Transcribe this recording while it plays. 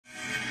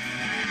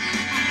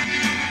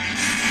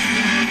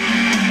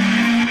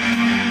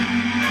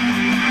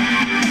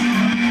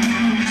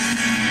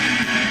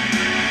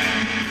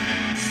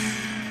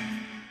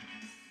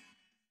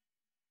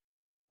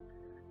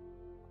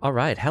All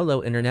right,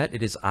 hello Internet.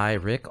 It is I,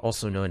 Rick,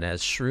 also known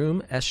as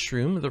Shroom, S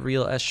Shroom, the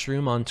real S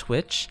Shroom on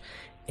Twitch,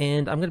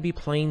 and I'm going to be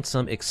playing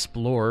some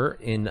Explorer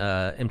in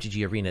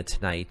MTG Arena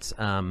tonight.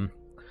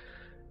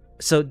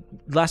 So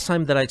last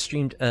time that I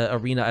streamed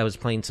Arena, I was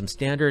playing some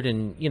Standard,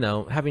 and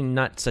having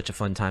not such a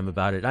fun time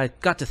about it. I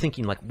got to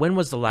thinking, like, when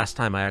was the last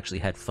time I actually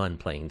had fun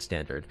playing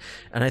Standard?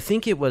 And I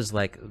think it was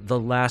like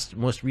the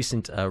most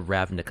recent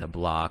Ravnica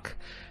block,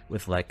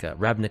 with like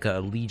Ravnica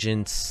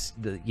Allegiance,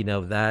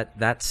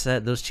 that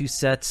set, those two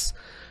sets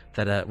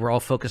that were all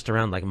focused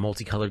around like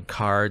multicolored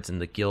cards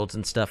and the guilds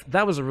and stuff.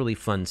 That was a really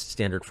fun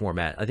Standard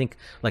format. I think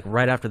like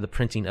right after the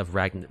printing of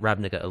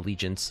Ravnica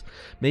Allegiance,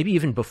 maybe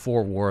even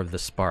before War of the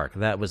Spark,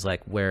 that was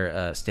like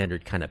where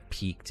Standard kind of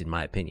peaked, in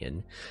my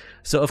opinion.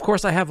 So of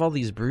course I have all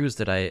these brews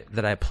that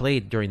I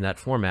played during that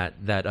format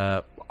that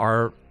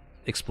are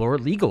Explorer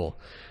legal.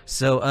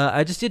 So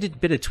I just did a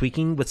bit of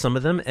tweaking with some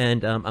of them,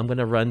 and I'm going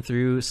to run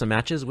through some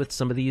matches with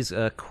some of these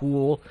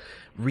cool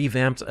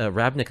revamped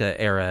Ravnica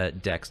era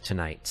decks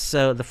tonight.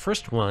 So the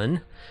first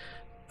one,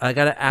 I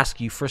got to ask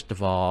you first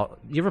of all,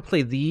 you ever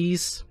play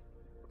these?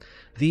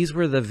 These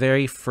were the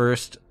very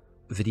first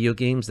video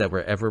games that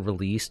were ever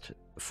released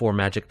for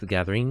Magic the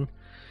Gathering.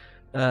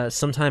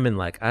 Sometime in,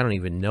 like, I don't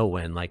even know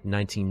when, like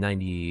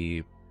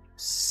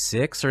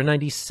 1996 or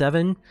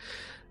 97.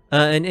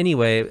 And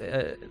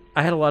anyway,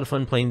 I had a lot of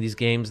fun playing these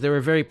games. They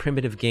were very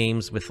primitive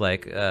games with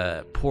like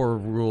poor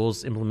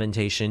rules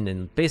implementation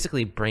and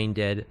basically brain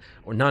dead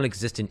or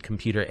non-existent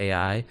computer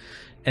AI.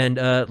 And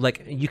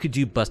like you could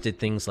do busted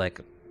things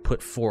like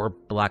put 4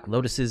 Black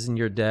Lotuses in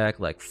your deck,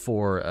 like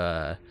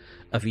 4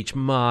 of each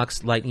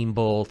Mox, Lightning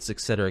Bolts,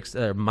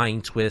 etc.,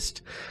 Mind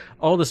Twist,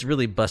 all this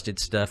really busted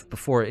stuff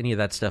before any of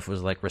that stuff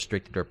was like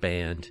restricted or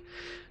banned.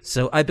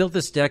 So I built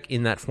this deck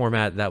in that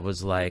format that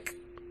was like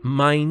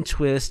Mind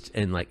Twist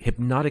and like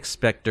Hypnotic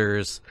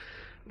Specters,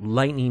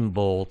 Lightning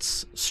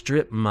Bolts,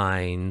 Strip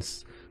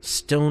Mines,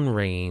 Stone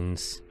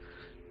Rains,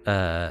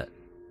 what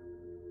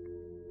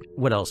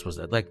else was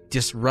that? Like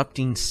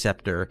Disrupting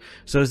Scepter.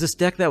 So it was this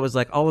deck that was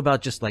like all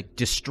about just like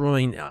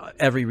destroying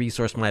every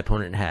resource my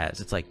opponent has.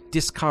 It's like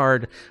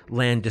discard,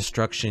 land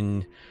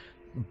destruction,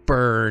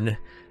 burn,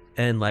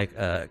 and like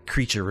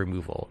creature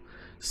removal.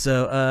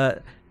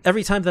 So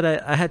every time that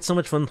I had so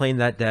much fun playing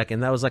that deck,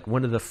 and that was like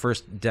one of the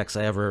first decks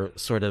I ever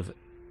sort of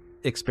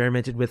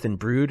experimented with and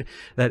brewed,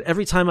 that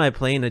every time I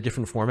play in a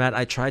different format,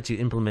 I try to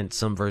implement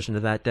some version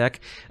of that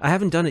deck. I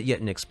haven't done it yet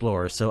in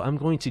Explorer, so I'm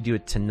going to do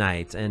it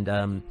tonight. And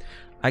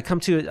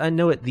I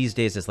know it these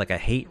days as like a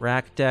hate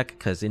rack deck,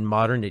 because in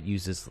Modern it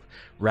uses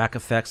rack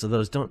effects, so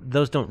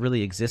those don't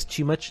really exist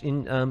too much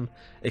in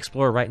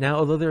Explorer right now,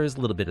 although there is a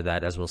little bit of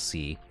that, as we'll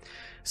see.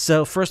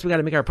 So first we got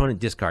to make our opponent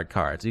discard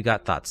cards. We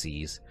got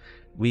Thoughtseize.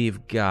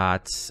 We've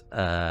got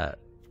Davriel,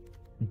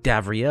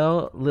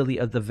 Lily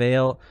of the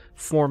Veil,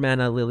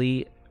 4-mana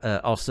Lily,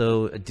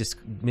 also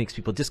makes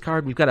people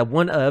discard. We've got a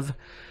 1 of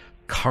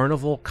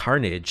Carnival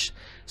Carnage,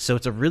 so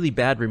it's a really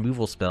bad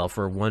removal spell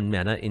for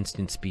 1-mana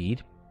instant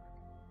speed.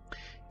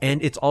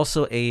 And it's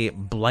also a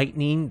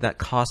Blightning that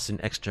costs an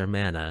extra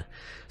mana.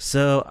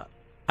 So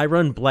I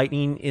run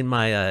Blightning in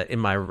my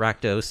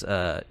Rakdos,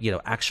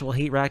 actual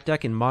hate rack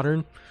deck in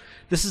Modern.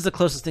 This is the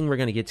closest thing we're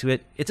going to get to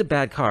it. It's a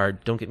bad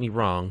card, don't get me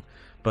wrong,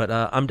 but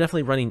I'm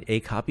definitely running a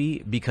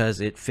copy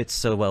because it fits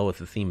so well with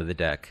the theme of the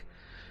deck.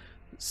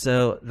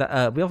 So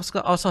we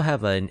also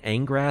have an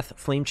Angrath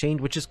Flame Chain,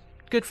 which is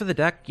good for the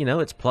deck.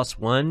 It's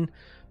 +1,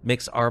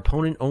 makes our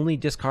opponent only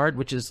discard,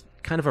 which is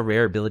kind of a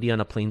rare ability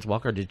on a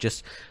Planeswalker, to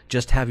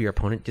just have your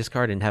opponent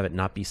discard and have it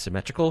not be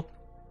symmetrical.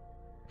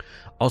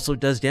 Also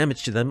does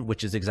damage to them,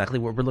 which is exactly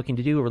what we're looking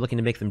to do. We're looking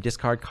to make them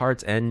discard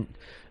cards and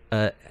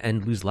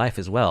lose life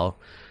as well.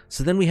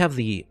 So then we have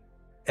the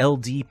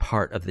LD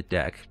part of the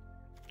deck,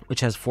 which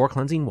has 4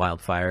 Cleansing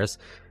Wildfires,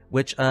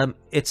 which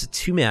it's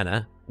 2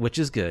 mana, which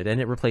is good, and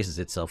it replaces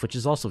itself, which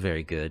is also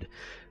very good.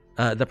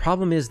 The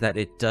problem is that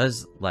it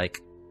does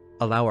like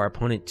allow our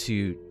opponent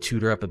to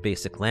tutor up a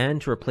basic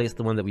land to replace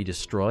the one that we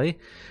destroy,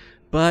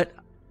 but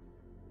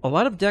a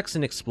lot of decks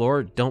in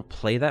Explorer don't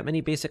play that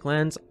many basic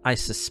lands, I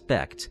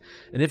suspect.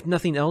 And if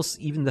nothing else,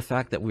 even the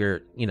fact that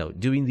we're,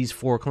 doing these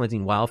 4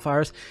 Cleansing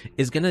Wildfires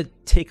is going to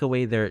take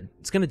away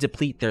it's going to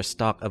deplete their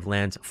stock of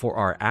lands for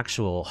our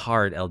actual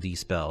hard LD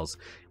spells,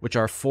 which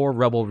are 4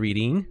 Rebel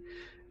Reading,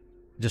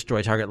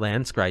 destroy target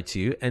land, scry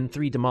 2, and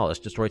 3 Demolish,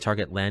 destroy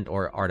target land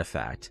or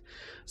artifact.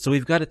 So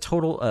we've got a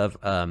total of,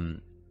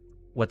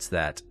 what's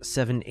that?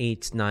 7,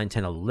 8, 9,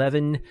 10,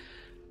 11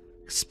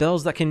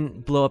 spells that can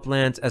blow up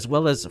lands, as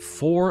well as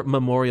 4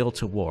 Memorial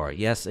to War.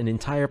 Yes, an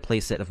entire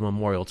playset of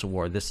Memorial to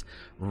War. This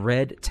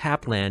red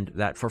tap land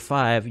that for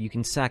 5 you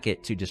can sack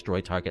it to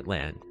destroy target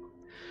land.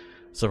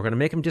 So we're going to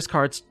make them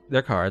discard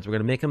their cards. We're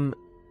going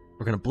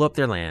to blow up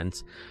their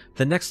lands.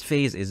 The next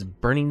phase is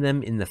burning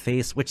them in the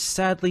face, which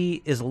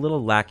sadly is a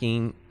little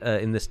lacking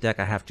in this deck,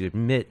 I have to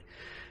admit.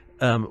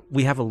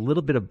 We have a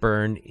little bit of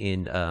burn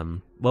in,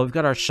 well, we've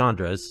got our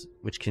Chandras,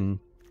 which can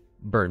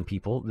burn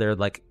people. They're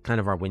like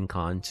kind of our win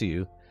con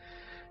too.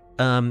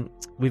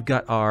 We've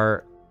got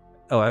our,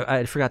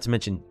 I forgot to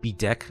mention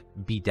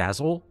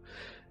Bedazzle,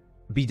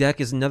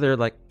 B-Deck is another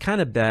like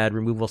kind of bad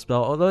removal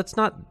spell, although it's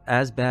not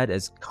as bad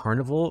as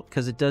Carnival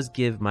because it does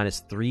give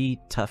 -3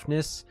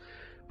 toughness,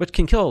 which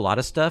can kill a lot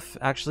of stuff.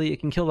 Actually, it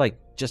can kill like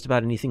just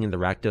about anything in the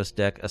Rakdos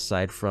deck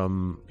aside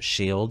from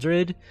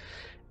Sheoldred.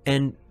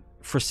 And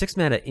for 6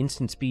 mana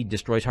instant speed,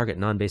 destroy target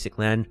non-basic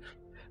land,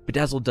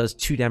 Bedazzle does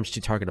 2 damage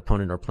to target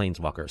opponent or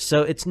planeswalker.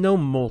 So it's no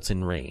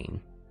Molten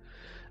Rain,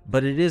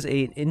 but it is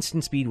an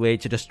instant speed way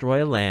to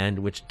destroy a land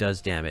which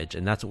does damage,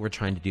 and that's what we're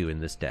trying to do in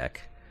this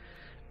deck.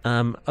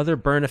 Other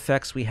burn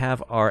effects we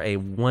have are a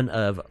 1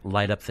 of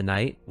Light Up the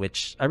Night,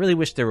 which I really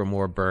wish there were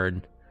more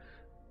burn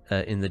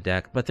in the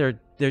deck, but there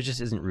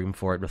just isn't room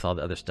for it with all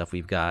the other stuff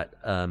we've got.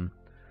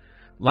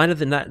 Light Up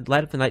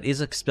the Night is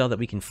a spell that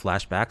we can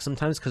flash back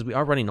sometimes because we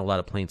are running a lot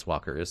of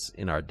planeswalkers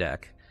in our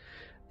deck.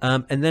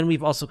 And then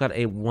we've also got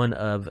a 1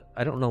 of,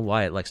 I don't know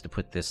why it likes to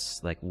put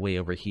this like way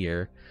over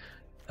here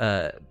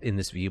in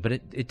this view, but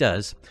it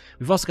does.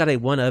 We've also got a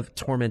 1 of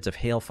Torment of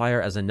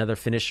Hailfire as another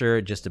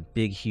finisher, just a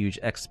big huge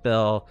X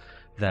spell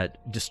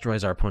that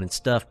destroys our opponent's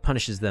stuff,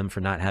 punishes them for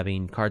not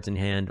having cards in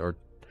hand or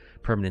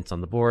permanents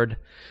on the board.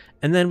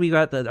 And then we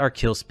got our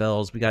kill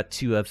spells. We got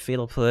 2 of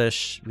Fatal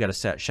Push, we got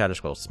a Shadow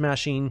Scroll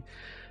Smashing,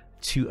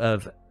 2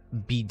 of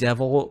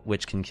Bedevil,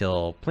 which can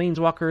kill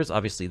planeswalkers.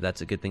 Obviously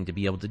that's a good thing to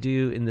be able to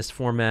do in this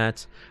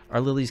format.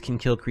 Our lilies can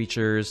kill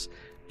creatures,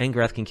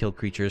 Angrath can kill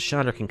creatures,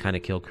 Chandra can kind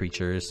of kill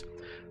creatures.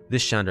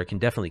 This Chandra can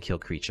definitely kill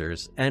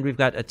creatures. And we've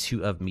got a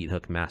 2 of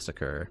Meathook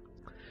Massacre.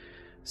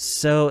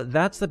 So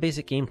that's the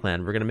basic game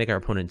plan. We're going to make our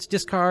opponents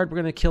discard, we're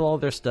going to kill all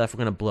their stuff, we're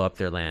going to blow up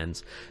their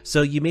lands.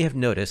 So you may have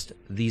noticed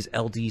these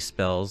LD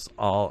spells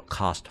all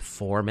cost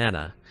 4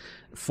 mana.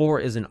 4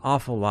 is an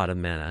awful lot of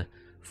mana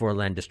for a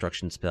land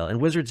destruction spell, and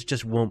Wizards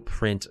just won't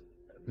print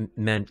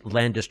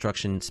land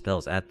destruction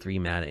spells at 3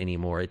 mana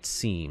anymore, it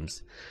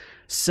seems.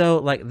 So,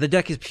 like, the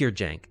deck is pure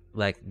jank.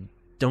 Like,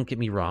 don't get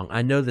me wrong,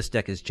 I know this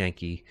deck is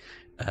janky.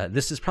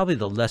 This is probably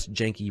the less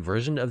janky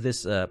version of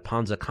this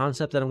Ponza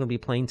concept that I'm going to be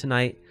playing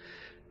tonight.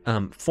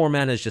 4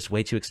 mana is just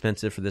way too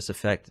expensive for this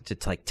effect to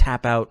like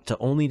tap out to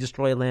only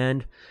destroy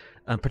land.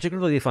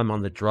 Particularly if I'm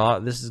on the draw,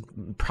 this is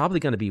probably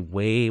going to be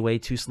way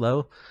too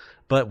slow.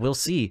 But we'll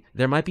see.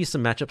 There might be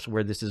some matchups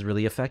where this is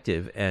really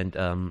effective, and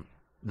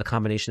the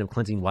combination of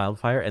Cleansing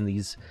Wildfire and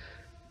these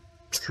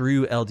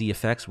true LD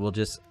effects will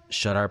just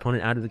shut our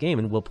opponent out of the game,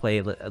 and we'll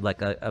play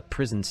like a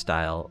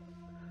prison-style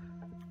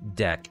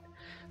deck.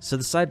 So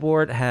the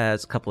sideboard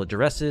has a couple of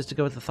Duresses to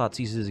go with the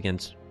Thoughtseizes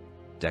against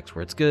decks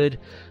where it's good,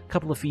 a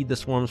couple of Feed the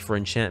Swarms for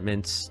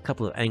enchantments, a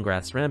couple of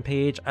Angrath's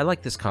Rampage. I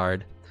like this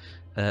card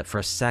for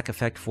a sack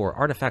effect for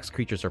artifacts,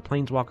 creatures, or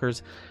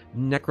planeswalkers.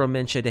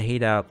 Necromentia to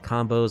hate out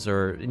combos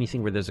or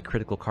anything where there's a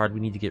critical card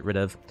we need to get rid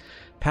of.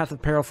 Path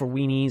of Peril for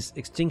weenies.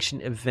 Extinction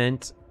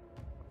Event,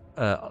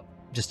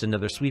 just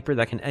another sweeper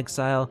that can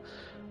exile.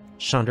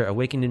 Chandra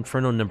Awakened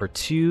Inferno number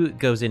 2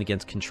 goes in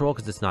against control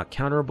because it's not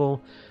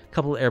counterable. A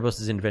couple of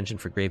Erebos' Intervention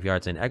for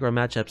graveyards and aggro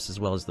matchups, as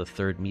well as the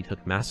 3rd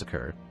Meathook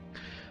Massacre.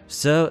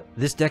 So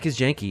this deck is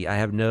janky. I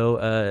have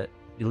no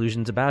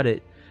illusions about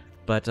it,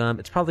 but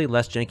it's probably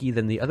less janky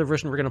than the other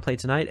version we're going to play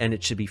tonight, and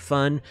it should be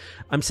fun.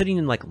 I'm sitting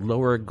in like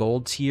lower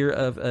gold tier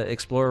of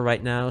Explorer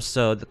right now,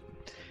 so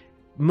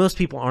most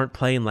people aren't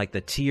playing like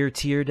the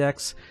tier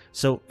decks.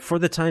 So for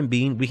the time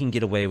being, we can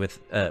get away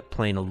with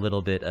playing a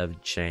little bit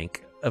of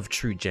jank, of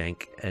true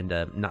jank, and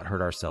not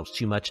hurt ourselves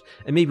too much,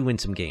 and maybe win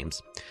some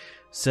games.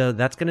 So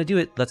that's going to do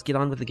it. Let's get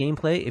on with the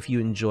gameplay. If you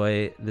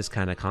enjoy this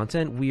kind of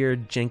content,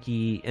 weird,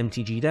 janky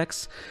MTG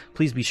decks,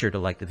 please be sure to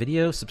like the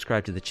video,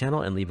 subscribe to the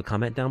channel, and leave a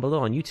comment down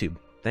below on YouTube.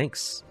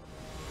 Thanks.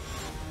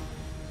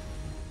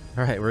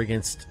 Alright, we're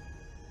against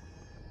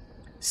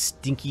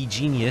Stinky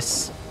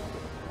Genius.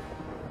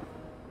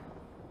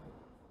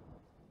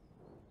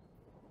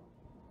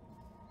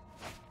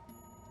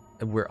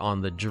 And we're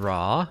on the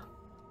draw.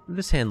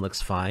 This hand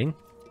looks fine.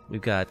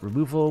 We've got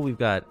removal, we've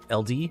got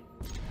LD.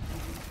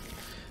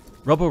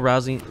 Robo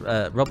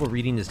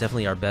Reading is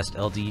definitely our best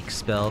LD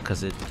spell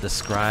because the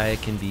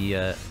scry can be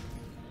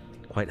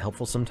quite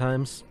helpful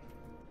sometimes.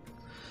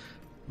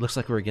 Looks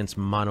like we're against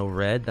mono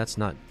red. That's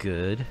not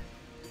good.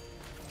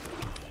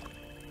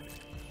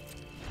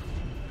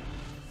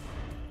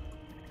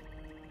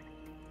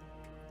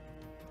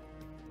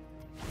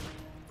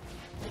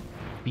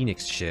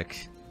 Phoenix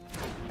Chick.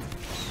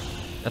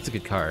 That's a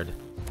good card.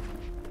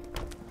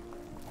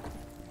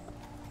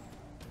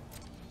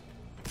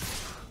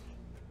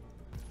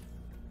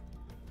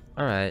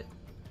 Alright,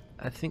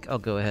 I think I'll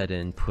go ahead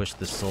and push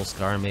the Soul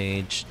Scar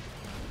Mage.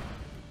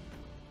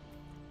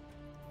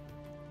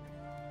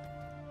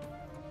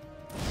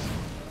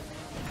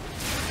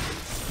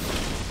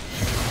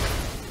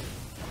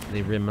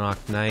 They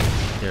Rimrock Knight,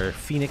 their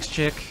Phoenix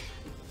Chick.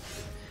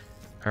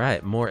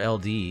 Alright, more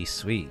LD,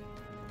 sweet.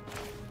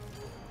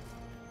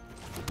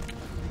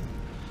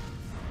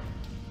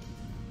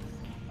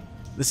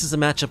 This is a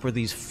matchup where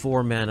these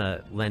 4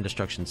 mana land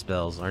destruction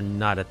spells are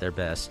not at their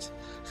best.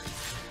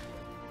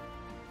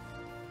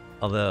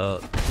 Although,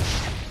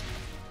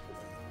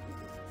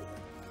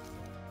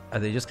 are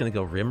they just gonna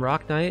go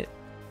Rimrock Knight?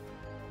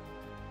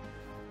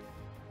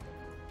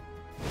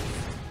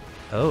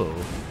 Oh.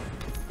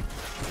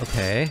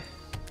 Okay.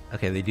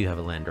 Okay, they do have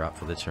a land drop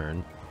for the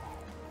turn.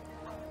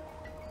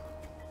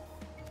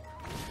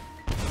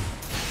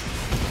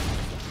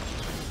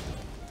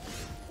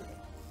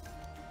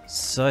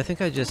 So I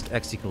think I just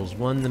X equals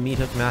 1 the Meat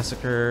Hook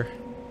Massacre.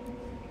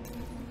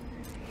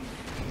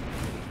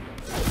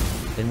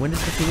 And when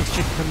does the Phoenix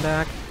Chick come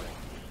back?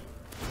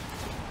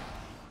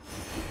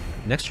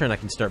 Next turn I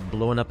can start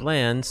blowing up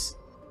lands.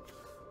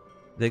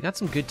 They got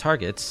some good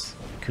targets.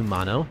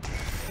 Kumano.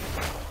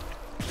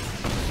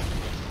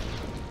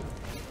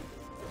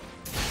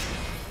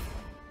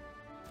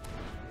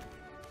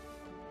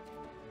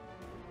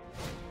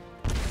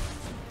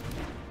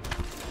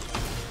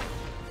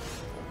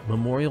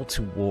 Memorial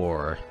to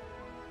War.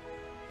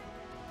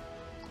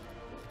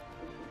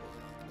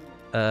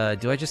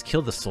 Do I just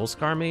kill the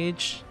Soulscar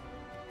Mage?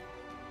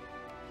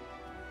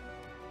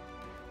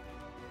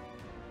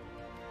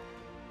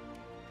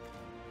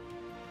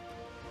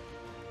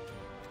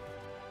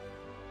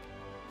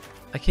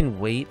 I can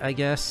wait, I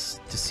guess,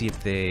 to see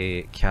if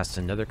they cast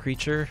another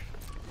creature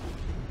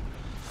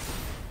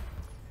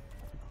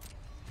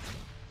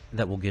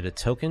that will get a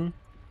token.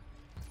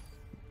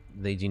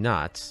 They do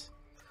not.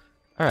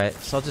 Alright,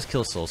 so I'll just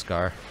kill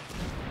Soulscar.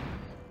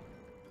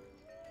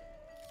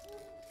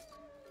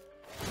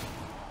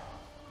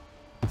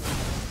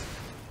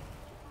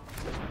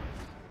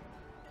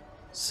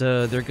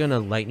 So they're gonna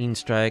Lightning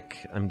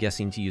Strike, I'm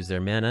guessing to use their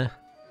mana.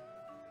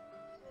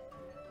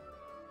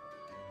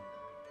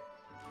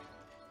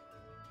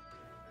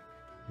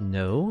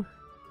 No.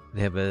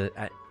 They have an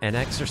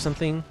X or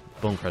something?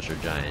 Bone Crusher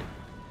Giant.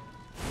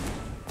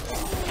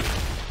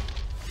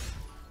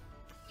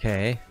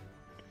 Okay.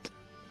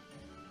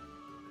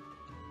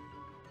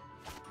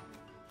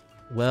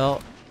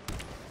 Well,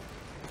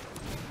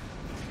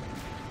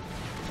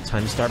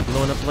 time to start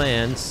blowing up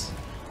lands.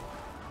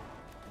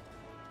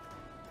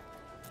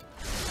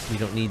 We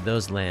don't need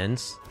those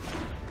lands.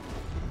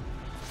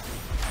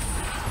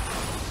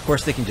 Of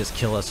course, they can just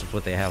kill us with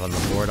what they have on the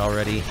board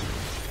already.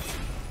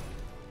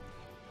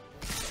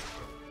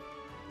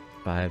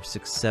 5,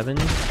 6, 7.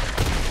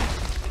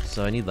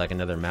 So I need like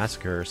another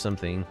Massacre or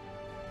something.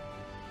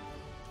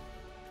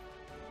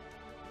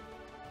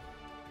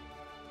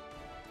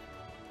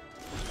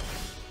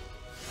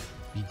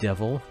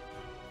 Bedevil.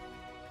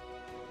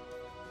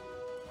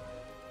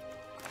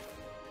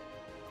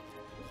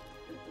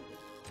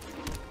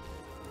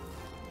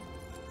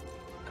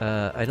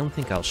 I don't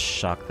think I'll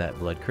shock that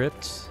Blood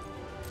Crypt.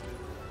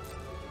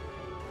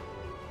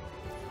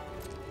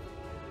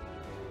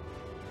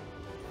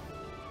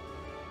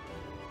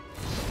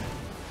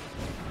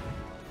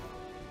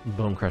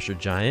 Bone Crusher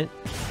Giant.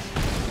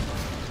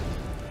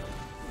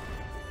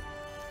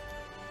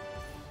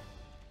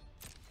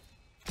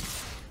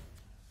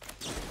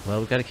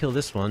 Well, we gotta kill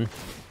this one.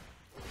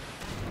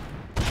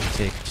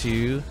 Take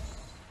 2.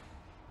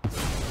 Up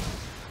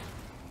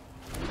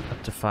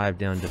to 5,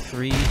 down to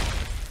 3.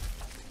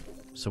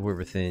 So we're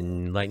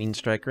within Lightning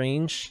Strike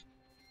range.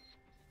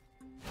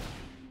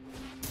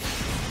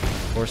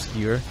 Or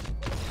Skewer.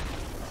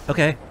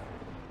 Okay.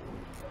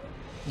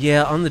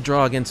 Yeah, on the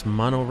draw against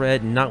Mono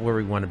Red, not where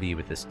we want to be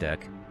with this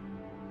deck.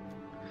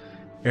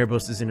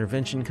 Erebos'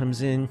 Intervention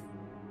comes in.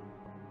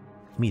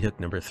 Meat Hook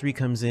number 3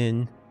 comes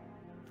in.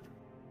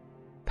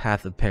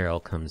 Path of Peril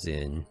comes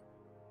in.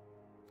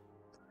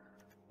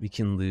 We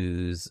can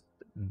lose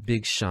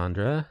Big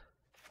Chandra.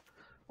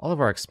 All of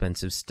our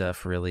expensive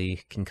stuff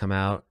really can come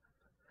out.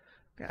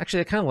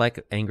 Actually, I kind of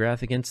like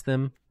Angrath against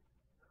them.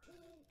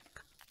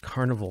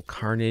 Carnival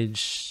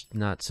Carnage,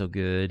 not so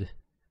good.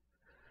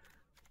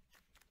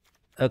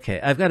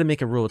 Okay, I've got to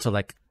make a rule to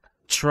like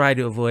try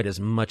to avoid as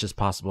much as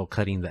possible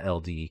cutting the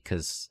LD,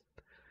 because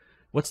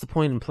what's the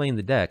point in playing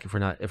the deck if we're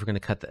going to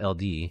cut the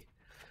LD?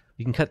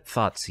 You can cut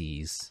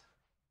Thoughtseize.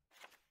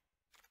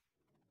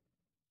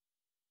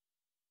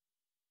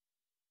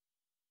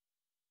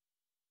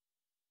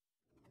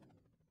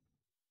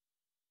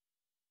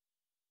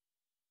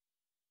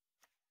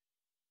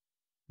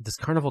 Does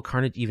Carnival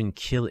Carnage even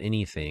kill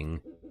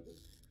anything?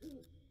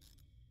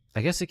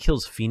 I guess it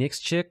kills Phoenix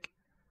Chick.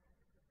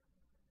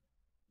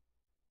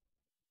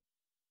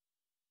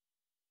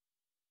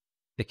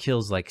 It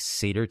kills, like,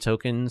 Satyr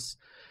tokens.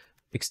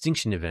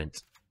 Extinction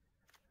Event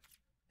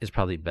is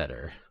probably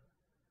better.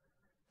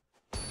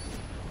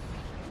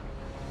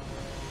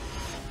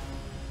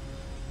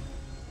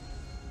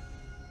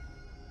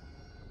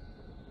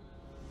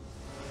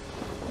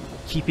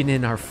 Keeping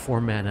in our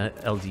 4-mana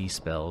LD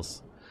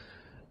spells.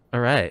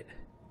 Alright.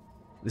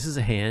 This is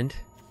a hand.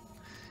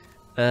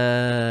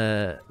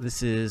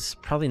 This is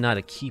probably not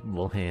a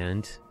keepable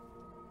hand.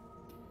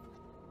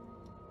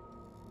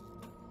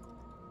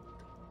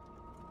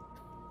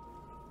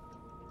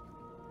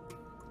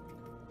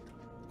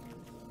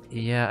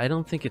 Yeah, I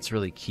don't think it's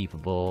really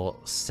keepable,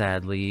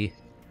 sadly.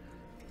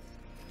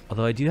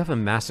 Although I do have a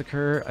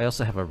Massacre, I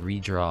also have a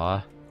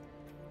Redraw.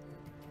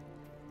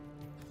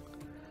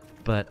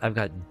 But I've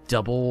got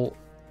double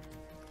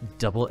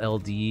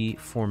LD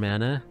 4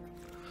 mana.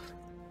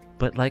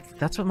 But, like,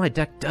 that's what my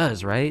deck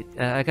does, right?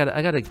 I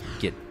gotta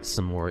get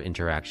some more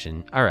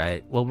interaction.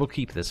 Alright, well, we'll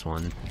keep this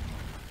one.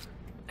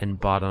 And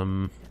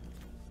bottom...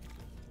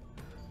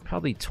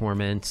 probably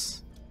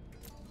Torment.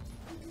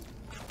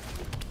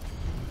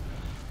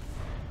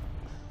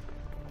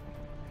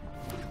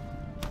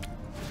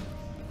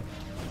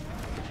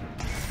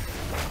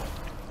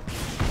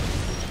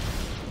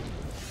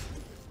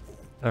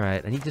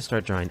 Alright, I need to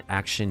start drawing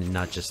action and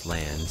not just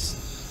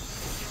lands.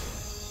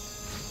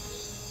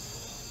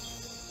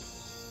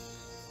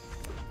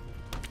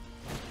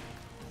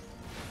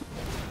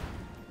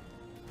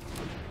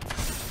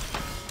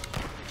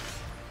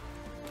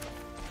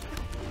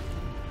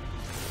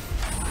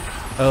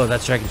 Oh,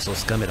 that's Dragonsoul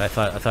Scummit. I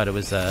thought it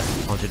was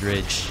Haunted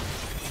Ridge.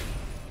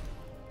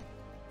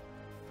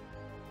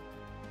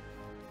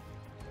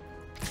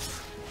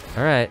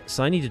 Alright,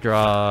 so I need to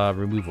draw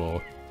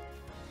removal.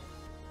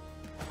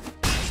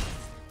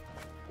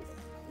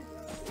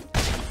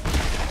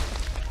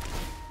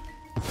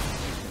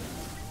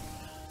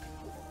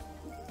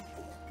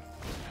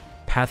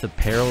 Path of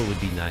Peril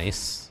would be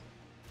nice.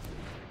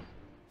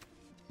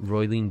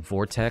 Roiling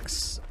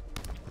Vortex.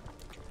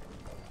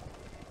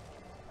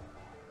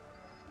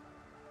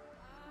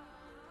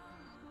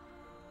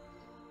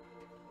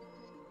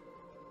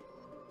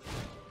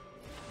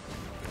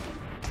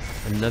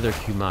 Another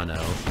Kumano.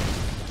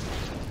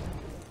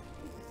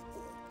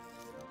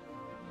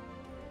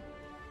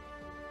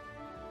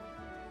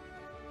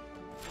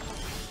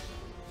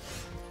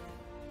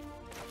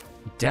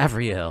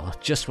 Davriel,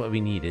 just what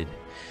we needed.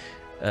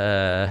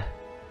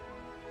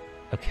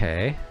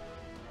 Okay.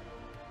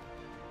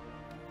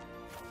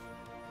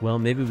 Well,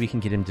 maybe we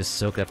can get him to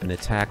soak up an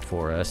attack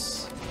for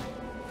us.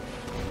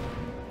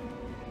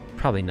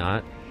 Probably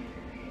not.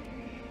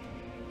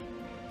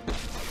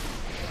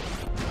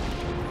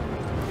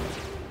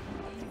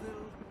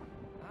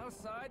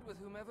 With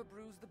whomever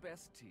brews the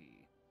best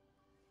tea.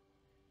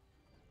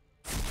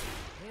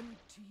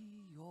 Empty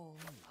your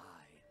mind.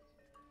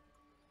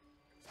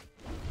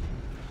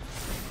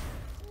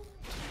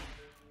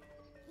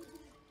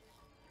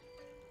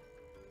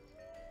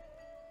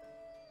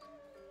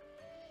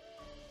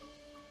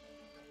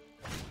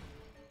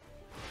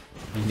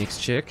 Phoenix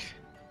Chick.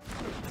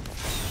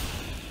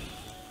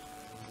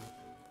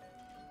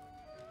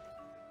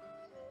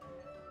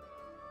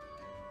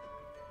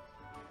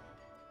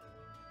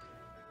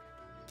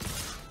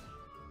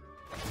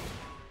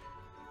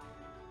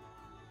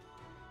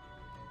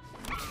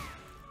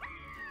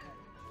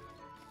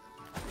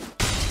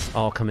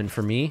 All coming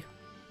for me.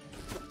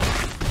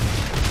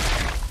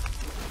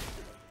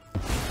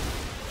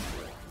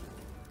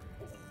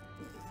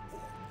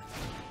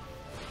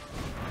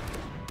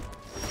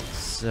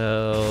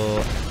 So,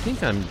 I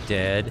think I'm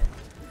dead.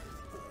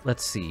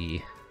 Let's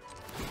see.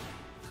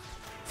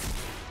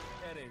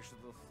 Perish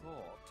the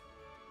thought.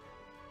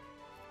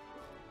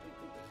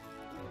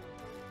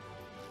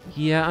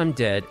 Yeah, I'm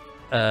dead.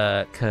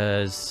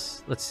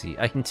 'Cause, let's see,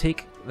 I can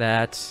take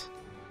that.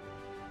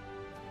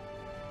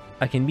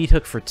 I can meat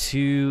hook for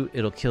 2,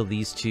 it'll kill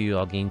these 2,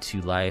 I'll gain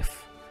 2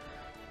 life.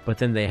 But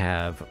then they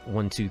have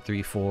 1, 2,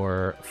 3,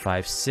 4,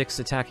 5, 6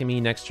 attacking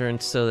me next turn,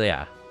 so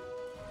yeah.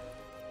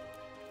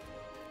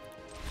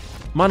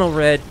 Mono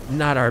red,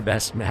 not our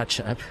best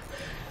matchup.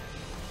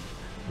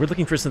 We're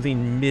looking for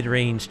something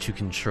mid-range to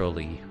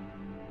control-y.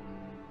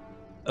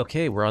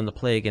 Okay, we're on the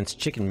play against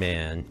Chicken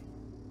Man.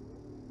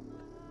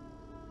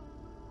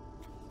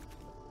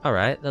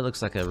 Alright, that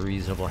looks like a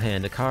reasonable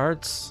hand of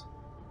cards.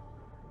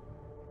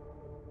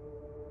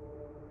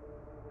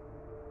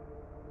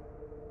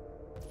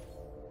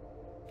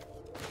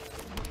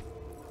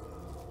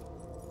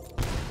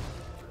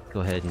 Go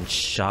ahead and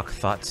shock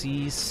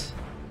Thoughtseize.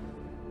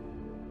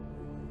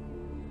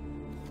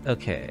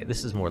 Okay,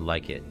 this is more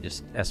like it.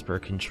 Just Esper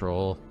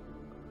control.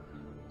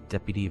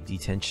 Deputy of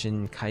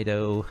Detention,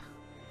 Kaido.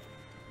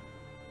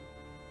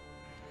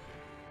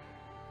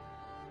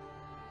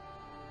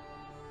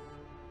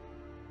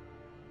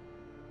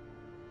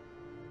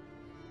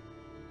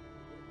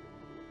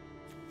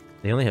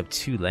 They only have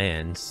 2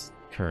 lands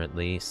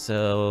currently,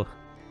 so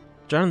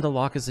drawing the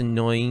lock is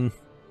annoying.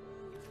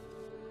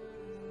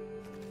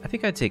 I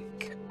think I'd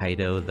take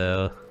Kaido,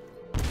 though.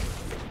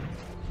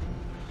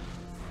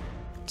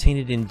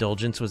 Tainted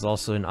Indulgence was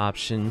also an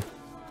option.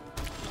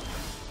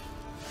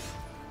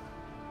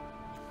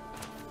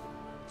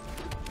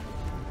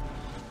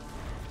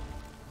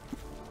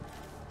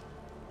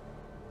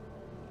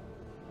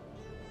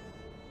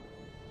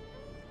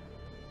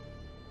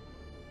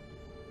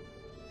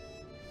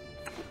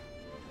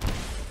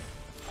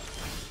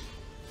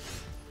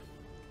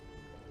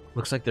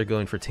 Looks like they're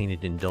going for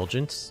Tainted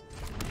Indulgence.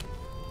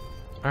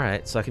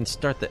 Alright, so I can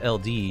start the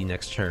LD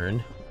next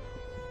turn.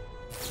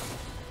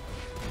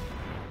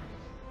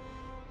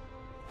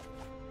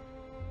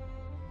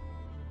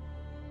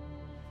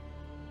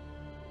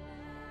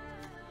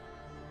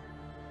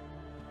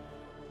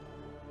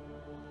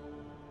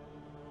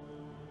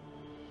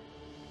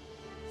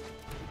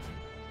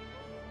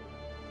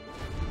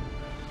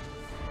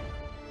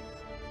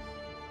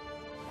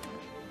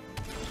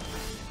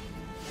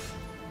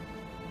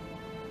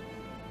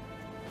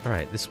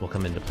 Alright, this will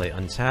come into play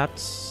untapped.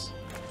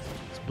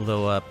 Let's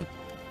blow up...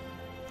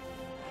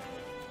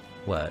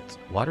 What?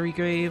 Watery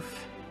Grave?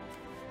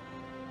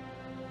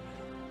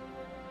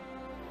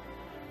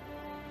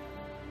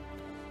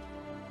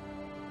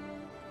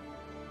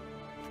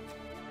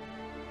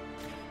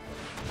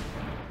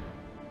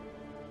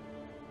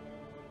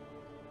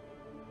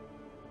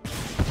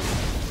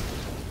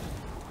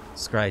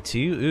 Scry 2?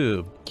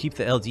 Ooh, keep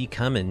the LD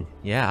coming.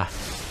 Yeah.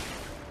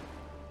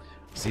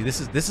 See,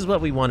 this is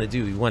what we want to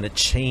do. We want to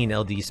chain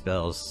LD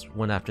spells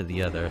one after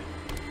the other.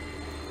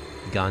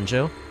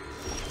 Ganjo.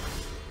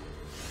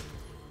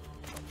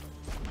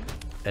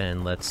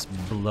 And let's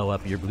blow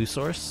up your blue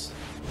source.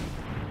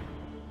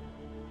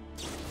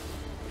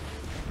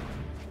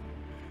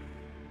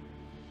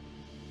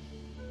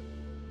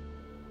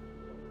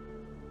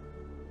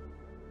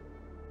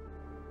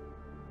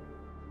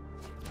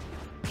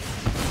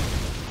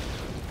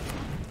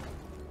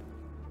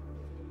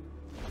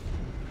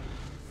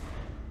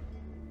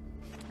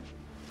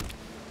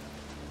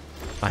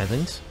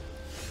 Island.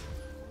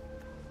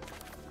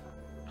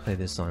 Play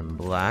this on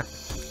black,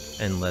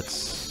 and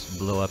let's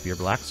blow up your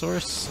black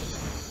source.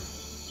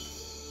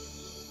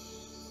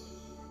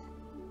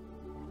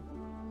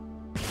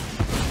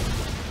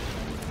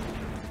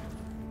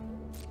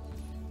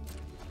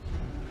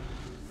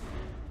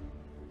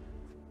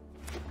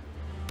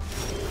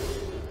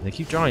 They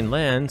keep drawing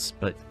lands,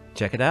 but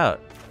check it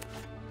out.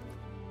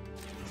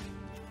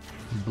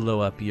 Blow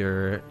up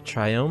your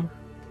Triome.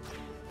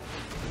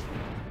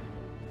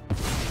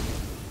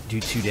 Do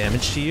 2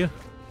 damage to you.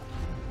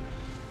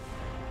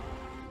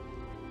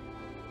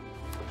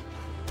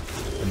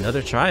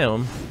 Another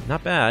Triome.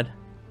 Not bad.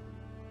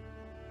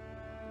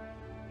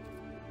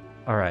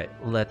 Alright,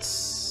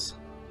 let's...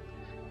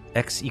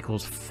 X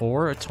equals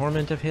 4, a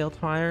Torment of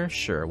Hailfire?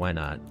 Sure, why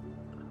not?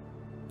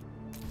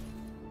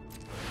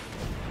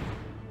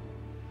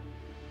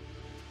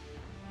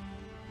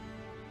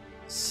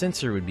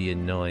 Censor would be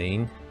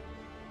annoying.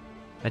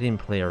 I didn't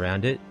play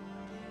around it.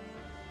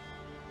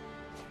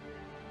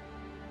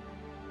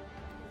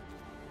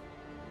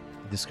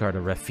 Discard a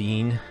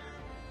Raffine,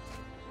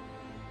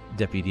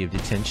 Deputy of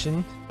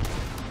Detention,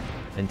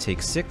 and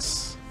take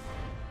 6.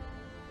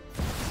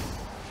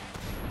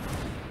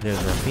 There's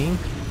Raffine.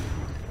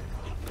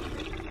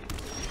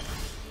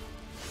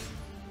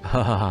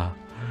 Haha.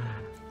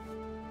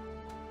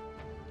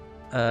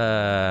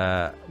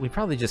 We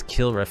probably just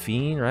kill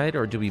Raffine, right?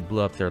 Or do we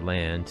blow up their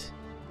land?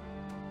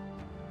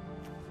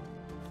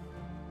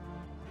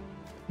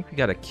 I think we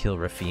gotta kill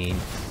Raffine.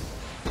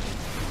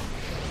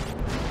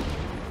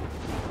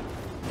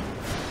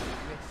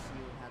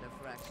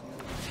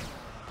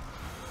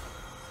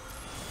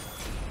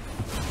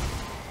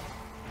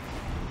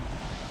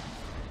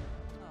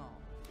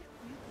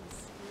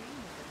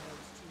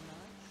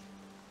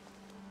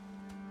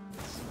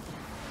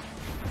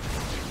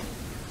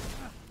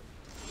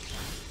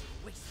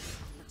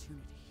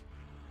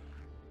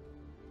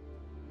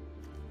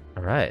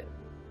 Alright.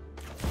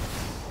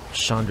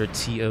 Chandra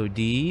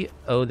TOD.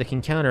 Oh, they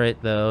can counter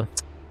it, though.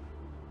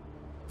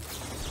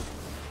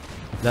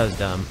 That was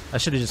dumb. I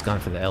should have just gone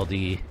for the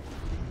LD.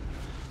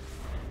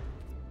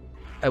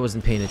 I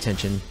wasn't paying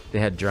attention. They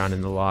had Drown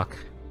in the lock.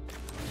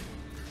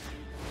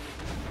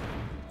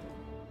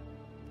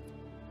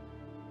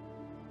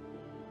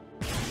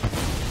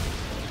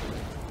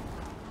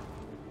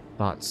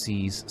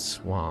 Botsee's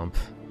Swamp.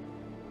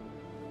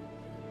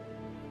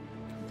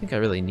 I think I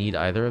really need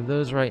either of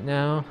those right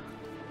now.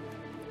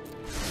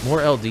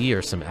 More LD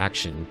or some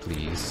action,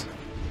 please.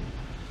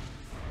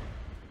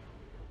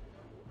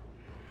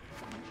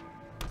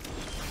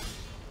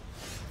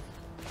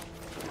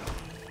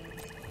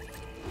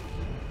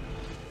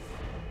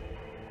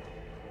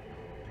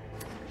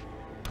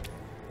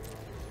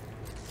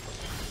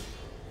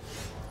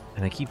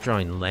 And I keep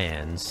drawing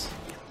lands.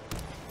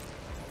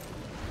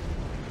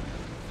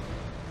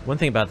 One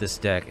thing about this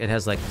deck, it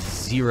has like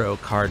 0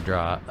 card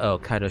draw. Oh,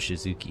 Kaido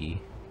Shizuki.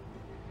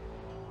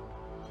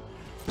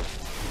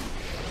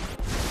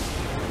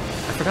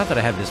 I forgot that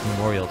I have this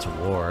Memorial to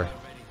War.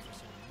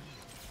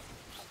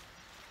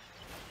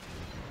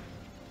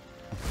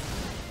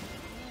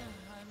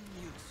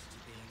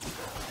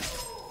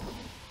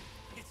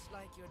 It's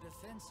like your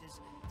defenses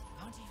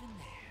aren't even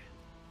there.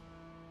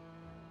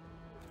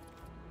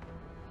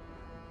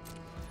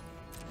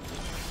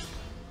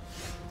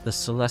 The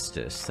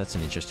Celestis, that's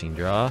an interesting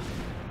draw.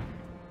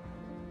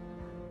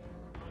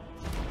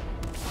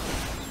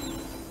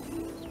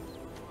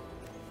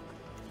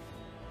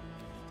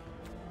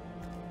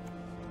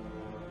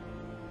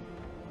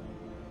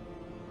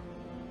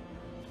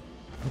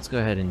 Let's go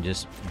ahead and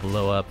just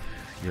blow up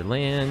your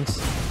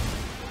lands.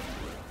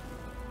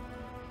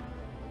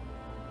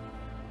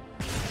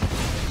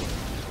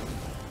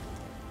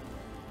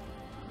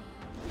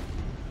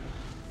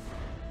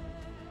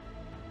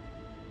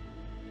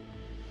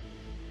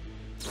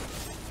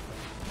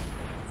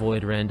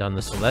 Void Rend on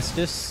the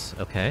Celestis.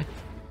 Okay.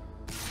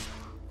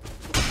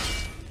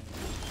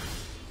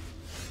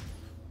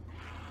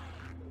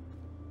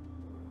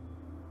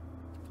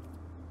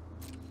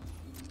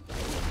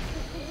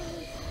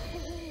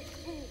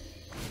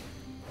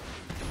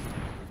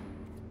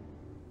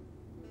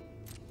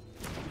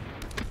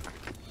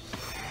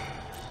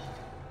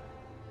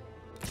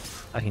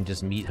 I can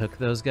just meat hook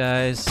those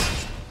guys.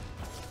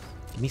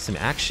 Give me some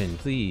action,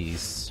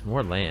 please.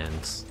 More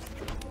lands.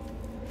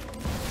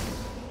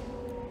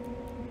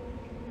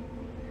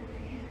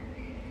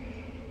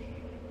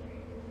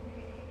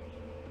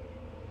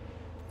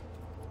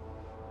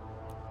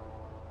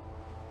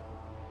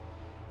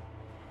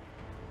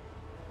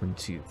 One,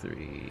 two,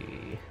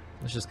 three.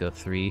 Let's just go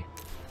 3.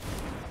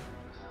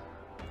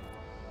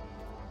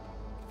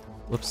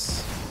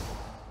 Whoops.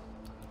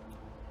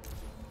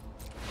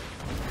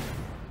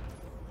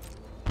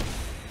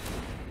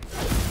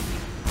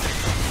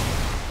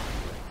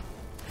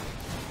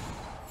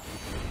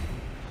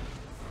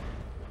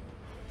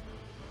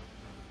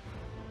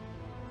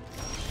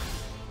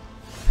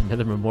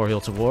 Another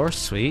memorial to war,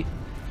 sweet.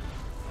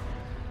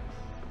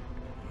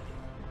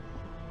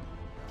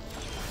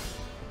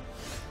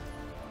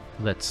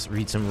 Let's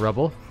read some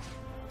rubble.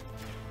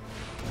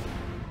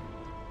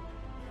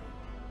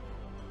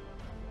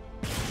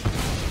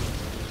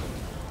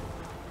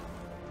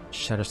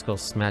 Shatter Skull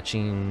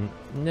Smashing.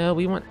 No,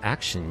 we want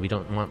action. We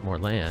don't want more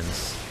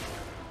lands.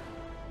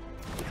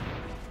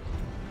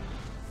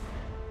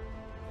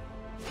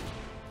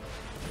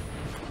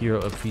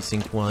 Hero of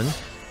Precinct 1.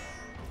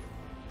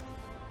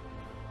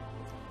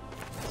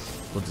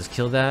 We'll just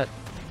kill that.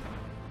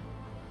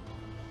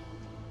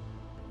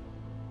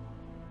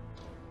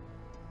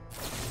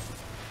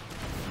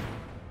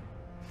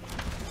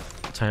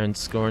 Tyrant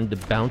Scorn to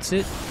bounce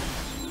it.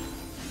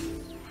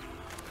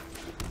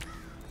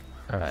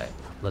 Alright,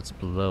 let's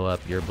blow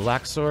up your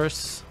black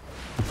source.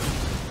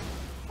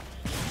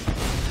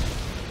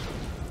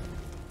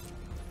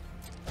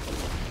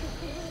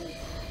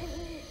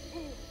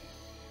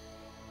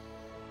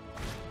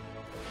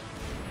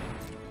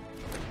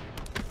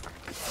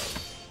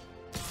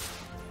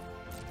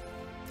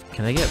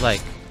 Can I get, like,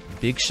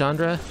 Big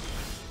Chandra?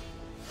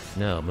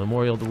 No,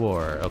 Memorial to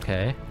War,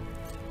 okay.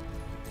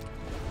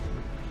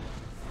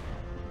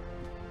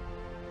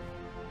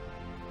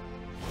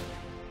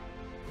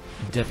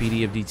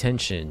 Deputy of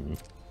Detention.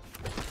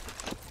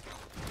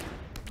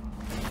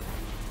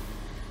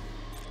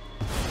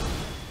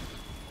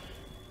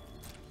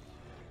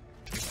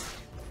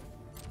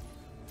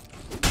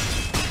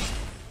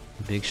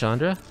 Big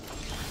Chandra?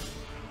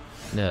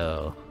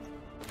 No.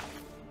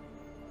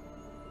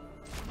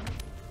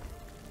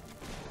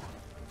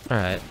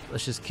 Alright,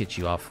 let's just get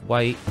you off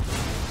white.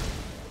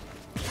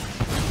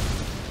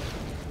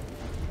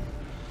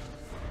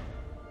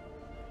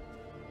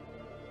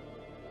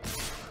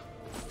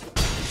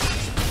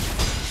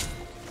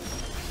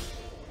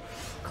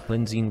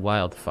 Cleansing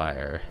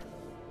Wildfire.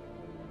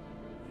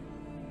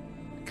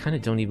 Kinda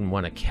don't even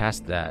want to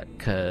cast that,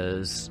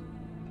 because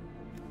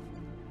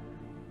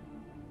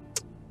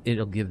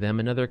it'll give them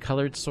another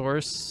colored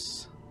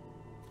source.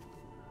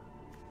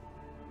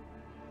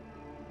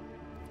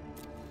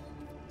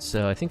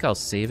 So I think I'll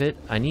save it.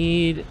 I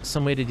need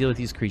some way to deal with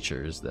these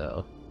creatures,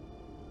 though.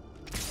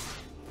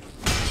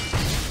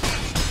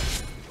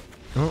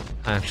 Oh,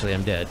 actually,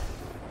 I'm dead.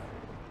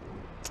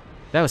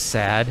 That was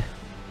sad.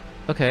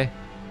 Okay.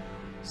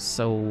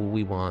 So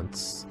we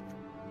want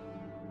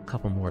a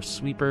couple more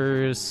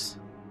sweepers.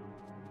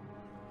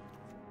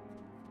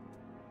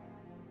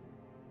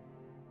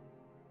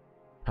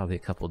 Probably a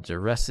couple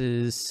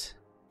duresses.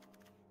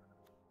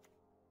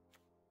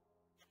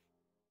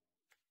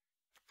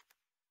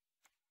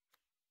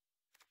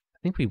 I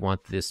think we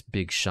want this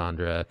Big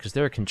Chandra, because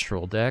they're a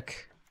control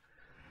deck.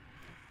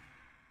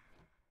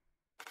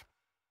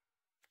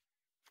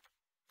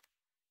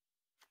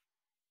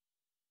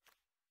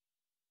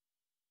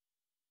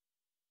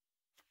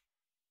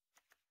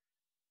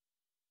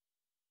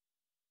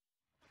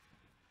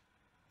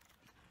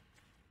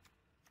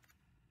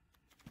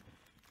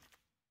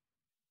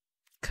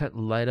 Cut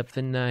Light Up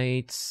the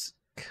Night.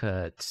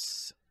 Cut...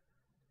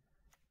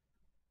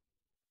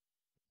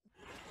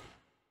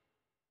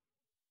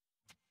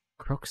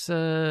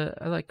 Croxa,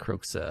 I like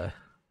Croxa.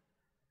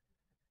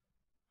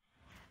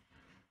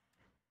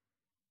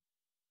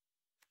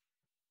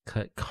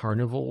 Cut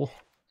Carnival.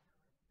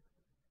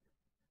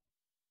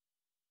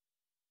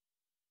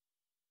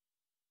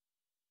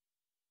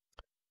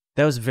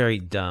 That was very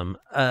dumb.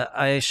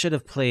 I should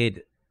have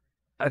played...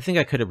 I think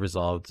I could have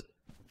resolved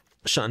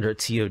Chandra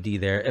TOD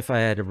there if I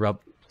had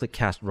to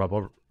cast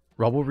Rubble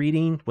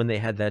Reading when they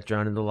had that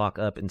Drown in the Lock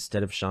up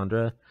instead of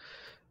Chandra.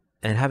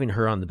 And having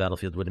her on the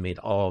battlefield would have made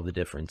all the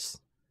difference.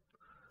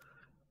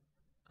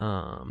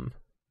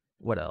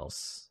 What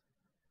else?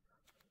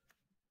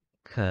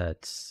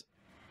 Cut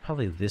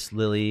probably this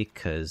Lily,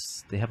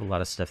 because they have a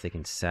lot of stuff they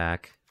can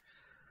sack.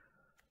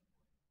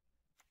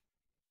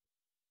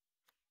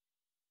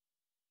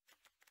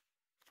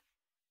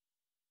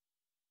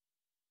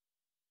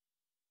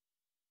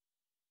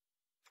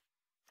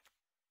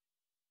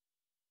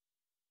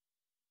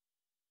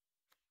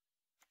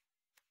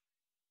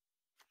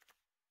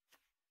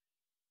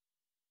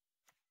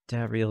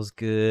 Davriel's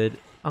good.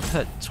 I'll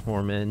cut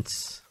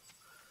Torment.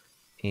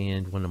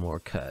 And one more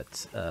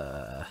cut.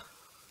 I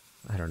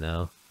don't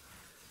know.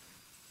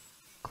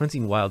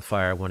 Cleansing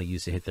Wildfire I want to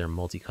use to hit their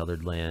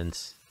multicolored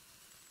lands.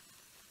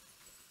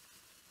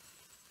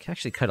 Can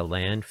actually cut a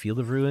land, Field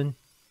of Ruin.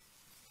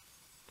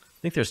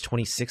 I think there's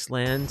 26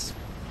 lands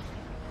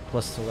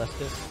plus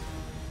Celestis.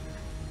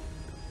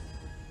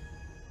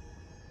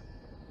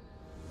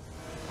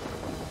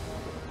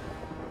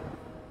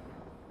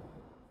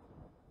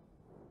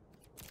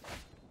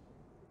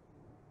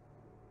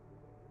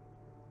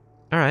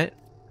 Alright,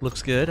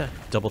 looks good.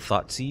 Double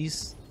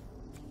Thoughtseize.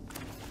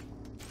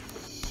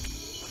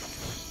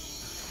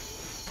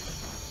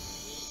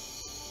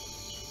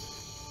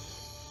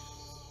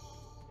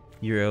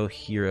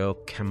 Hero,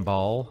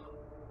 Kambal.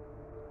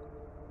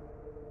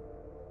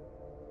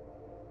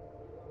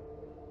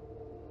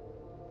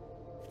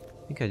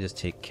 I think I just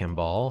take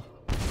Kambal.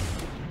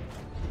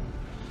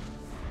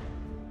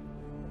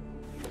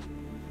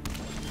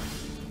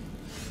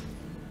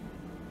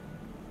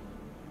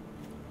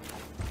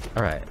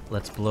 Alright,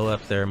 let's blow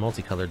up their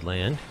multicolored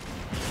land.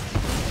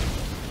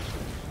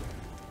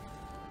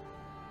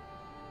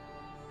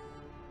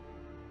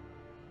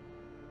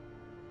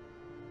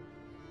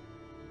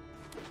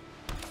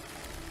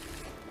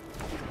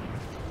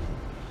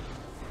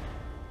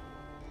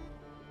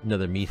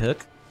 Another meat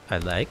hook, I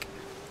like.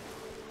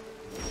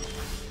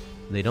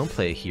 They don't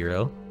play a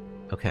hero.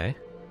 Okay.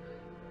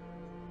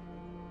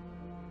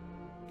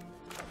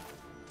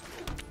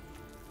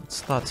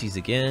 Let's Thoughtseize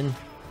again.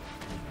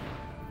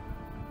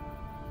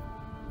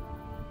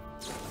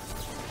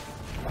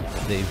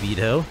 They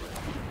veto.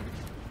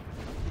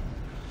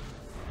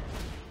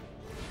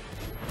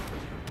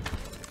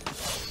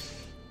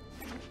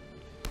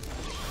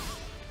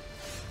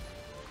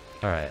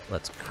 Alright,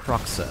 let's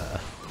Croxa.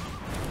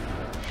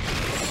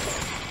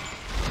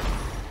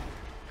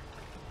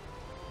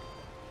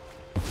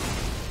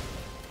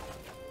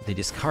 They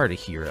discard a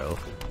hero.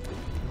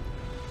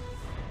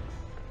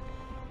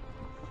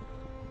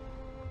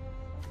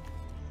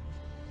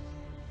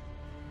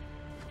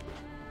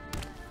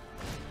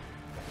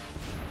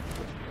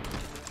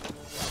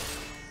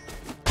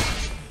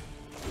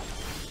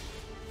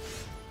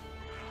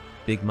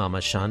 Big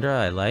Mama Chandra,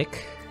 I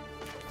like.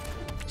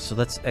 So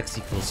that's X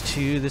equals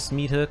 2, this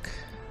meat hook.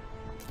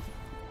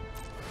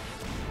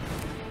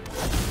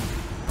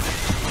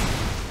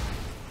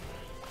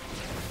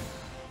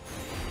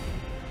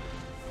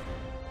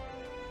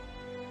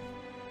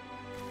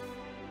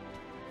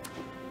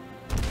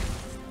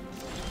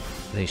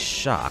 They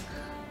shock.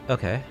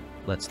 Okay,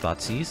 let's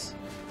Thoughtseize.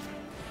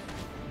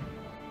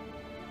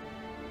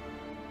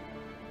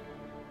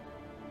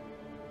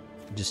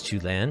 Just 2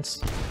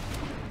 lands.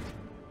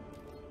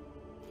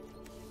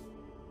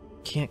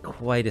 Can't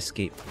quite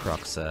escape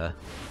Croxa.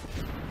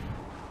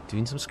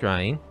 Doing some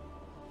scrying.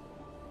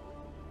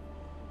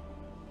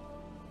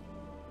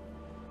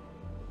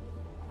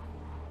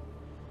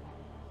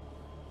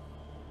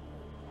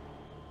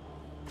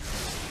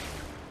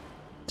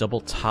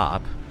 Double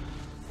top.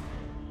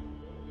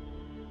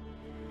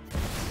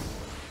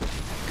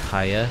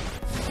 Kaya.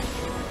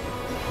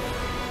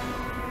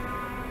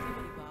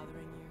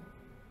 Bothering you?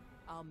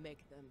 I'll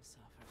make them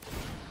suffer.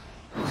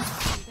 They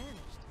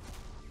vanished.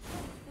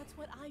 That's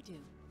what I do.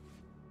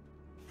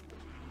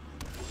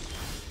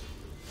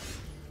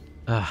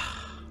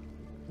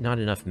 Not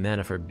enough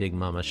mana for Big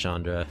Mama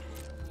Chandra.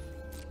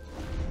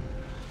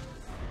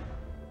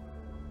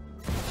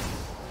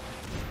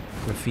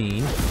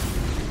 Rafine.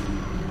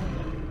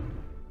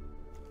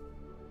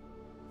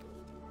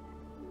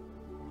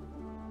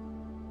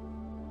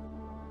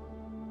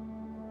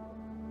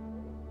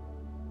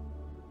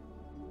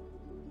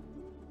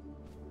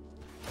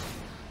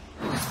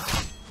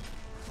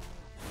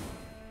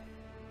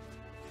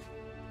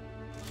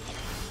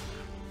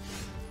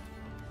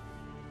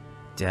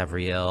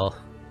 Davriel.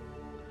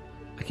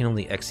 I can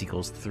only X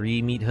equals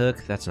 3 meat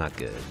hook. That's not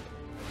good.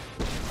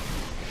 I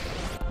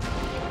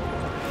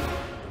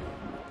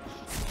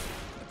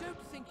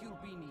don't think you'll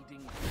be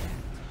needing that.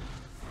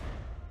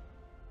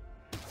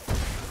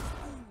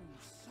 Ooh,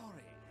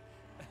 sorry.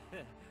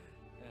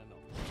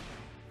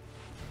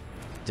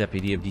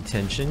 Deputy of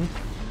Detention.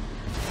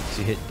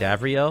 So you hit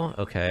Davriel?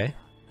 Okay.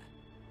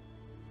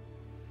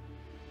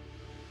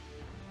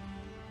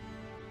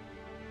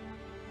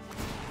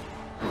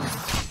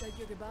 Said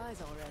your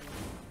goodbyes already.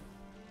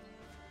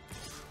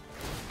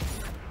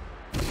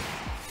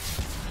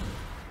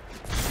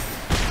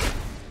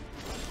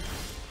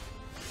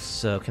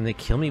 So can they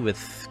kill me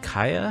with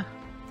Kaya?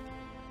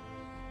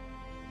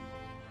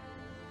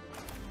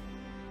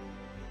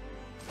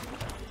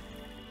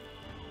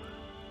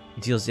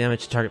 Deals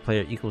damage to target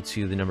player equal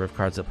to the number of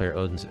cards that player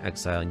owns in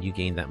exile, and you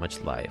gain that much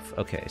life.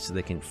 Okay, so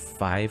they can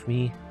 5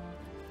 me.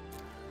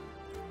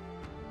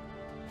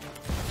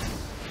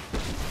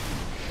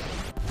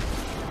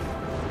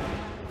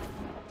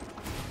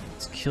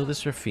 Let's kill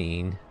this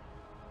Rafine.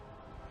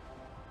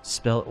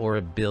 Spell or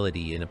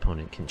ability an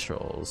opponent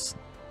controls.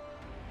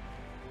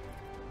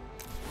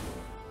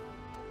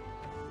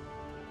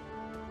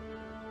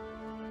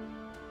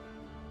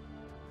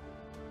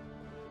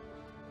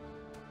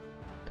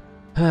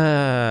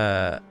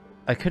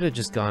 I could have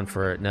just gone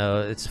for it.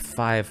 No, it's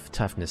 5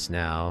 toughness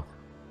now.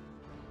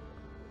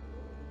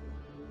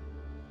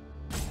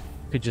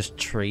 Could just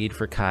trade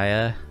for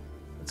Kaya.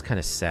 It's kind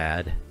of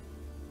sad.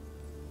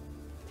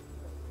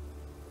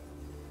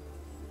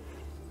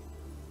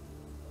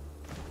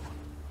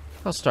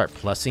 I'll start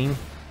plussing.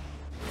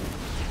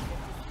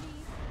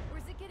 Or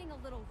is it getting a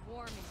little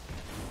warm in here?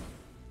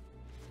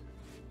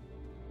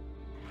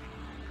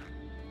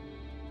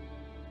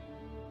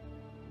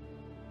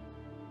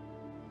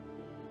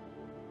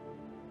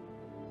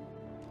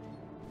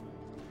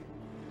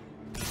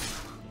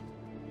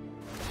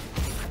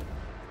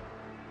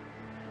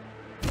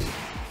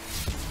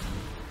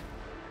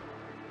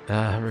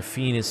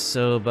 Rafine is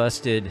so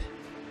busted.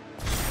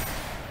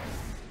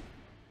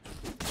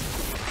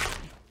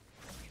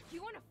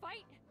 You want to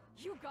fight?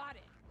 You got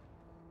it.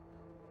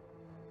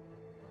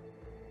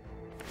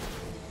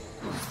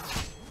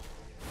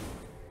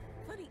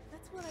 Buddy,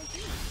 that's what I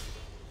do.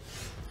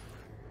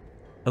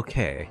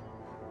 Okay.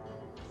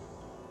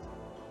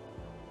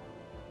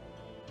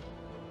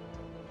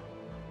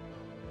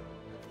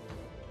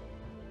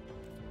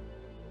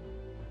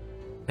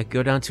 I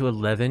go down to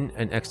 11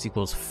 and x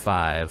equals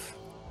 5.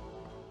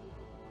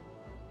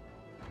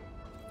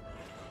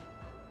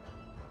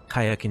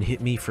 Kaya can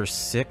hit me for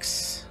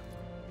 6.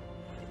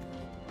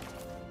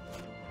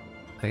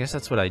 I guess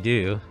that's what I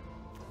do.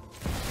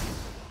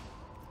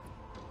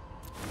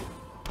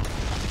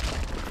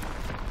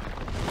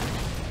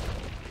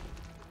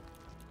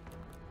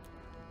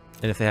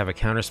 And if they have a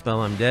counterspell,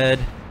 I'm dead.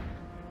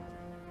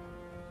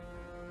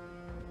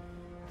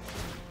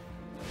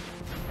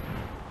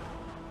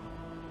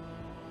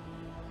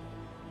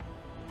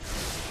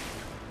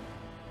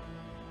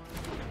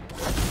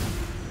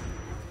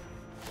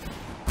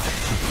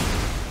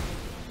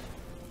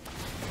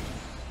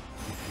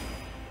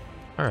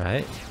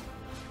 Alright.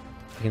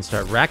 I can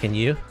start racking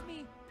you.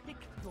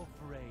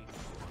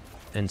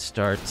 And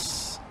start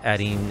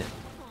adding Aw, looks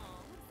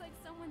like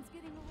someone's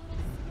getting a little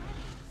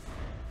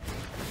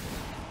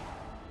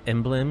sweaty.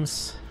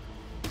 emblems.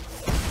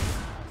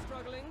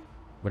 Struggling?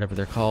 Whatever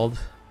they're called.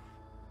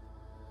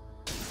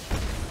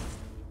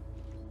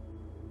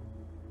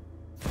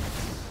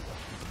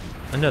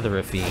 Another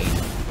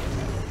Rafine.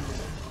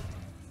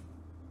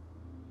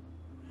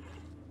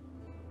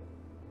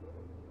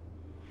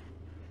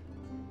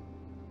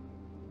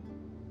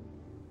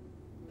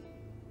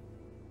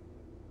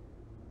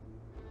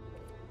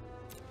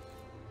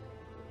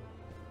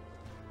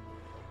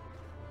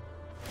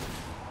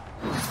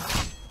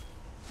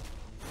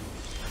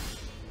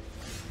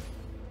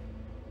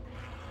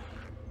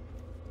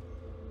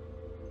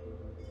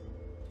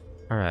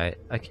 Alright,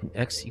 I can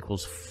x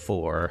equals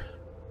 4.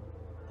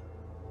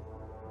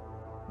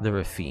 The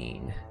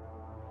Rafine.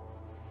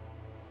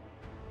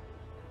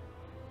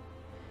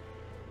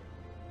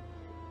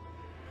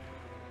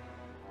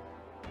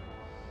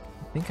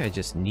 I think I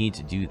just need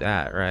to do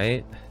that,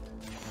 right?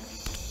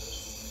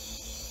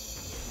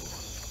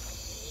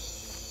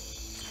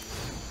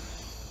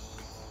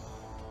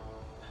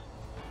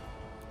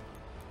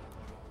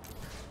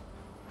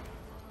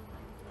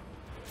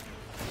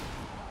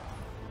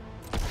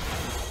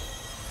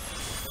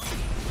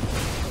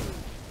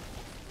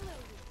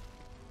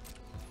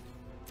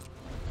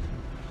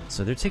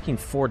 So they're taking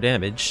 4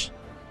 damage.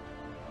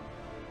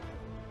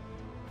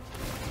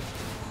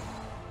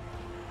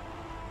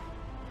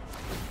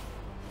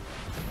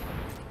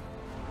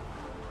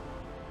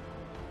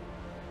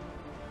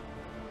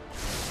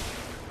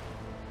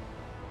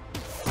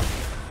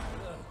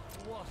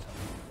 What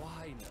a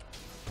whiner.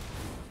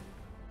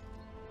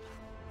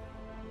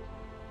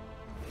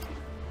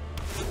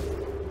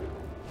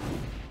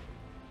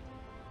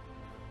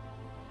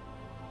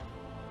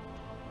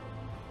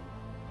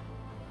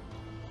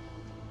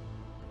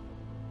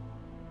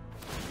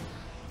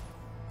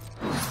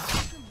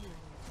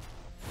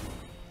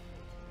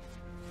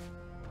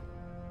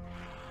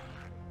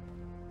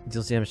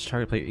 Deals damage to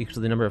target player equal to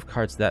the number of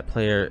cards that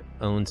player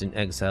owns in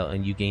exile,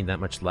 and you gain that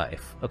much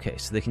life. Okay,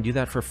 so they can do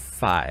that for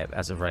 5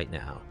 as of right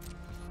now.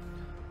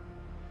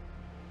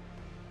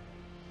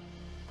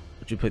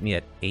 Which would put me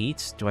at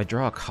 8. Do I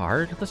draw a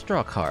card? Let's draw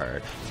a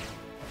card.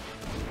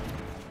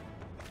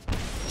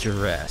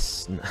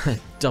 Duress.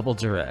 Double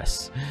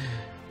duress.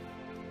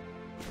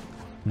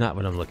 Not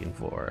what I'm looking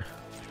for.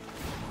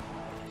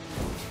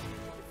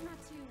 It's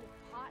not too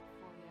hot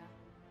for you.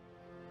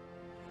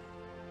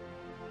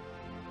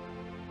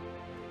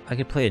 I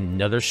could play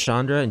another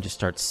Chandra and just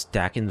start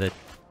stacking the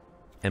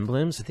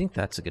emblems. I think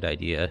that's a good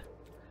idea.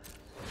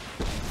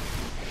 Who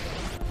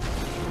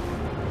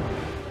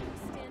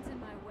stands in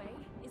my way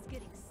is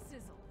getting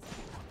sizzled.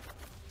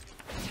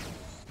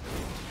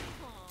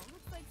 Aw,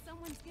 looks like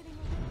someone's getting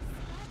a little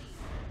sweaty.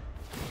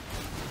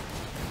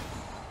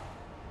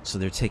 So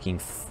they're taking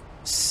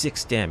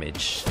 6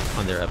 damage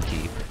on their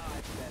upkeep.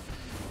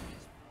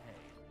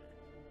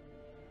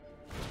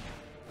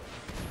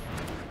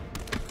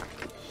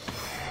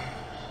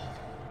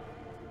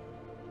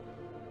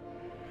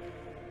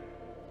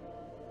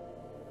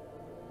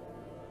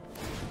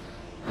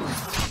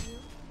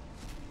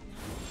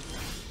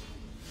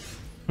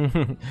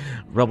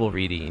 Rubble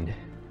reading.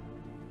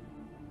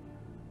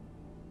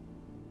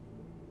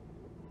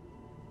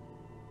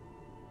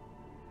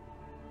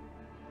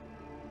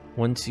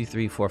 1, 2,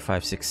 3, 4,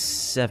 5, 6,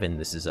 7.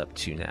 This is up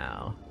to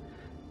now.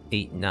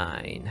 8,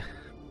 9.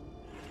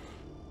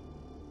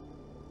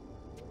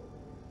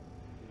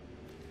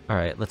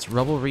 Alright, let's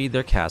rubble read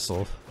their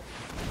castle.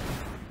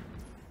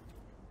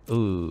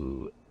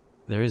 Ooh,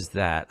 there is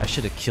that. I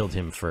should have killed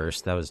him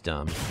first. That was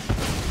dumb.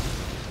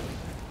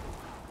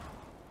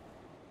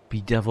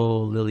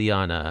 Bedevil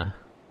Liliana.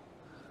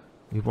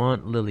 We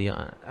want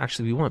Liliana.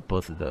 Actually, we want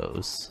both of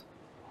those.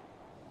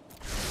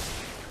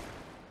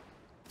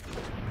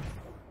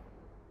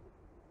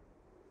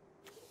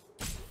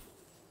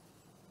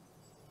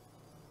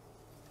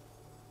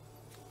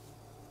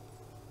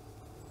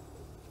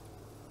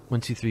 One,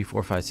 two, three,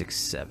 four, five, six,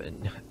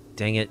 7.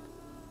 Dang it.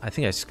 I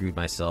think I screwed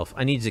myself.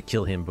 I needed to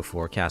kill him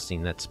before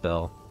casting that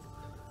spell.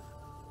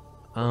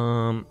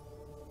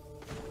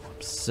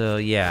 So,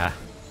 yeah.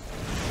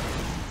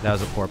 That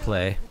was a poor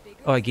play.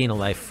 Oh, I gain a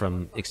life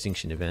from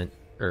Extinction Event.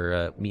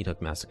 Or, Meat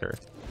Hook Massacre.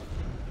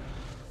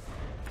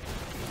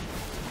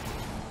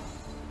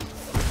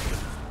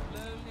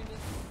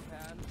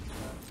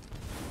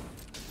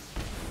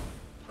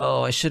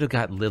 Oh, I should have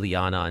got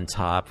Liliana on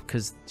top,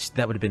 because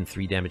that would have been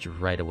 3 damage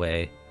right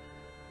away.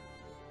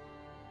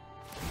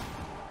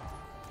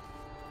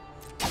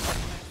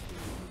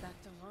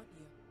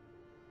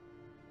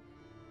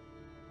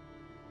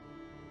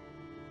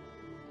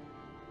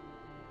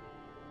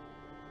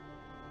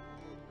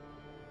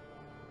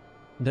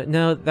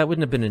 No, that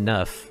wouldn't have been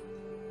enough.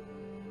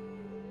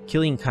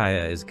 Killing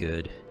Kaya is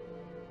good.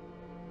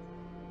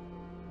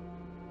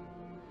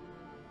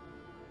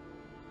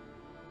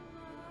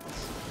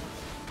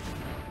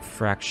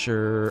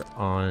 Fracture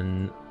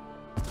on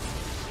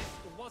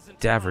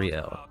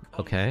Davriel.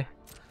 Okay.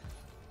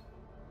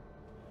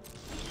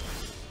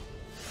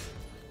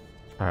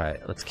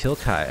 Alright, let's kill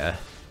Kaya.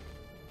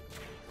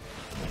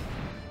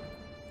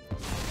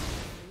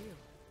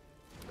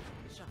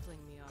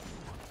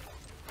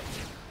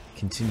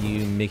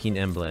 Continue making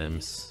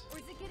emblems. Or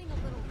is it getting a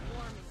little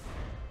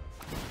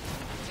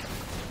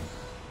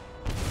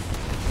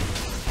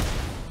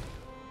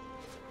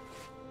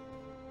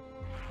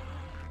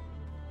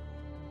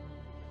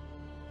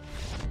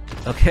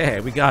warm? Okay,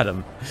 we got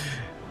him.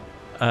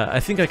 I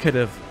think I could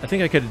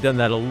have done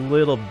that a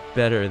little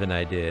better than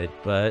I did,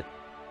 but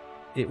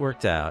it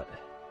worked out.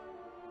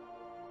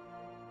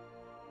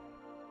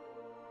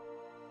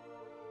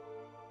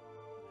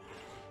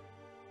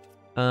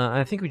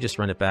 I think we just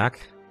run it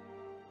back.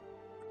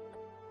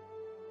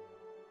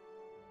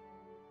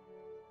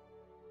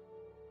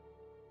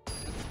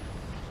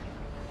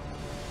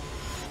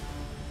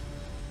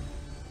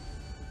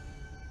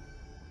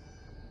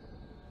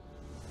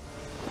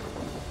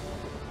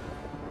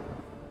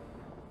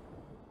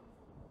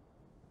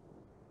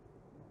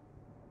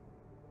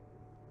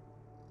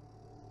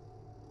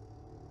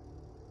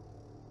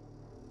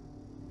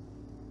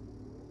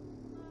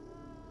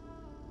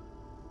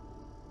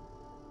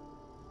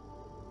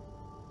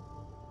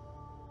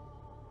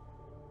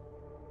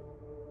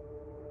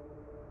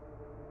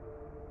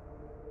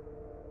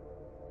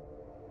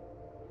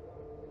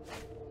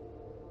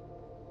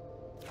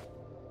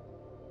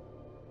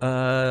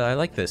 I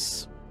like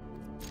this.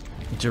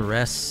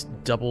 Duress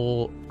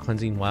double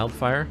cleansing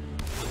wildfire.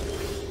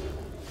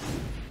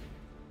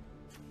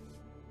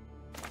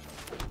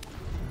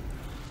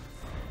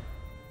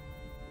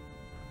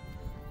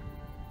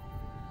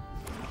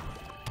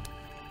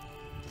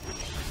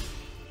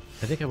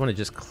 I think I want to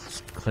just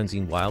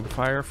cleansing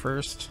wildfire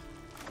first.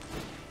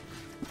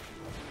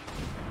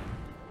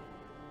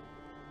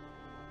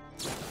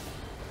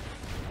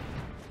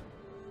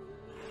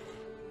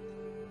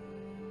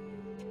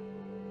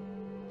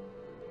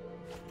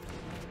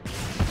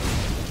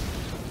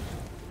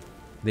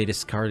 They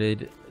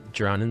discarded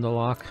Drown in the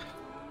Lock.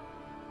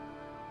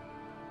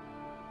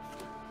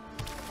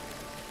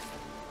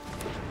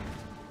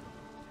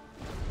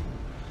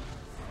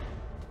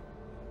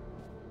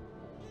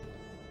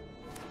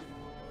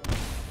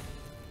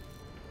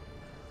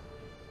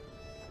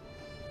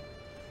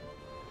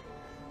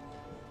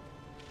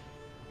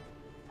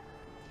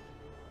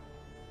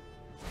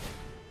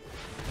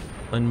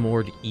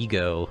 Unmoored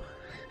Ego.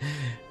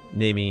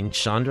 Naming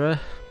Chandra.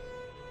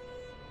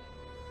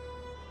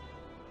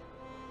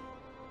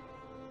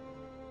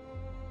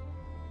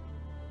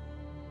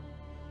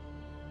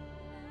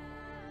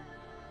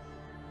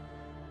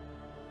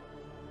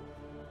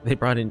 They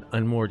brought in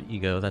Unmoored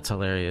Ego. That's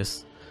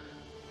hilarious.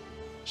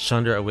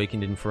 Chandra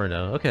Awakened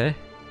Inferno. Okay.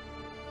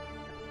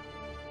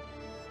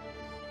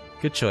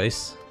 Good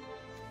choice.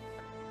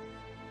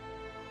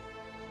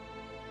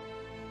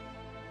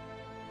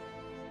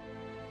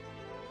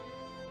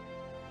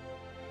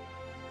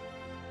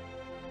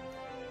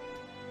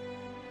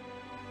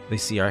 They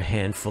see our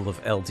handful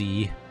of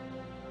LD.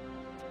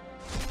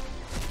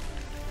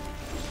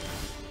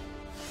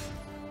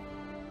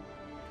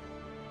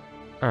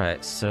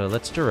 Alright, so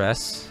let's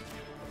duress.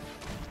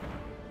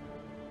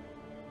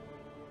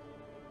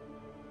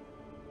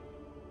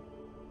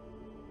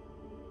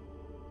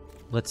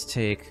 Let's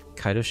take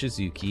Kaido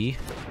Shizuki.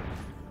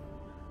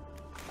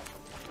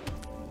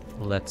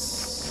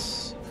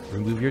 Let's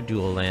Remove your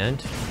dual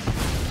land.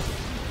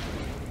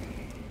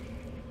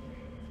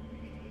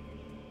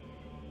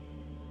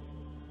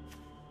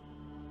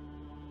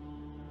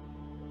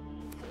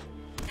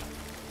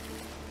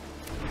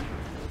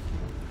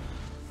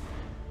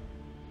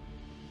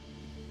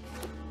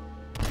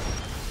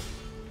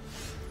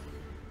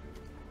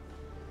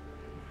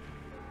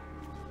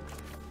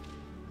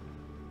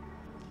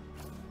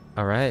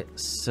 Alright,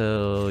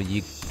 so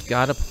you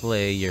gotta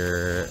play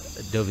your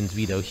Dovin's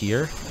Veto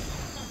here.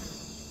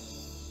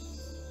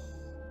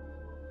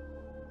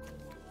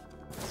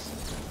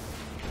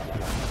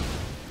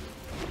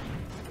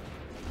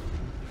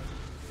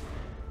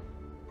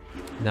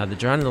 Now the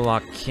Drown in the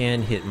Lock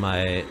can hit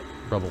my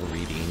Rubble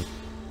reading.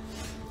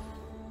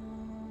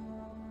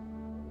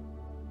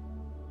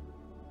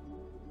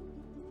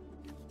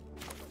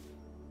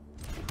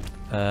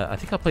 I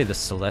think I'll play the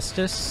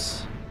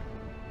Celestis.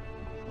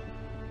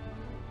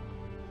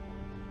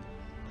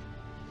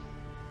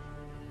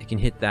 It can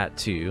hit that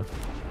too.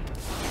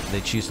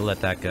 They choose to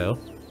let that go.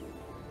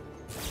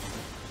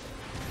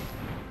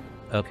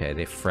 Okay,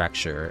 they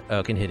fracture. Oh,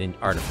 it can hit an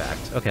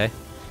artifact. Okay.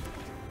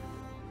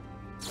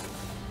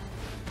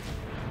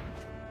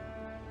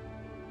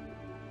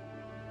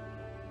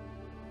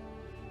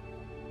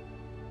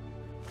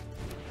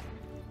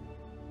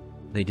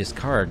 They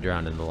discard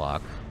Drown in the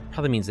Lock.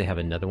 Probably means they have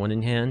another one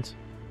in hand.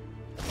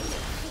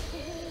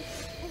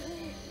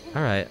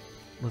 Alright,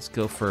 let's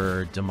go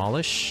for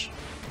Demolish.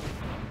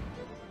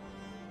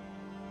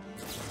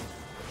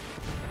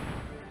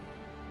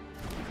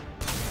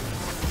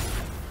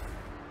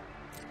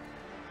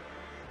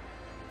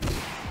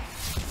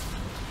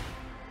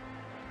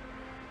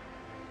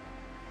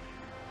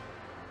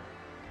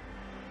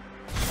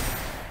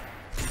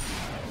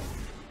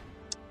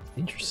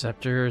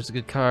 Interceptor is a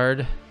good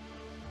card.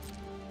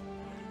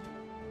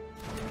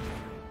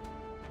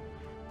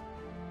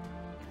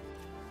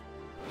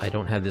 I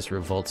don't have this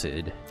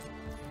revolted.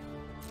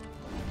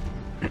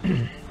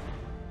 It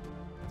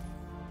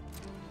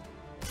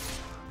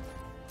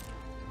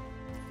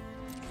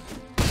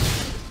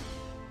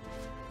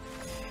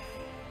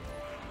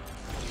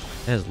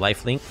has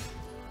lifelink.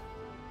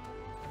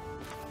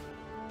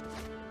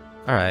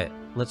 Alright,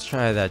 let's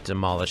try that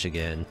Demolish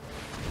again.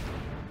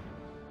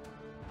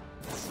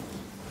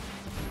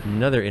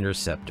 Another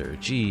Interceptor,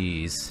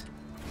 jeez.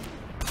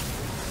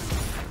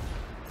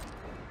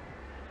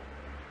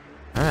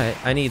 Alright,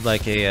 I need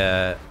like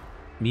a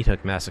Meat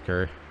Hook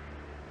Massacre.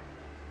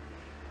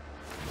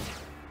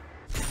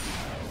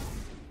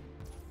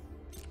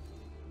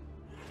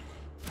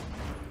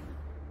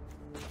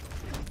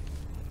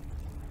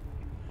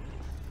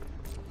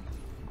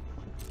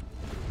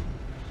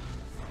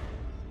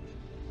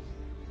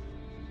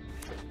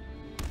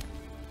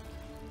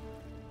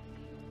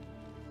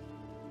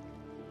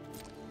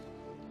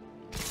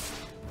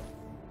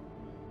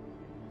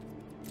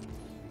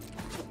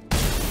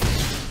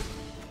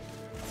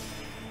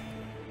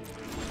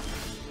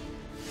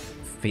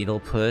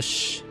 Fatal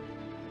Push.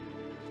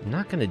 I'm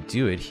not gonna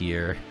do it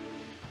here.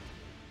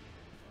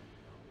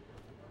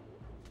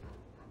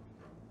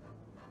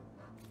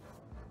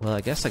 Well, I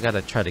guess I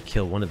gotta try to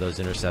kill one of those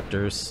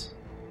Interceptors.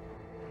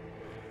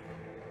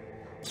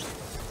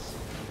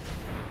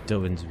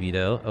 Dovin's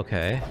Veto,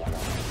 okay.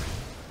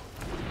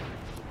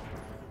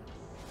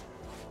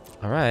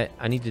 Alright,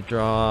 I need to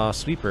draw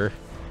Sweeper.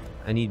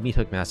 I need Meat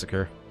Hook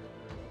Massacre.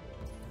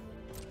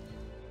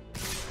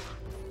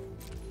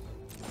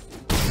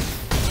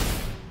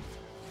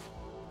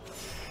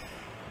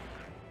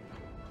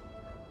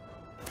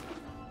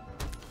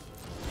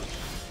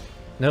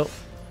 Nope.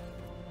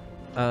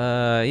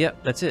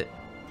 Yep, that's it.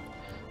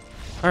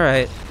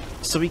 Alright,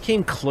 so we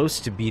came close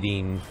to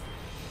beating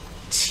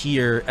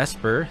Tier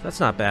Esper. That's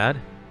not bad.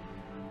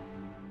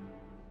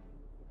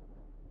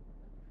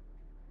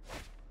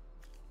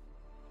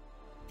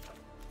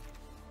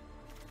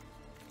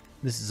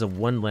 This is a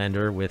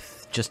one-lander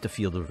with just a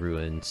Field of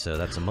Ruin, so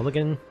that's a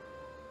mulligan.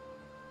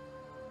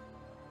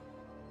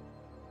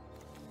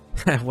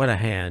 What a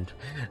hand.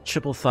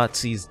 Triple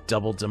Thoughtseize,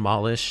 double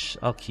Demolish.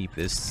 I'll keep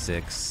this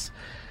 6.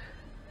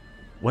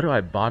 What do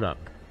I bottom?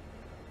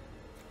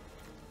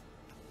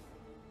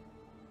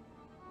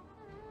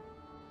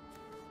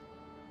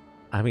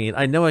 I mean,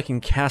 I know I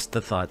can cast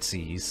the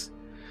Thoughtseize.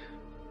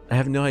 I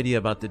have no idea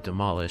about the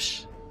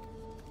Demolish.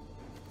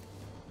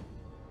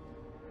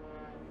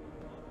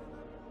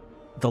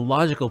 The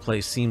logical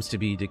play seems to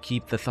be to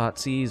keep the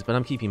Thoughtseize, but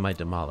I'm keeping my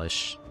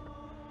Demolish.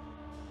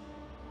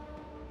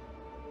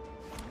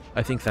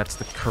 I think that's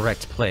the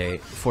correct play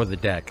for the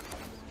deck.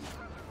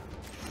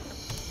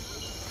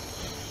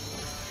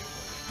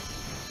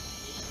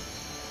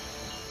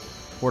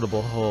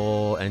 Portable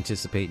Hole,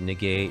 Anticipate,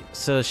 Negate,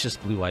 so it's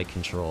just blue-white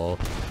control.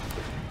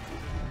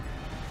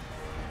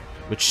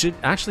 Which should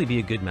actually be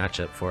a good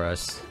matchup for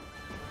us.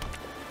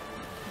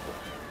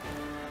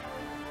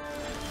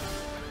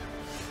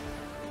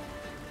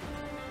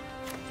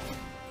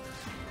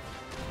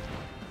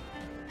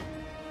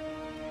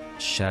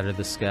 Shatter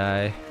the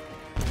Sky.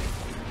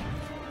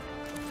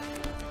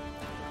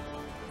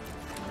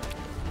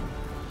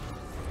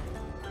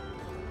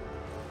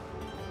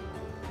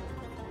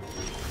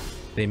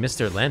 They missed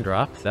their land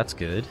drop. That's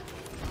good.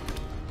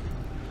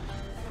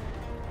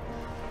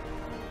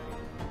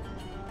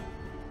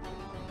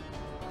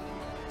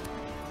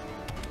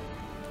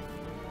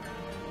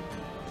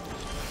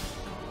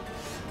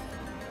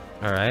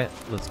 Alright,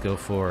 let's go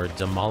for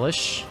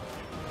Demolish.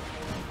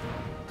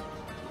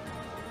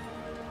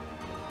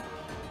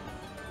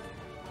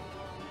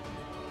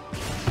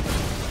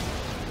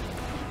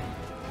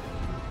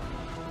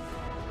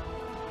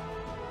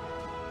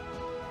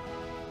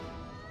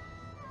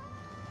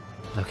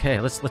 Okay,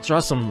 let's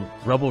draw some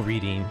Rubble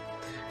Reading.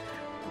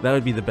 That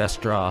would be the best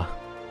draw.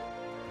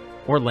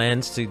 Or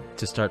lands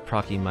to start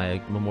proccing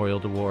my Memorial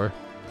to War.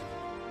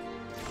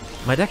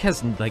 My deck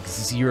has like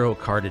 0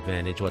 card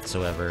advantage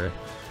whatsoever.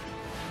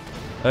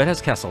 Oh, it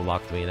has Castle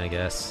Lockthwaite, I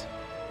guess.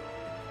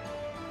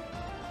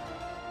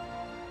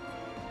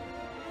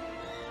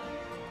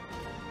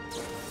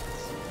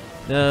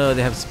 No,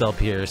 they have Spell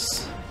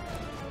Pierce.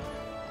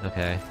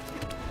 Okay.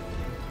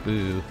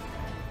 Boo.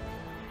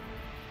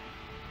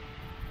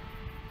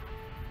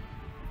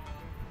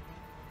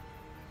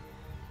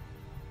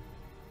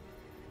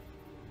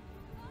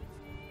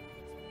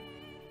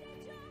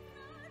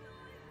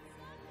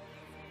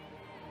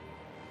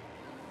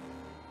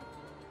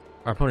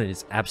 Our opponent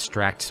is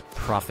Abstract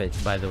Prophet,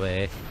 by the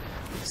way.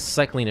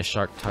 Cycling a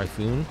Shark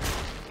Typhoon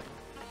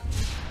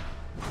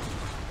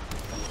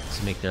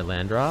to make their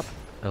land drop.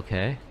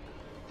 Okay.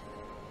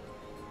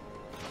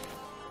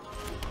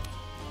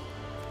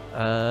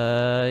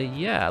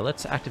 Yeah,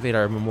 let's activate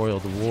our Memorial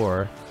to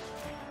War.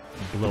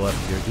 Blow up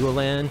your dual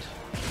land.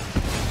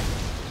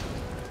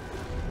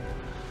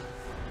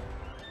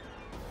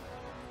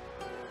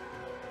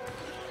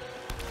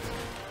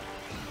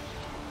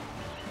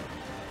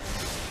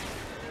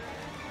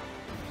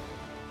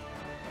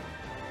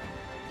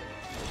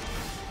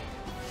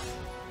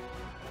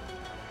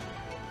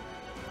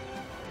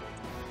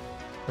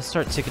 Let's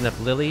start ticking up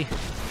Lily.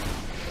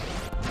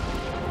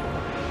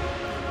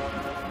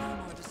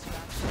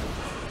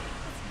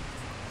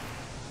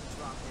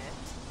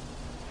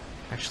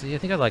 Actually, I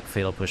think I like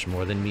Fatal Push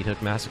more than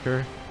Meathook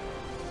Massacre.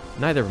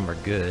 Neither of them are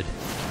good.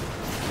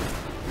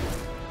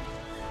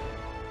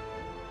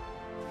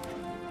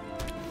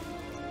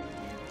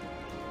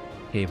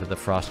 Cave of the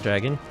Frost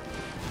Dragon.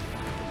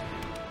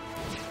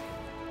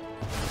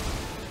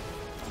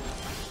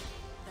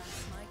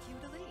 That's my cue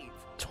to leave.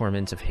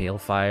 Torment of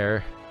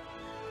Hailfire.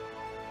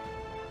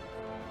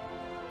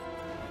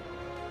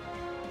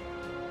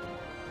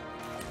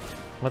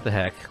 What the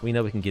heck? We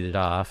know we can get it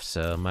off,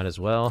 so might as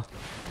well.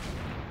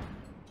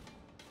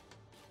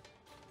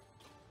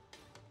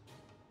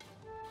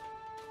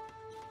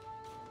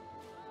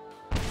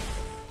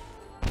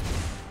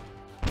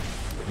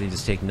 They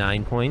just take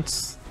 9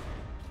 points.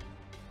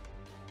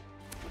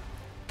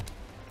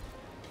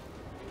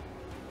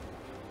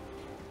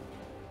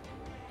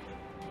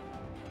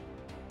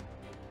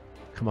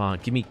 Come on,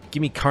 give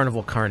me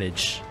Carnival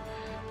Carnage.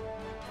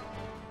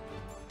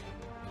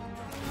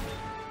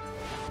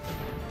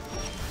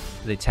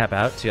 They tap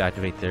out to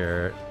activate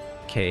their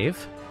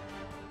cave.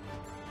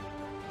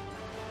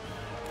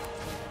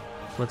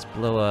 Let's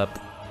blow up.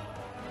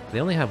 They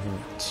only have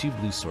 2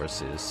 blue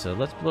sources, so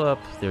let's blow up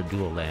their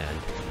dual land.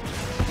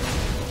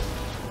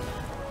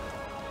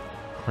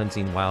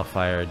 Cleansing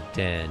Wildfire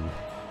Den.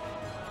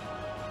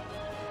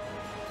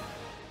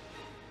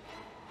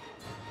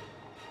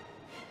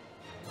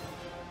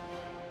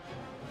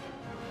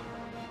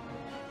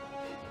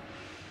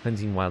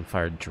 Cleansing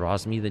Wildfire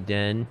draws me the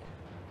den.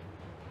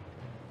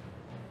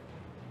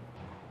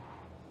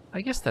 I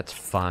guess that's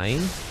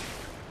fine.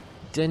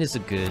 Den is a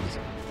good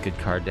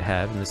card to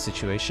have in this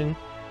situation.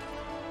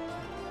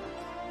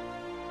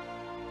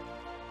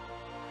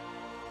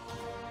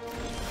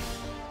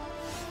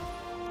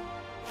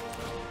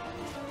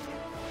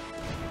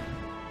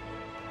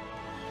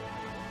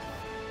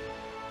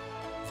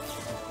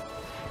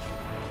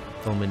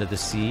 Omen of the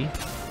Sea.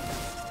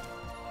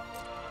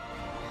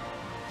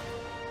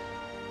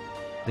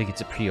 They get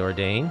to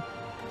preordain.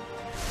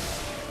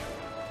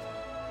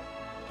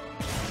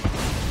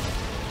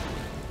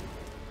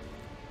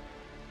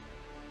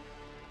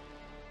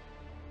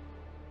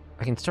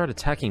 I can start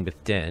attacking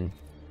with Den.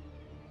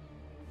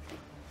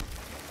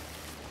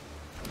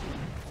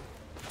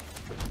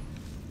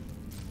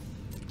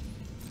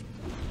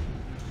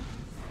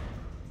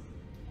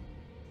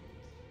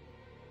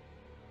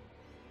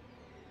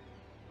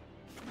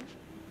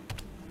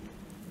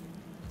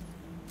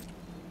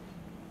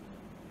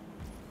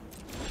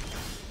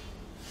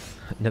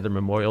 Another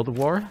Memorial to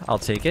War. I'll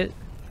take it.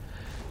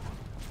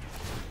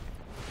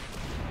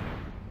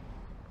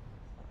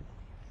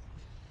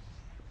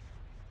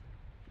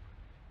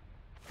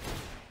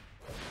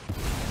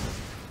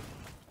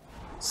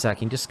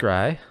 Sacking to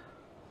Scry.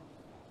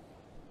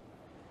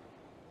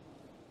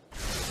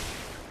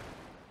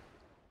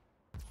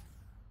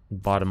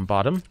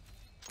 Bottom.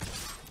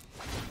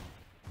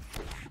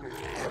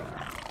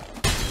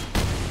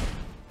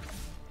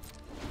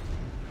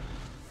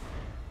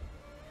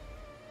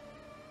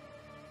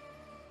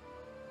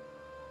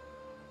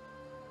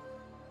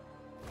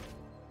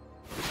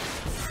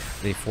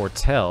 They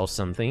foretell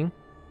something.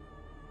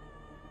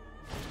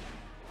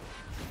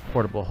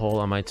 Portable hole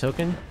on my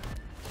token.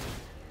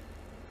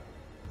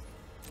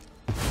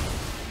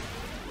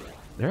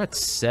 They're at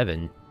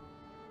 7.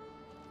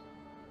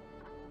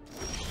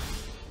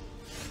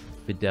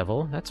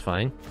 Bedevil, that's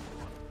fine.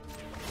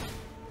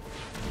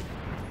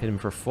 Hit him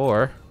for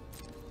 4.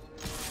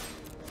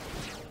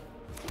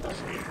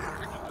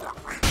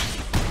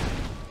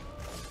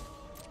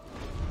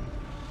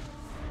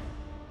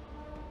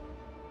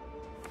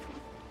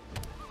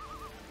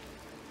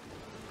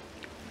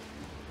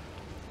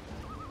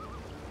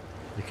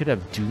 We could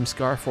have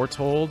Doomscar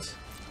foretold.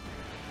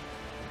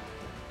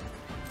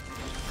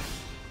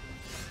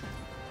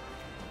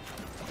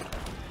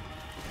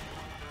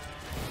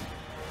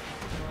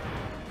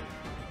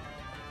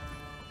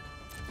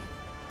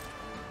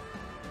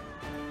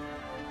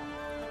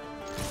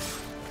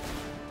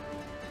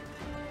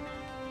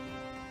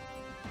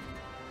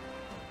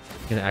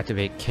 Gonna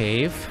activate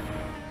Cave.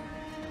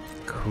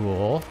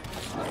 Cool.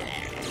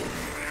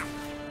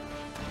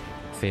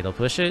 Fatal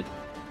Push it.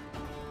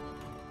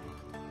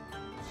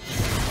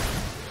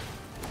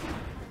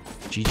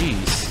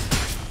 GG's.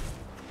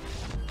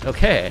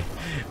 Okay,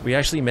 we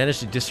actually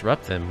managed to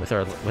disrupt them with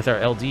our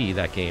LD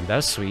that game. That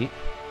was sweet.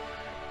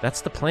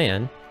 That's the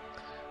plan.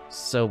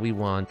 So we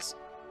want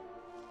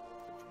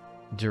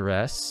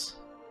Duress.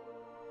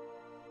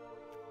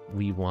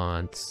 We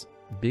want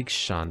Big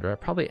Chandra.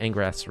 Probably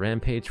Angrath's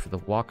Rampage for the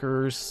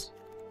walkers.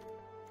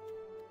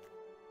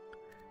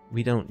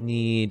 We don't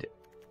need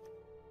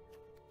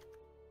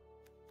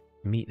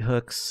meat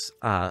hooks.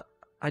 I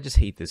just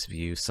hate this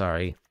view.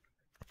 Sorry.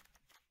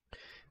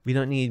 We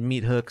don't need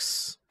meat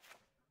hooks.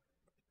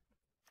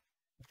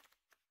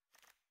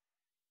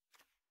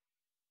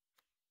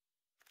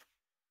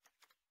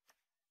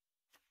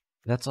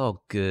 That's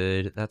all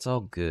good. That's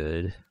all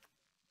good.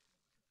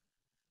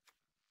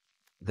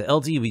 The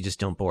LD we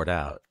just don't board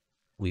out.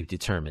 We've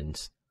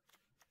determined.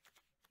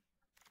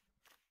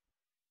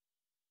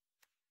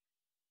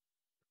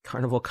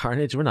 Carnival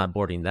Carnage? We're not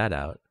boarding that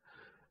out.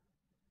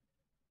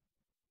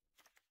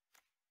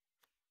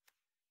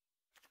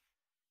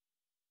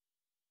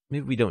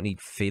 Maybe we don't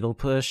need Fatal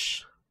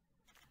Push.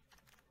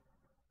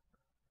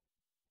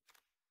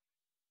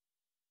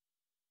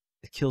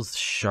 It kills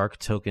shark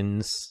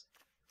tokens.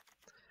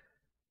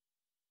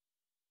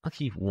 I'll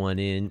keep 1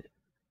 in.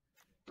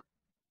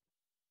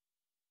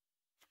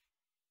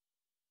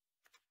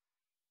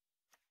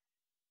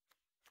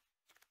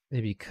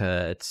 Maybe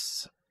cut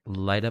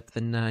Light Up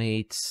the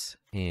Night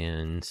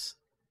and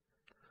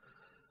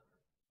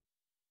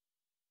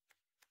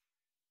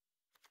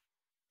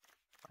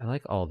I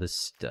like all this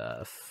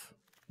stuff.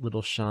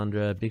 Little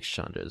Chandra, Big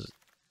Chandra's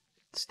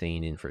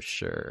staying in for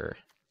sure.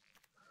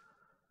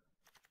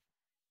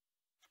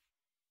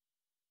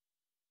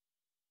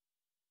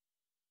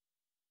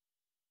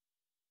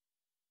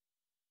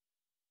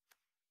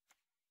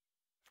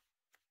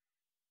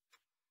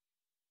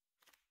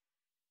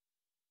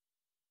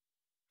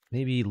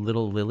 Maybe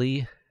Little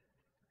Lily.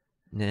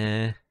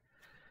 Nah.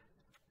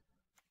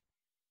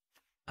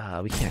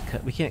 We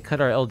can't cut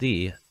our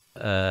LD.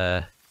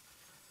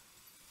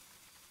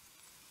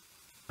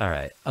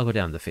 Alright, I'll go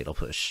down the Fatal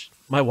Push.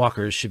 My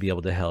walkers should be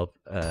able to help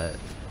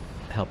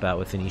out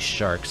with any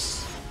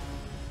sharks.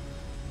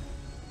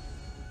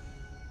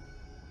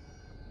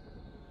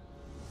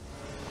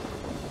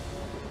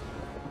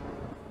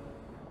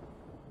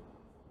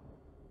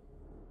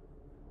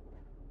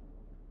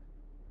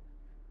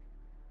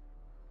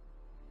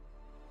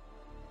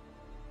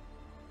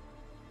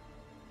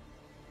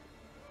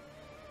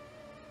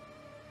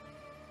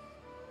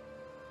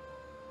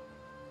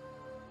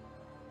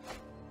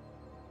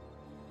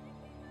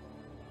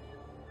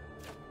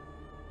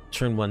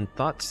 Turn 1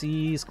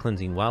 Thoughtseize,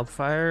 Cleansing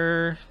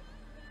Wildfire.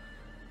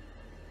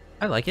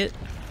 I like it.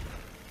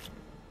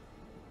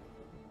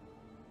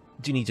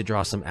 Do need to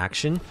draw some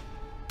action.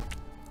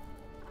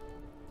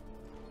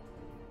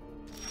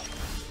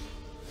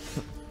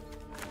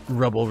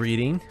 Rubble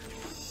Reading.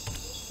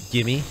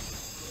 Gimme.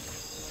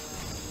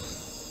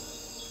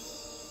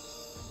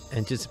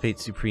 Anticipate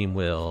Supreme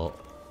Will.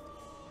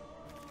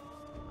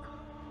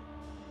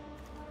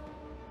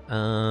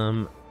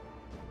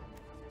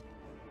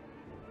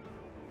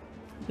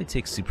 Let me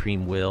take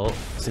Supreme Will,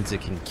 since it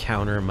can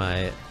counter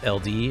my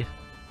LD.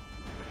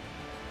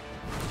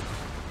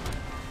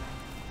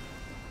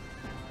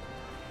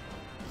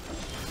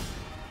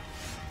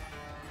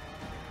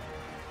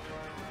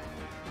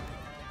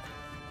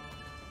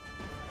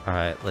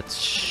 Alright, let's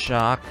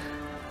shock.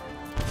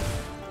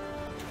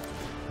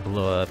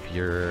 Blow up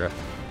your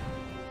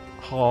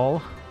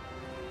hall.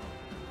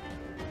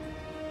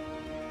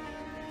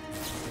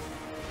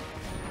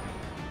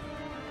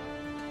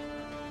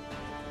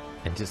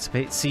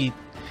 Anticipate. See,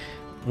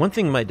 one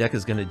thing my deck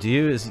is going to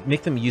do is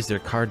make them use their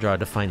card draw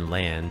to find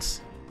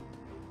lands.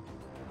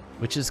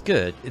 Which is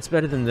good. It's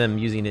better than them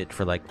using it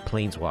for, like,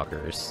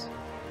 planeswalkers.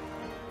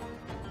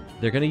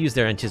 They're going to use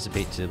their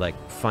Anticipate to, like,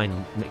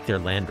 make their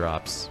land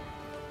drops.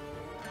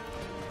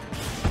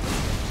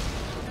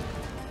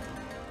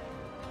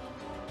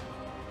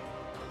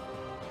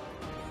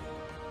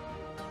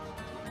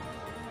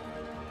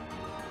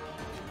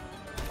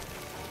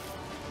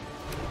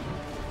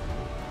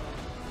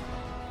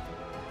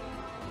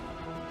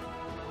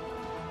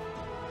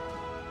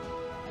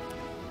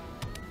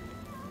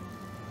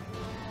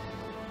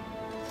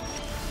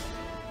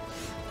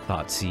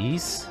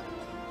 Thoughtseize.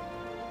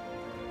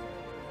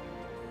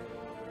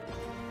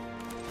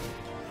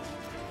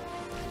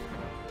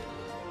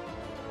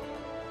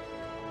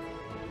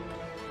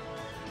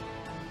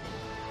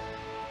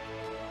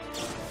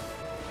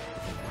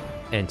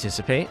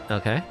 Anticipate,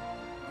 okay.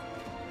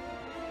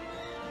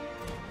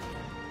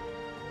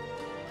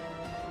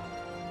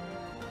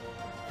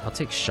 I'll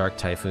take Shark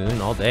Typhoon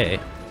all day.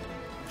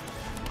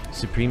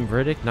 Supreme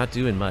Verdict, not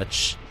doing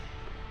much.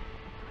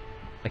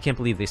 I can't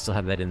believe they still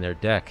have that in their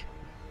deck.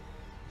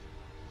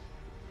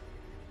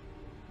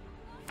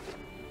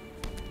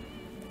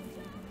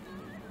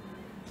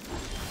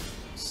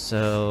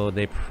 So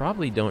they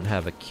probably don't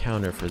have a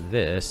counter for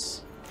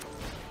this.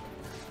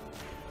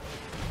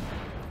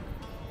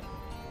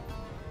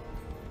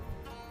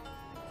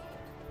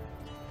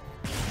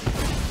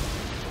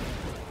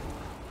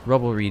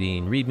 Rubble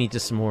reading. Read me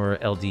just some more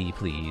LD,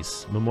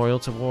 please. Memorial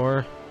to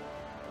War.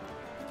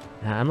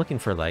 I'm looking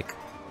for, like,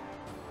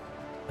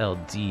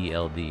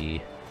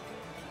 LD.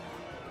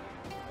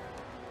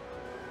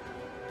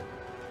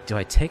 Do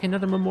I take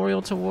another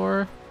Memorial to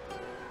War?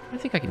 I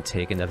think I can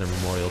take another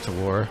Memorial to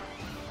War.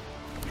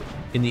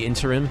 In the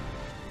interim.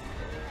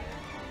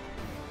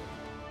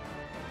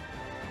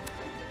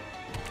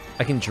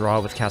 I can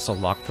draw with Castle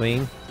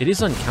Lockplane. It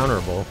is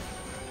uncounterable.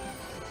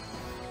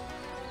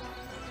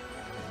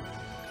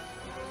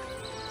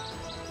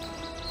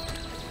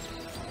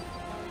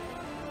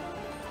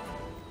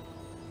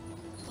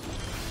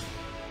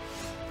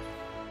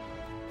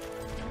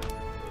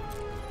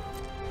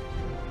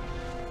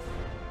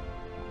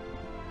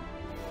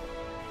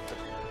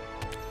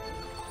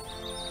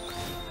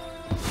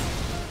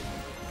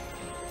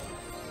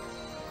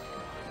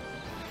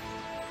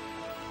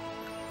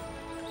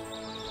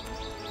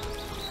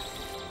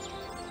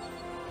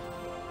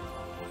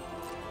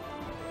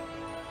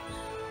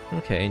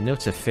 Okay,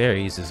 Notes of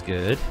Fairies is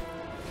good.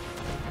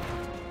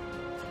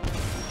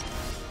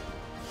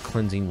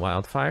 Cleansing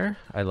Wildfire,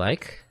 I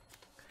like.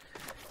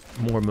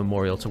 More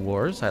Memorial to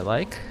Wars, I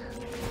like.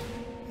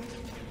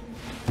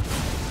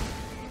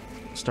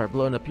 Start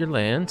blowing up your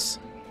lands.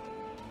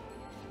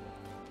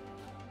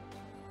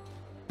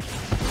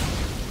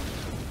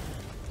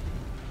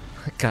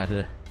 Got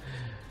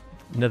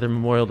another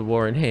Memorial to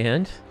War in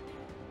hand.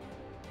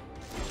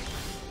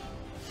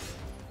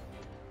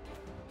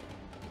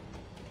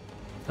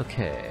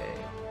 Okay.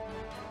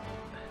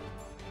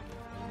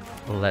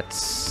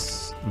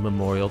 Let's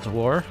Memorial to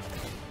War.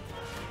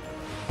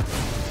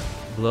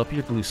 Blow up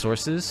your blue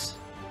sources.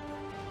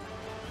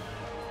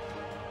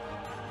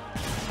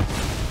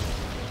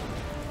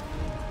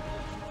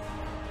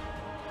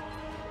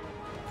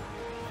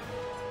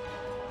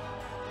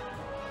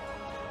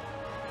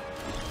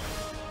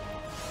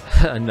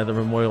 Another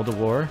Memorial to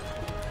War.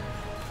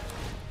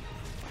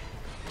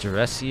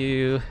 Duress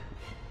you.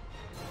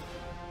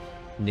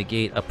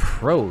 Negate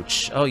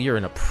Approach. Oh, you're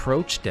an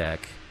Approach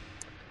deck.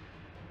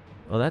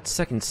 Well, that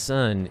Second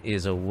Sun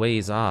is a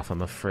ways off,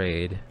 I'm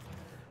afraid.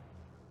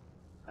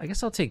 I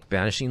guess I'll take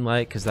Banishing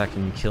Light, because that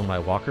can kill my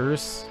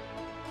walkers.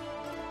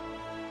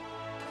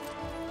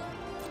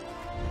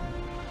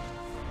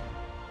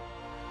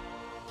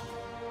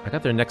 I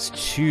got their next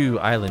 2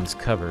 islands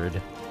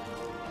covered.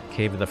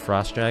 Cave of the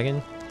Frost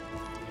Dragon.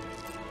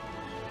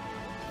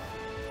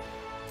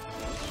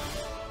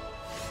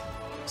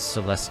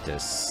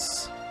 Celestis.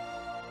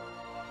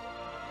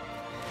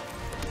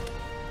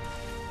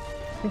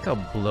 I think I'll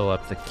blow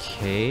up the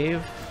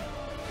cave.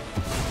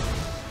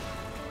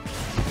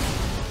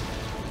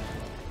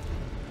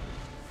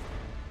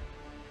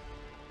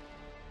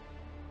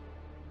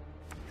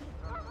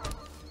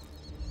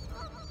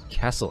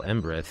 Castle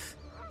Embrith.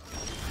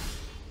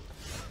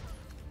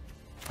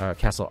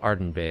 Castle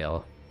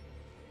Ardenvale.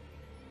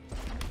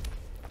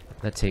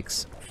 That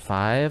takes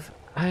 5.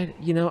 I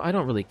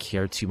don't really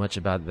care too much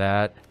about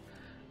that.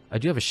 I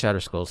do have a Shatter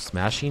Skull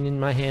Smashing in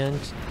my hand.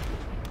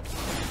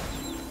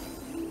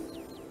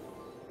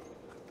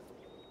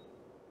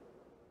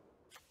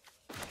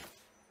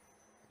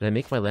 Did I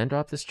make my land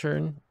drop this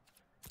turn?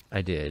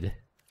 I did.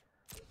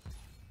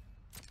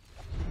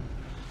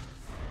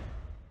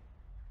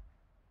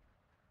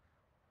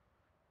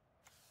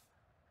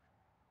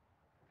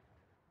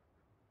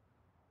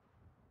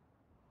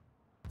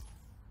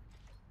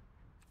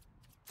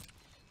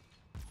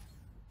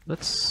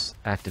 Let's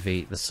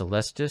activate the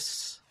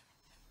Celestis.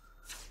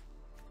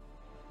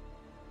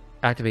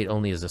 Activate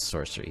only as a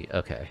sorcery.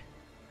 Okay.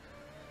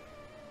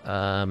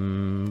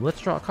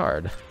 Let's draw a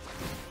card.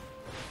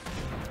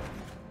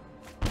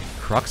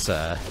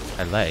 Cruxa,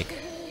 I like.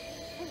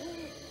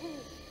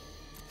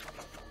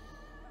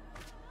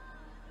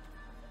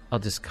 I'll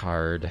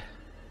discard.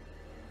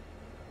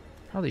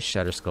 Probably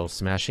Shatter Skull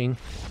Smashing.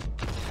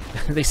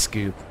 They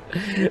scoop.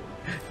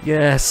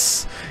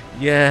 Yes!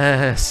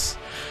 Yes!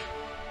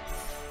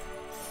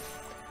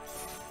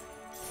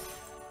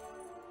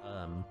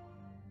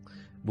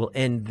 We'll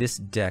end this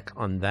deck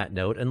on that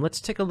note, and let's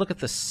take a look at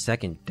the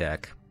second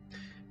deck,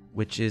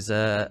 which is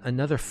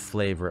another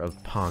flavor of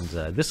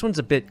Ponza. This one's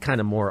a bit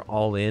kind of more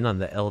all-in on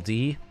the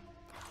LD.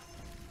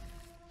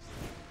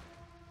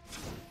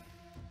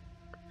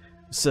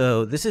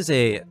 So this is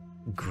a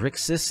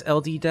Grixis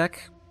LD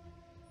deck,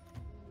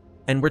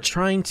 and we're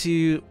trying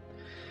to,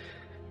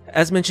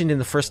 as mentioned in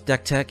the first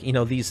deck tech, you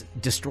know, these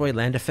destroy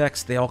land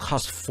effects, they all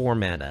cost 4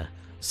 mana.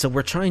 So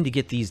we're trying to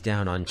get these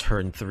down on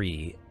turn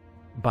 3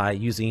 by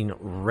using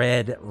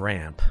Red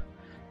Ramp,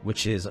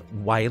 which is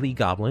Wily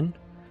Goblin.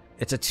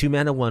 It's a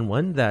 2-mana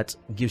 1/1 that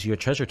gives you a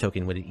treasure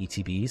token when it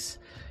ETBs,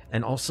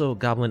 and also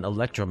Goblin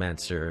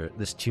Electromancer,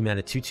 this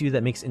 2-mana 2/2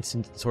 that makes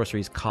instant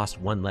sorceries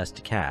cost 1 less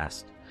to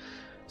cast.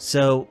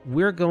 So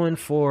we're going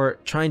for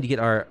trying to get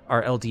our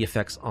LD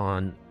effects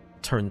on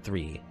turn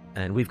 3,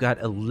 and we've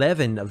got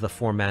 11 of the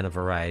 4-mana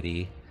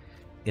variety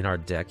in our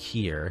deck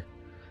here,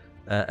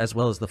 as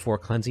well as the 4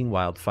 Cleansing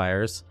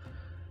Wildfires.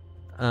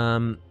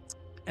 And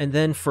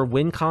then for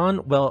win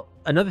con, well,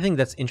 another thing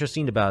that's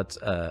interesting about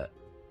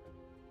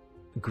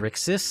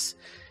Grixis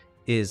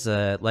is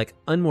like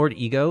Unmoored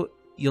Ego.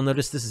 You'll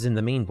notice this is in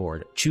the main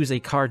board. Choose a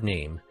card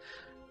name.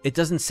 It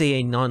doesn't say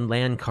a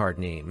non-land card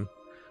name.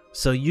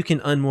 So you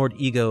can Unmoored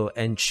Ego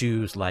and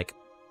choose like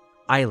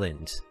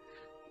Island,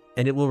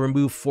 and it will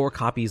remove 4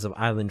 copies of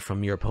Island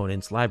from your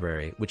opponent's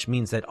library, which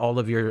means that all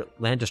of your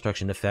land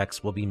destruction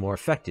effects will be more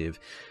effective.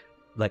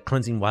 Like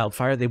Cleansing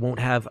Wildfire, they won't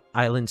have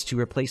islands to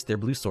replace their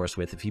blue source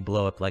with if you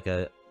blow up like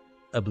a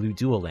blue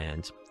dual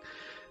land.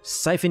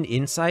 Siphon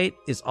Insight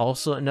is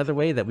also another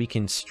way that we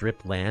can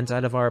strip lands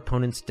out of our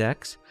opponent's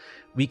decks.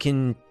 We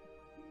can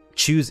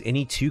choose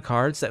any of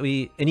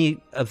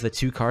the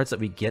 2 cards that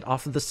we get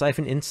off of the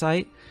Siphon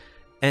Insight,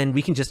 and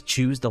we can just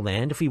choose the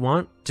land if we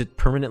want to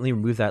permanently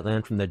remove that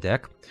land from their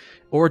deck,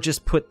 or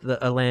just put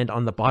a land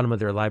on the bottom of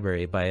their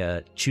library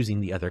by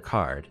choosing the other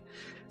card.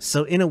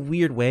 So in a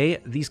weird way,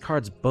 these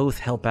cards both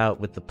help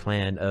out with the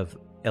plan of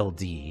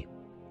LD.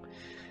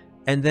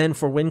 And then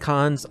for win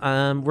cons,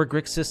 we're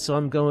Grixis, so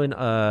I'm going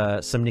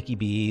some Nikki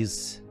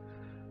Bees,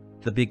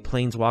 the big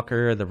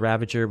Planeswalker, the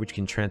Ravager, which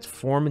can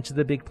transform into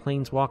the big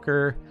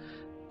Planeswalker.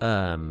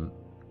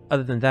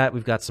 Other than that,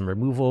 we've got some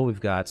removal.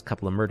 We've got a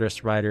couple of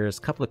Murderous Riders,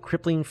 a couple of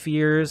Crippling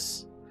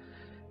Fears.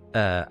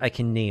 I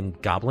can name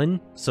Goblin,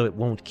 so it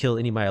won't kill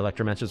any of my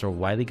Electromancers or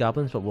Wily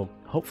Goblins, but will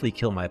hopefully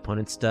kill my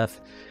opponent's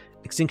stuff.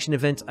 Extinction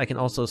Event, I can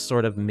also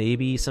sort of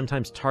maybe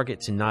sometimes target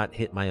to not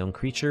hit my own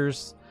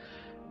creatures.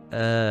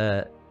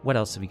 What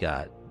else have we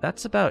got?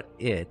 That's about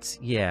it.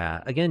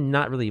 Yeah, again,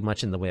 not really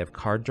much in the way of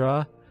card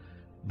draw,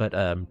 but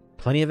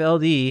plenty of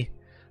LD.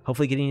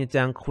 Hopefully getting it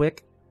down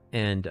quick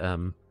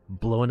and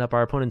blowing up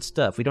our opponent's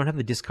stuff. We don't have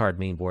the discard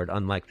main board,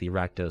 unlike the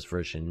Rakdos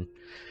version.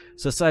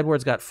 So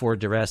sideboard's got 4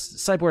 Duress.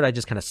 Sideboard I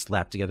just kind of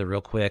slapped together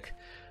real quick.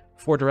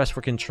 4 Duress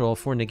for control,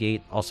 4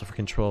 Negate, also for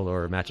control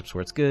or matchups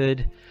where it's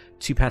good.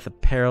 2 Path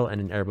of Peril and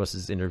an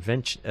Erebos'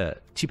 Intervention.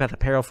 2 Path of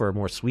Peril for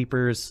more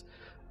sweepers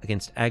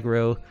against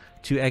aggro.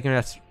 2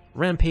 Agnath's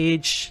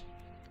Rampage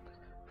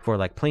for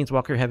like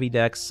Planeswalker heavy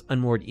decks.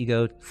 Unmoored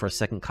Ego for a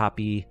second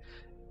copy.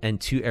 And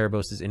 2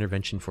 Erebos'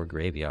 Intervention for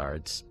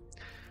graveyards.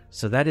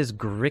 So that is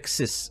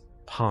Grixis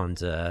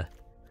Ponza.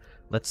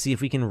 Let's see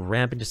if we can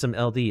ramp into some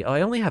LD. Oh,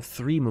 I only have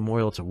 3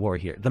 Memorial to War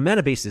here. The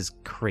mana base is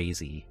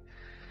crazy.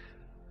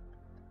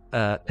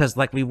 Because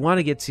like we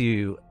want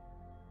to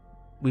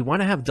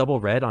have double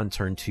red on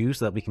turn 2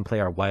 so that we can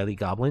play our Wily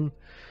Goblin.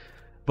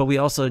 But we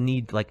also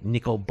need like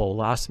Nicol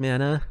Bolas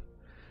mana.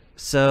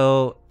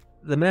 So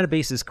the mana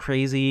base is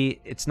crazy.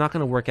 It's not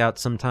going to work out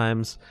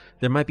sometimes.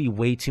 There might be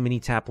way too many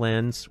tap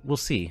lands. We'll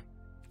see.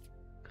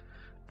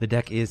 The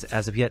deck is,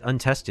 as of yet,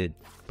 untested.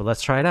 But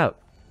let's try it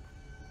out.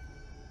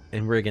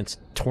 And we're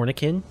against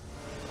Tornikin.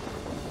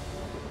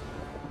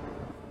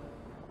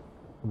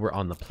 We're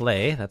on the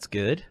play. That's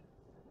good.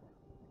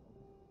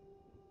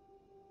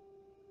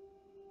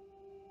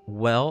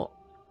 Well,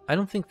 I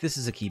don't think this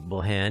is a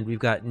keepable hand. We've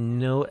got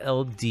no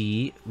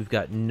LD. We've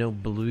got no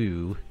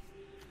blue.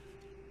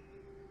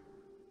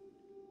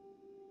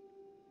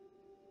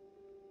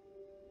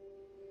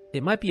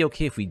 It might be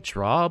okay if we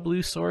draw a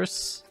blue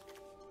source.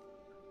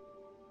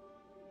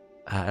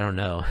 I don't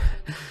know.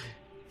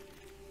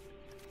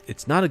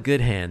 It's not a good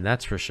hand,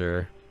 that's for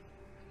sure.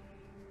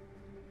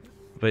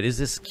 But is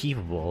this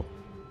keepable?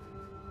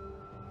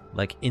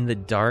 Like, in the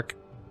dark?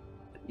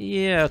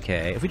 Yeah,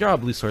 okay. If we draw a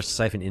blue source,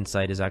 Siphon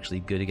Insight is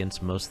actually good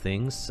against most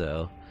things,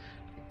 so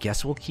I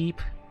guess we'll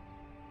keep.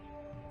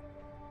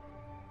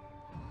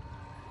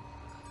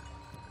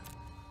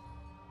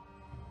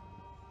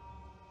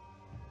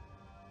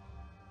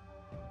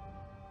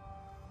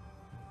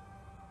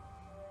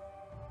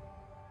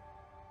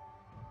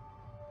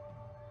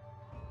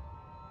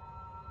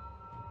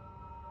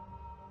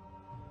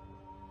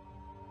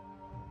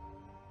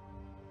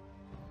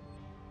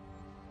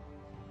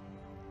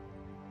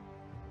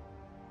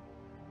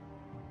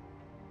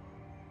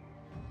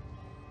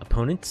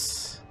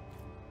 Opponents.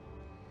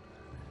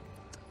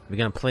 We're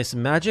gonna play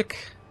some Magic.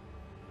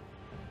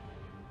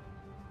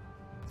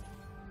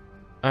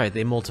 Alright,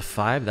 they mull to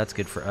 5. That's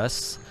good for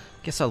us.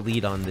 Guess I'll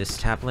lead on this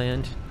tap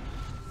land.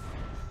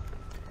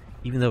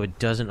 Even though it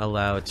doesn't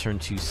allow a turn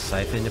 2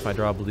 Siphon if I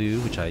draw blue,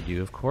 which I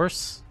do, of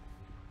course.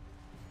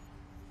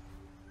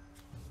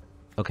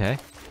 Okay.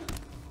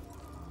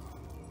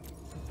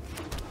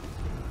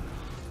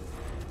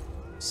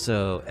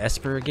 So,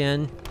 Esper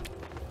again.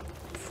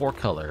 4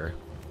 color.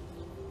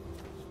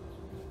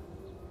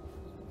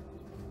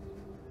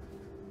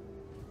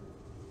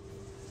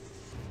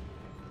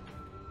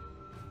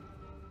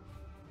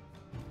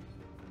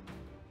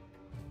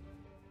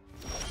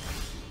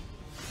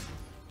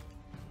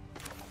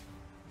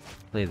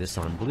 Play this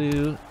on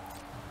blue.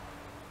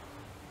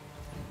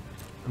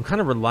 I'm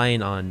kind of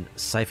relying on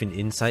Siphon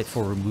Insight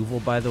for removal,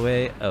 by the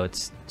way. Oh,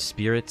 it's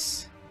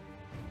Spirits.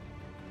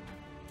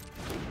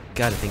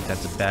 Gotta think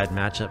that's a bad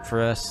matchup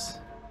for us.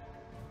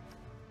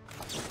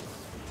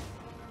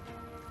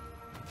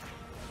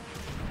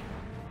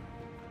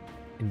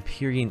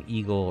 Empyrean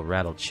Eagle,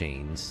 Rattle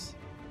Chains.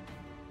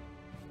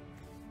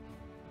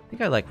 I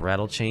think I like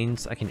Rattle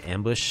Chains. I can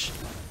ambush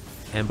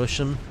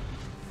them,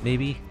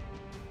 maybe.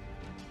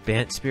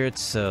 Bant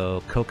Spirits,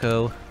 so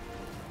Coco.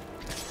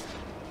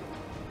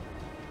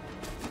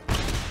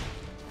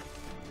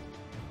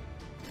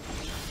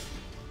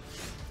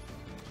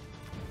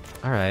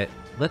 Alright,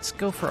 let's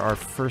go for our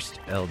first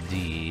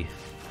LD.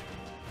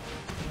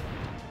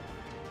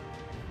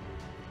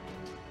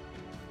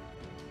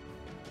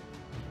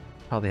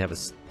 Probably have a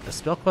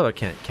spell queller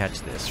can't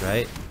catch this,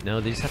 right?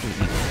 No, they just have an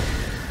eagle.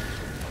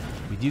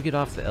 We do get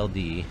off the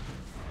LD.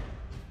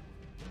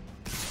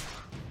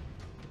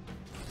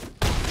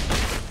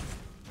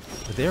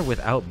 They're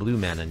without blue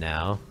mana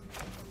now.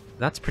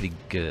 That's pretty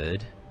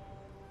good.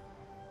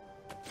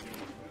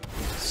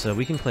 So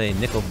we can play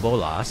Nicol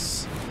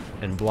Bolas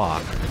and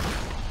block.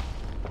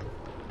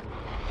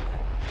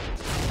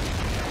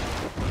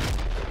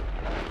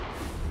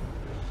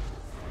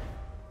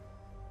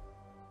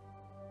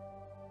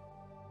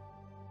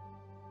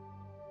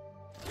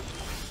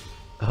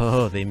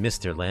 Oh, they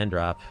missed their land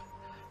drop.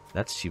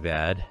 That's too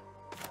bad.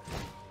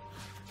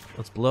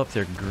 Let's blow up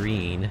their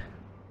green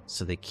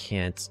so they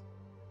can't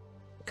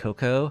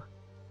Coco.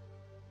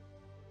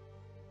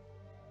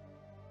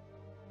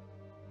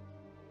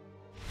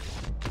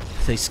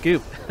 They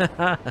scoop.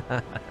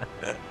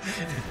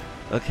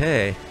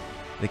 Okay.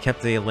 They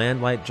kept the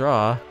land light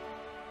draw.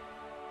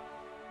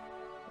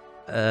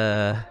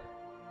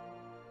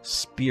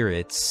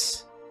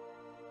 Spirits.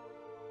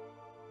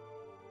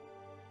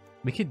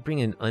 We could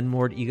bring an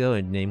Unmoored Ego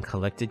and name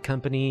Collected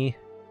Company.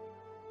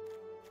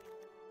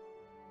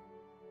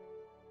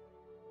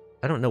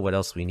 I don't know what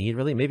else we need,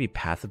 really. Maybe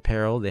Path of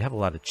Peril. They have a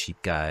lot of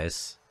cheap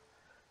guys.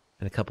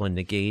 And a couple of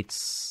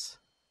negates.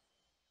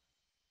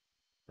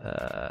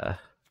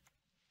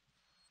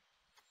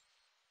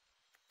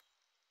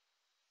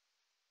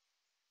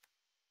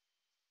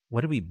 What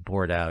do we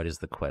board out is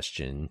the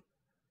question.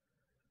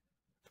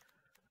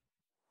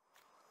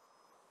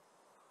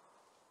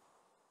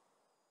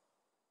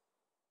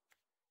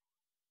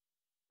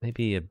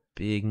 Maybe a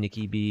big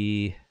Nikki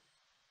B.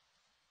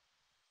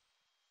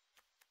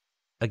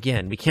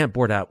 Again, we can't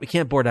board out. We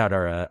can't board out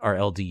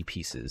our LD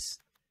pieces.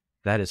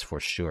 That is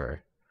for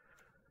sure.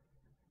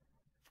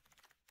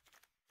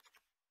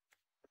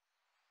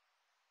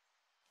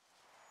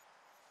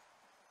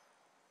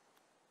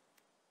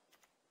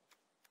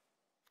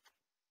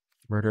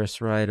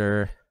 Murderous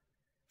Rider.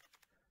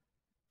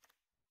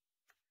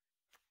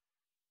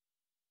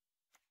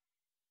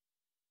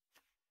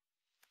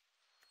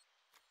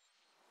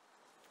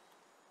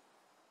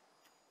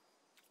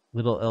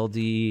 Little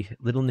LD,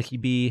 little Nikki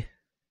B.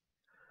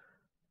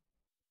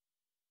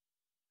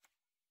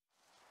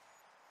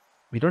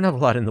 We don't have a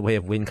lot in the way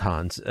of win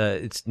cons.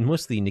 It's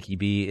mostly Nikki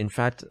B. In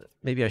fact,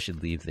 maybe I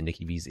should leave the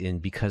Nikki Bs in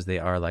because they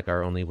are like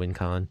our only win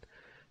con.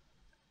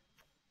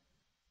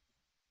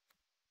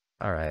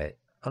 Alright,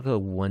 I'll go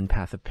one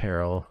Path of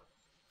Peril.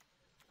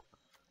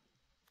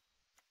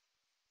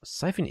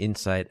 Siphon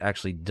Insight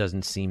actually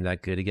doesn't seem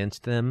that good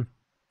against them.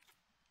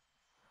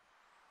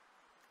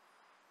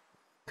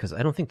 Because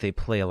I don't think they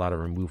play a lot of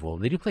removal.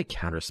 They do play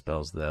counter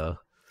spells, though.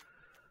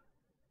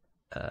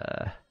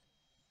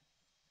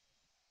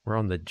 We're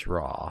on the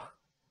draw.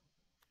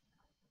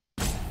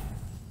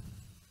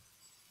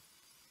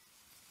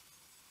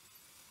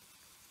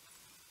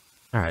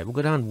 Alright, we'll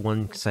go down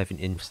one Siphon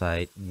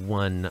Insight,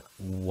 one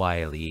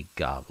Wily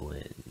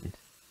Goblin.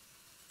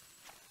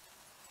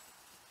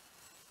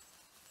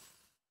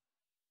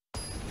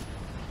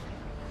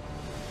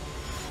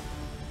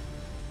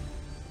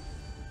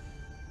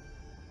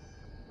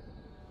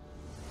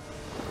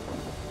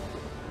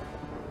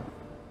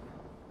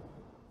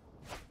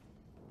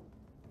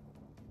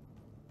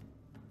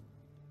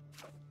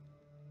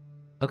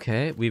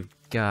 Okay, we've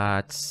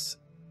got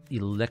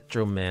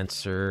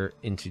Electromancer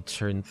into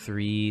turn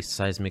 3,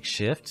 Seismic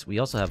Shift. We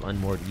also have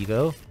Unmoored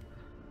Ego.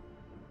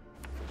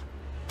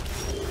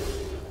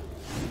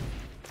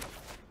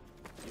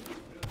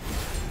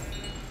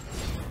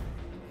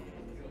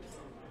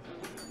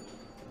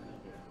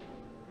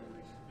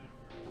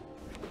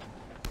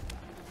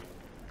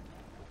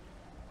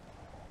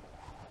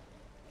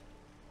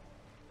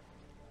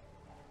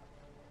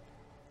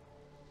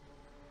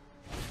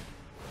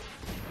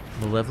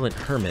 Malevolent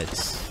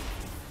Hermits.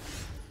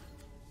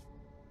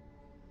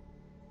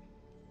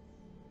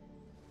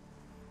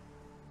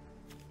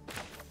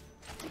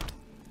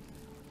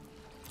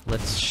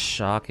 Let's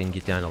shock and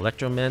get down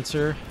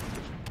Electromancer.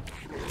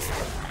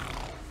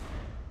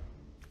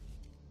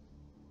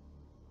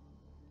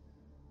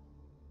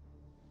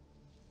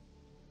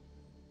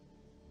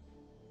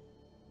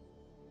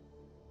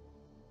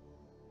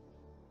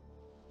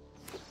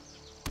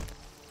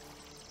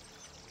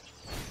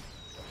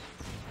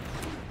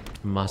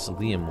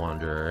 Mausoleum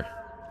Wanderer.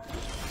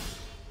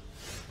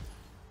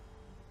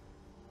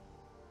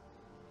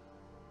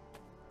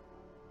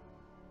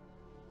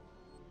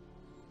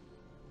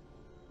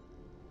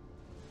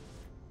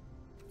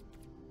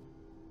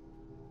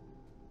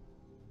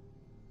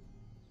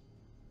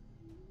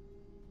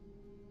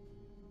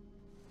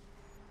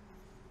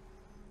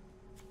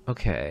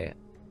 Okay.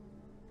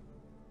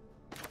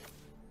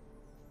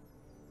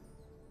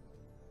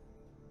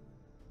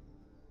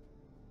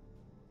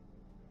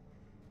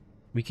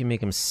 We can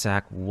make them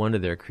sack one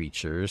of their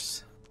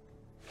creatures.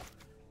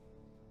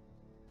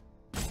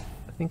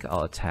 I think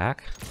I'll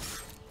attack.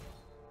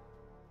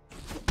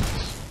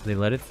 They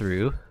let it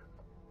through.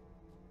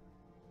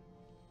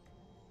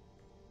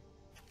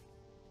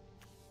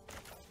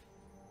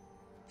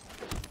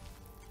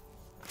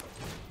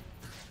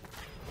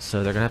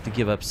 So they're gonna have to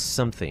give up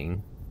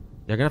something.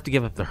 They're gonna have to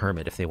give up the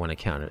Hermit if they want to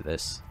counter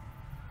this.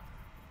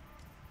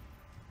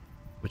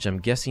 Which I'm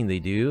guessing they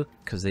do,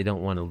 because they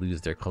don't want to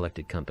lose their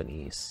collected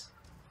companies.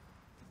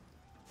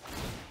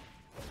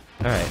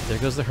 Alright, there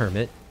goes the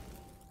Hermit.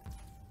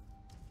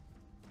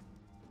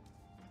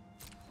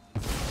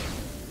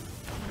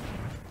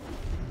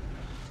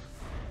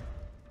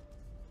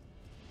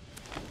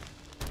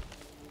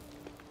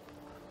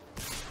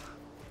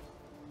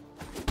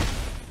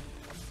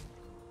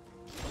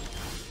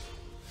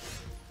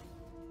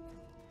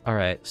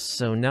 Alright,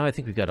 so now I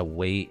think we've got to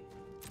wait.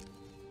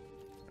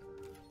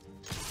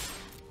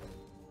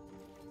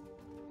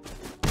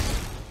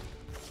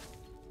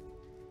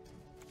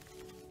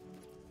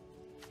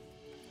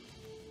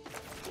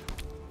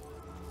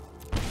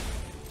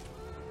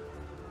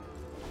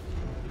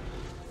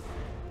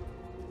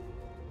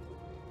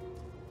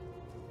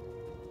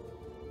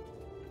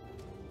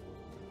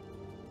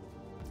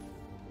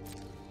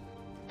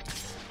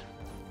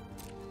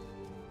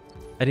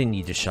 I didn't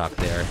need to shock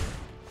there.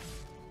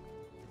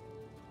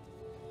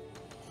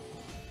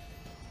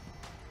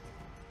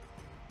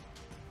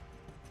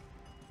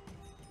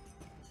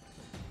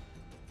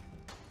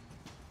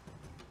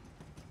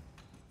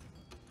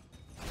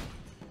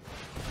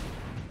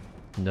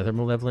 Another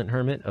Malevolent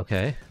Hermit?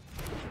 Okay.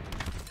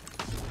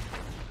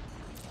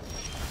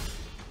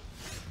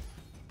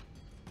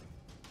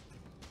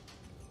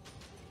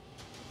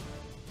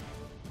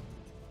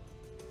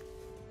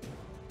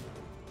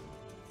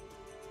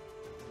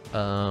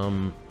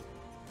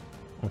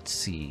 Let's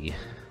see.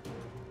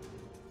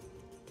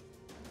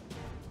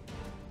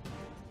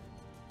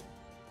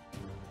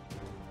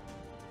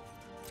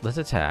 Let's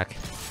attack.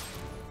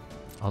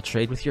 I'll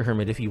trade with your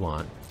Hermit if you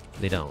want.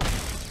 They don't.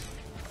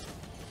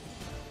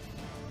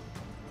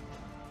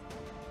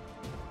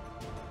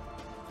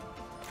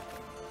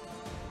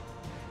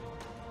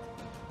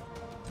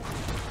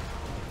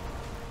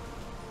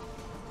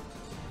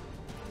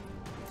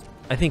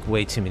 I think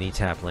way too many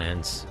tap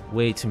lands.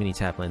 Way too many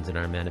tap lands in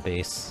our mana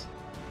base.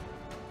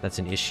 That's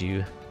an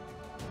issue.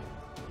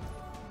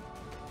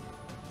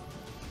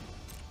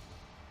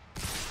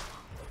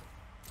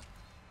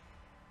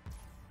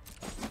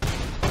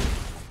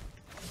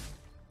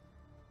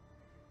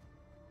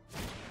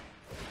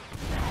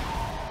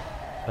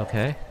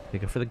 Okay, they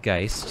go for the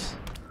Geist.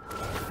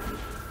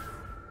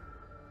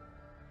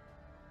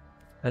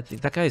 I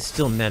think that guy is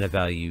still mana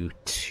value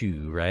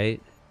 2,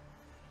 right?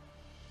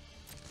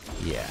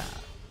 Yeah.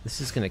 This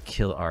is gonna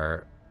kill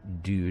our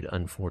dude,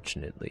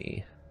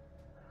 unfortunately.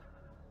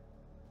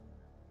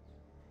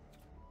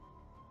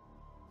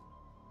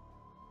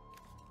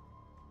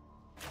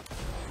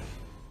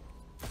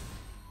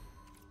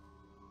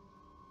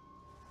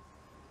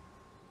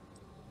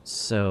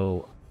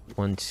 So,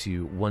 1,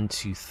 2, 1,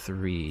 2,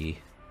 3.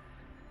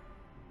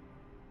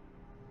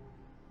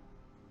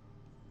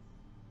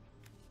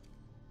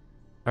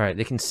 Alright,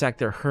 they can sack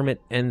their Hermit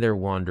and their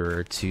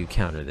Wanderer to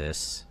counter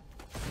this.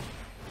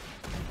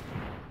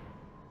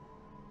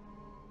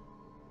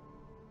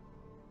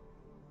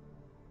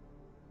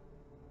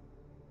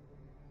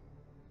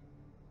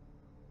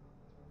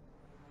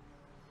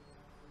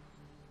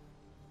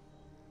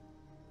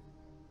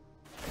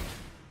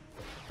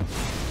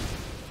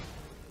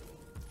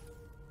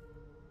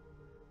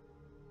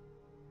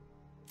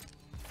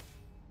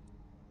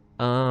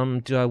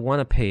 Do I want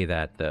to pay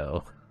that,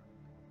 though?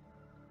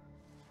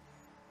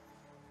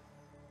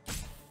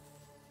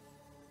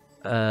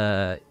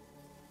 No,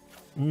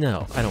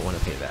 I don't want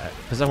to pay that,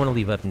 because I want to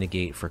leave up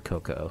Negate for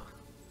Coco.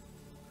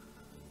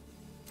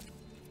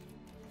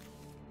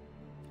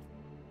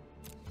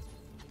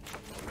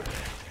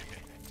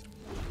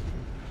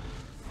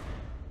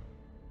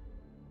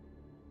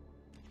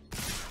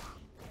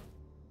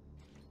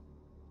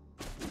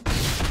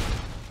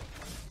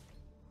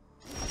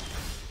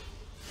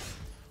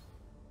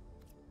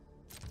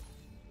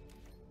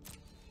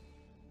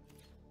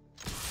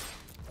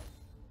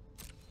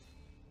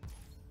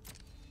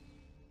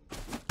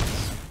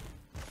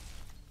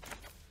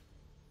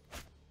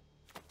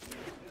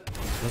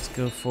 Let's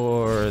go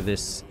for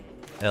this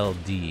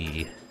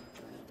LD.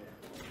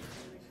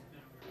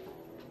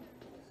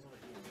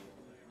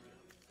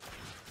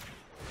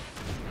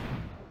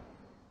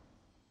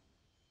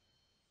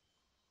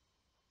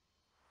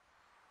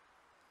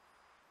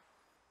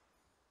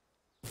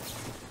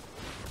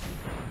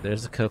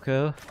 There's the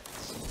Coco.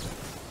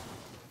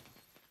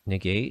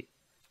 Negate.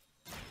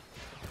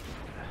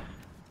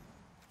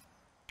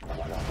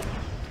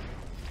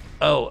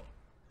 Oh,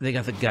 they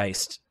got the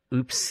Geist.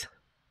 Oops.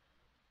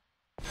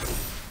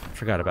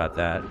 Forgot about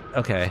that.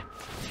 Okay.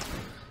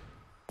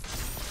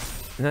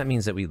 And that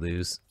means that we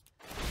lose.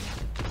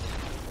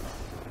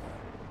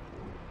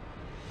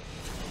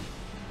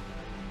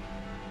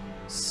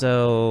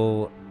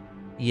 So,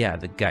 yeah,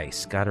 the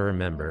Geist. Gotta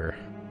remember.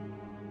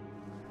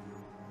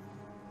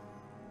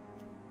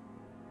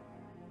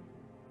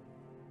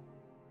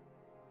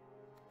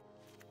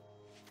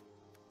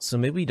 So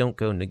maybe we don't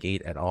go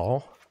negate at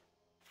all.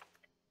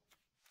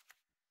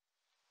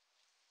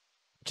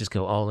 Just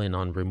go all in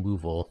on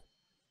removal.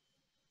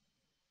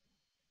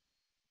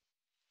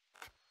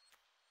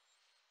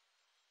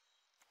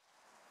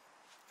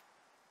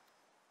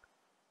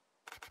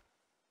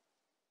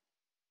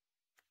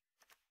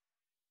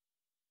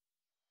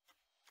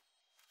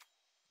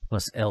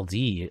 Plus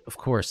LD, of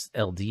course,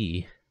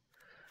 LD.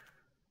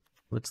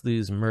 Let's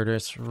lose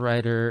Murderous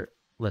Rider.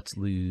 Let's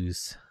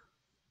lose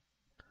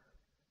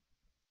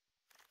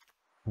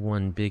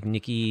one Big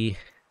Nicky.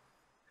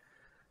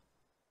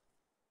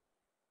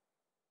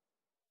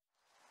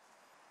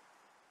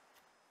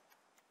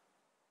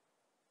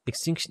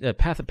 Extinction,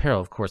 Path of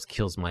Peril, of course,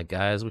 kills my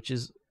guys, which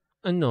is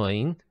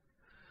annoying.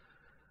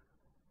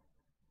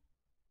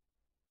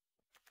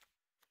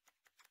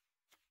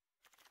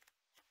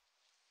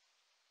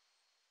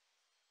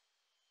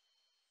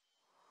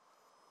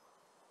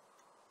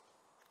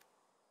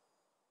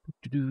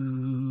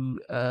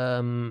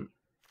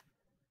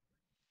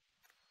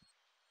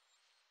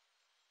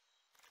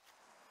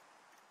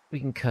 We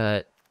can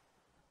cut.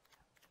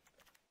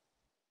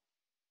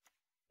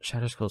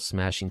 Shadow Skull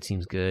Smashing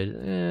seems good.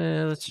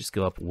 Let's just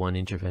go up one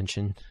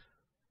intervention.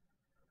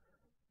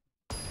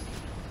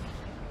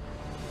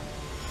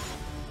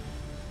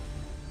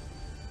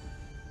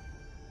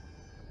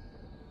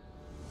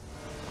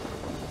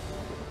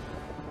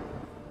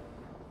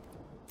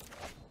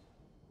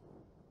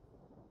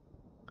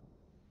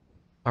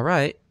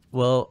 Alright,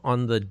 well,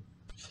 on the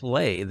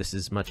play, this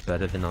is much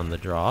better than on the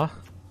draw.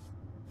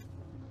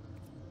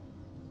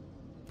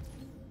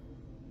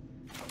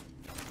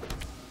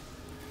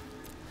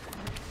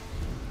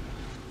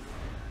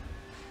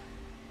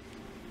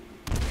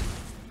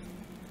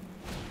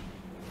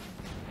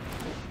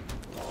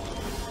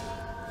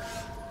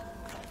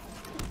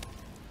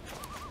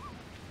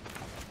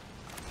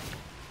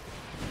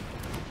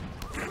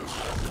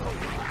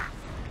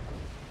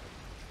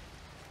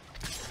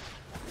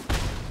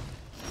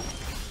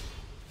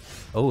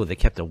 Oh, they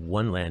kept a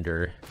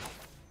one-lander.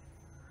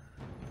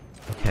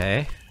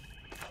 Okay.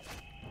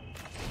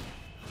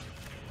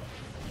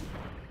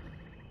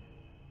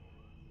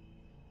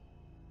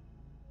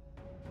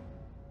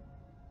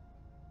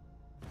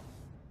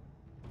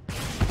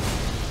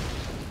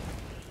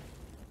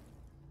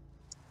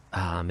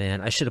 Ah,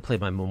 man, I should have played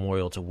my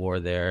Memorial to War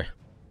there.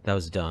 That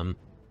was dumb.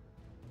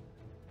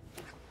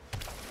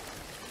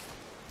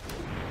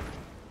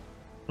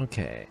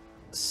 Okay,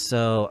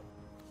 so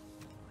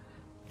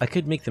I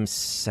could make them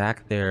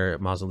sack their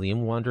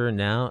Mausoleum Wanderer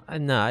now.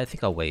 Nah, I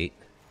think I'll wait.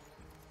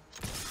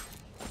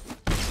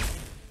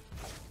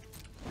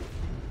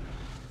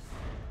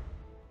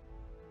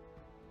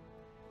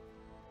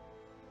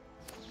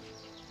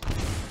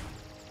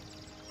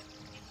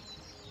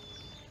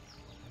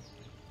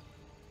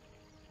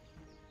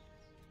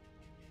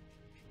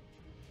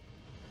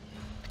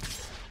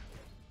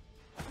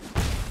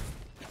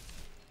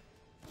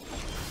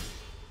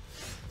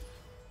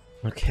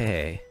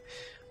 Okay.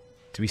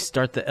 Do we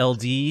start the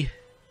LD?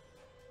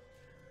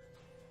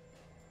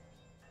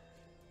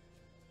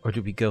 Or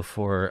do we go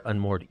for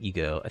Unmoored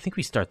Ego? I think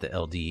we start the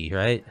LD,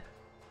 right?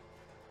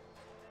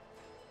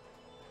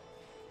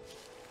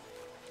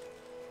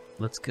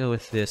 Let's go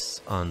with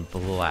this on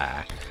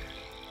black.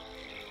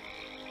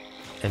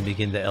 And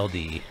begin the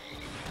LD.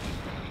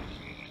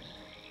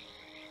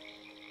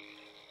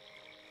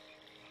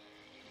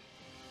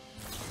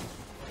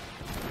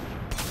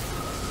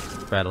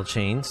 Rattle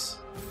Chains.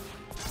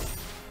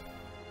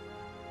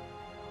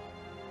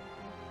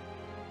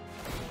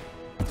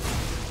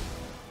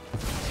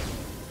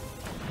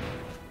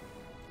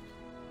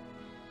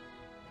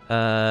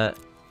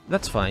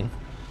 That's fine.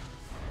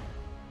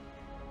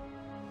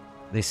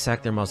 They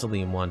sack their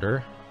Mausoleum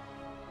Wanderer.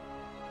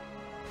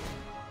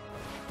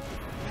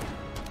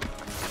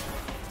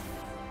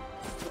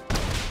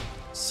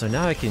 So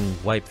now I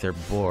can wipe their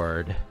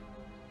board.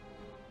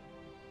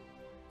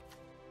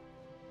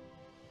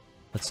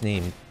 Let's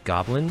name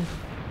Goblin.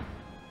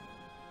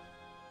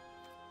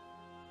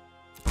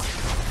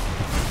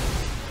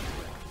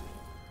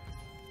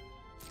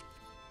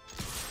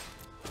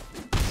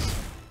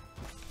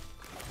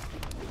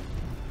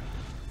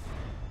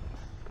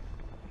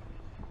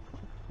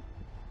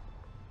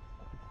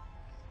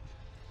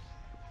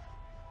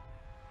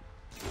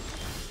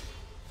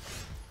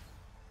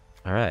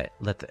 Alright,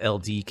 let the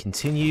LD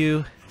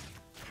continue.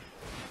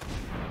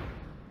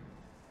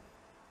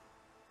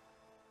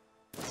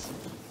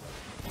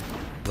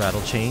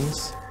 Rattle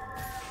chains.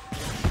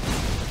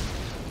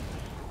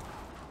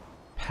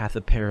 Path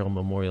of Peril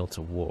Memorial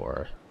to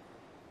War.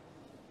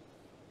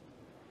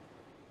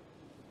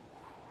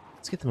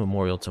 Let's get the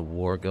Memorial to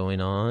War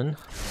going on.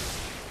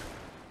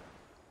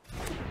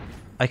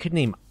 I could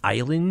name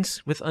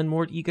islands with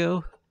Unmoored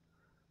Ego.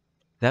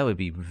 That would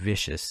be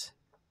vicious.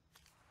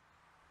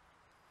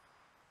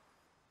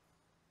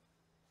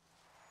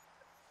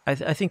 I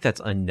think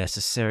that's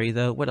unnecessary,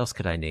 though. What else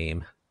could I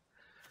name?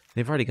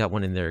 They've already got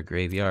one in their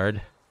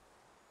graveyard.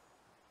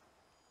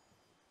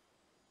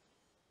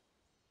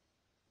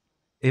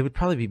 It would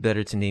probably be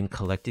better to name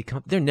Collected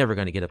They're never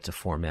going to get up to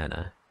 4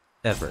 mana.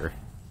 Ever.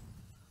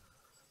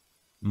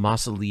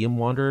 Mausoleum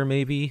Wanderer,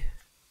 maybe?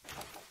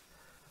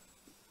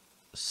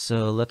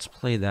 So let's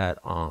play that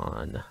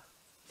on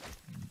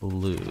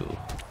blue.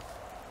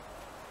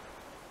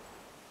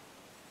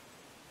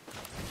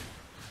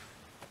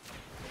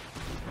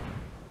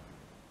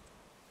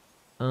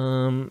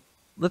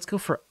 Let's go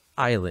for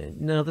Island.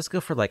 No, let's go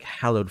for like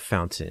Hallowed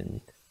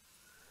Fountain.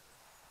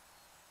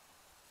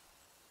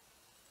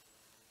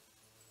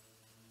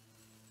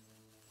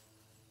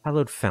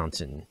 Hallowed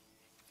Fountain.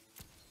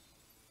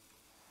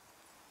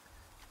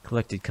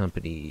 Collected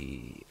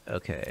Company.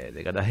 Okay,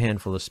 they got a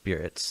handful of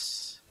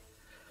spirits.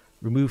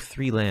 Remove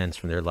 3 lands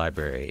from their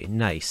library.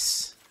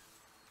 Nice.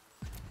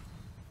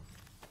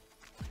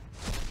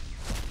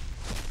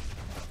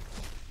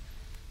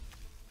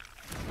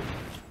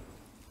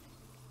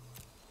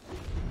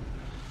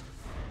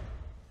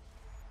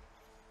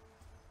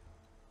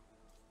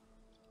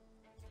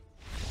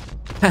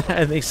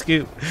 And they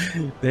scoop.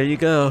 There you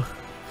go.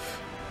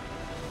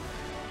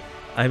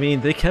 I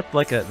mean, they kept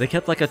like a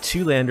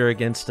 2-lander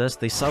against us.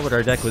 They saw what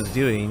our deck was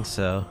doing,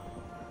 so.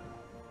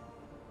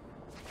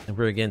 And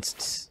we're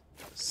against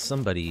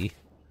somebody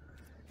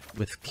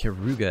with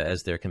Kiruga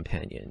as their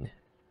companion.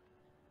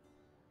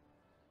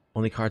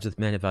 Only cards with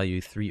mana value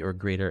 3 or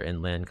greater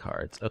and land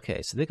cards.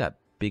 Okay, so they got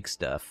big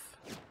stuff,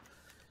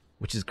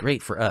 which is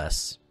great for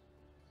us.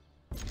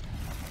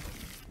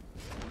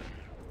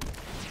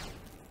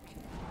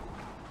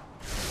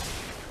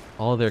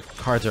 All their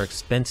cards are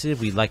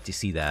expensive. We'd like to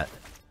see that.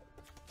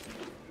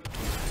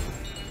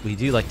 We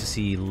do like to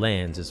see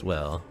lands as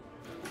well.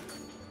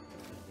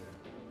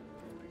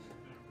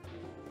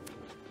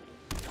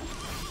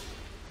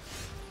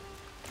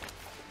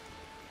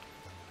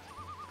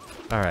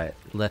 Alright,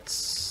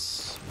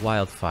 let's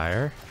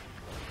Wildfire.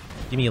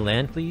 Give me a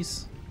land,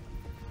 please.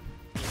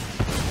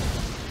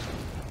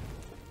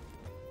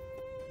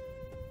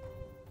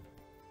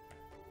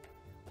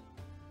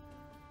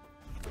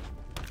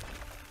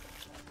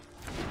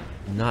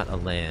 Not a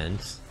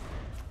land.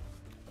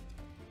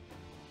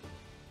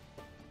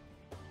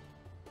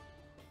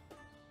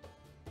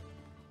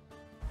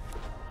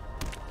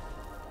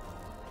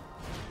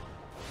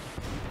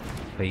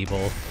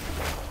 Fable.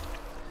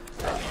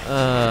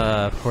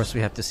 Of course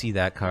we have to see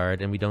that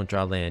card, and we don't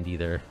draw land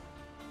either.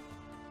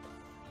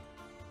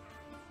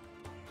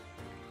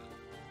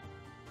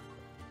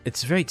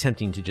 It's very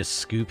tempting to just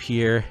scoop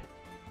here.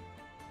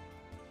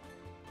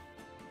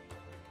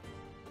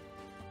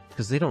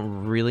 Because they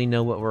don't really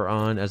know what we're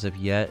on as of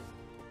yet.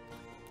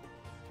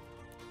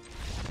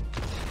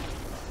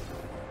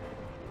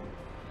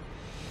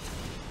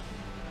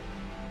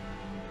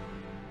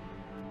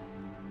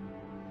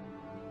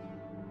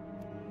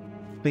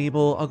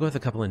 Fable, I'll go with a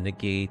couple of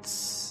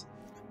negates,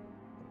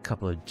 a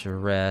couple of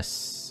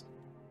duress.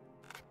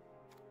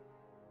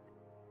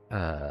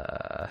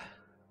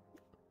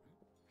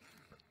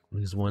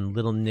 Lose 1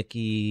 Little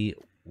Nicky,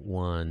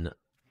 1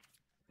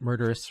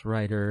 Murderous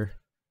Rider.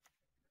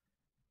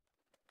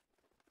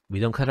 We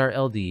don't cut our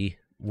LD.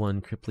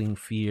 1 Crippling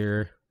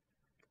Fear.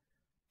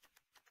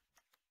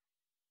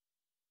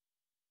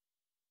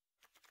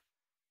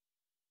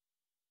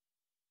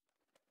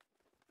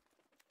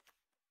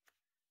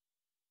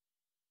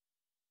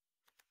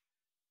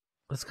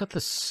 Let's cut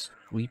the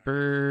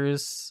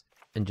sweepers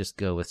and just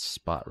go with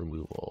spot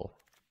removal.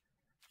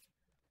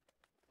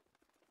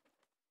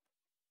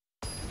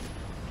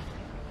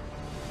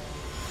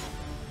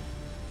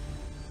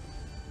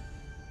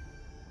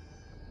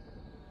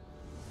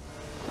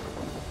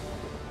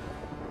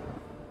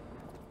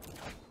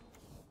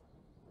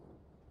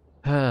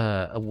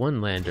 A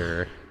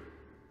 1-lander.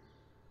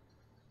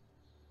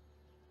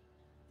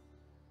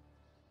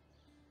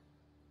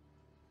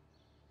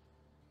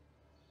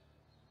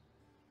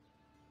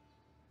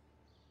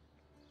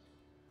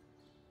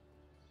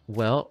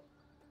 Well,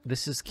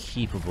 this is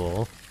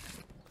keepable.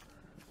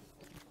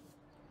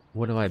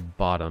 What do I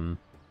bottom?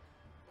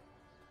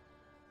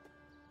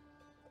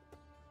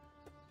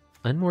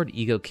 Unmoored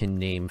Ego can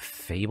name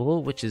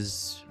Fable, which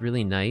is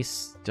really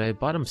nice. Do I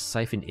bottom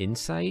Siphon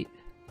Insight?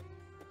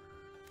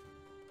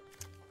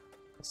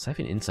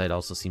 Siphon Insight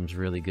also seems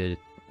really good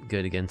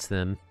against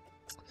them.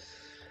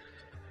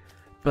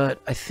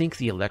 But I think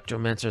the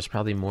Electromancer is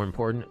probably more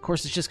important. Of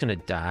course, it's just going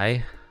to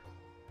die.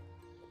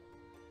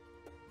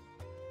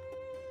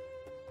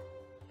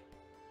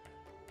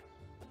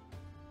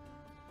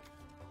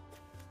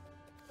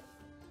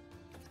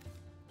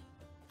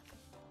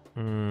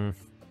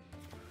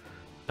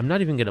 I'm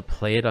not even going to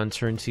play it on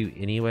turn 2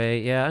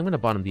 anyway. Yeah, I'm going to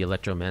bottom the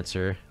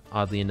Electromancer,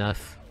 oddly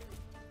enough.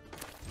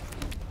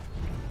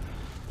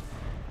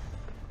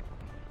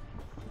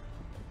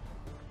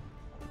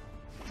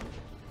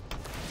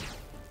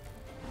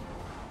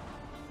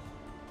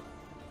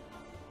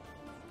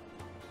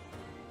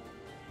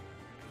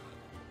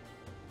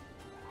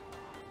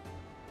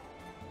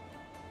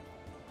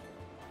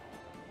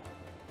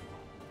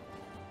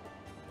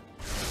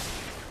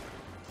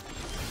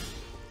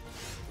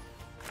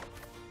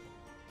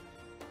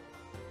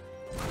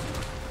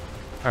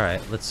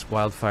 Alright, let's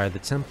wildfire the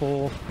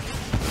temple.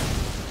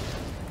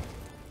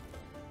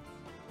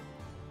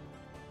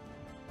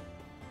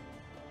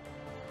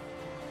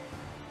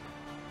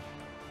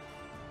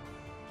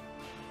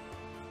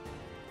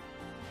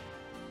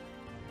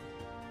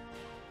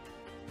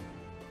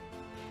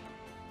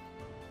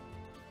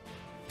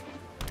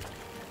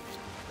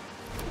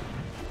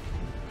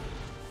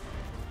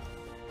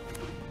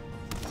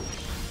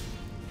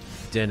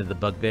 Den of the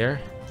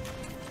Bugbear.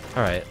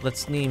 Alright,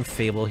 let's name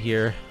Fable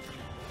here.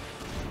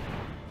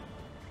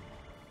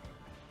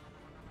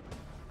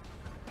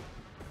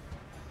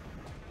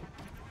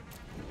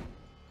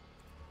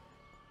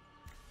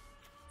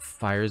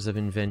 Fires of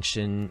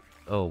Invention.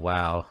 Oh,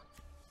 wow.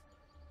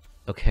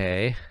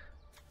 Okay.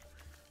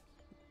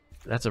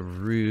 That's a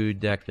rude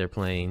deck they're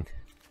playing.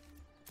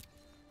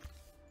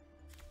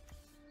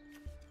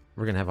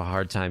 We're gonna have a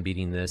hard time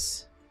beating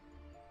this.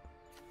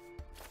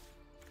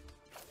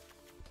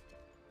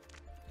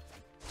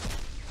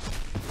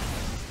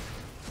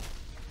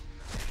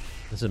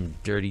 There's some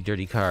dirty,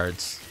 dirty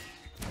cards.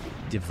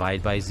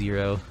 Divide by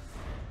 0.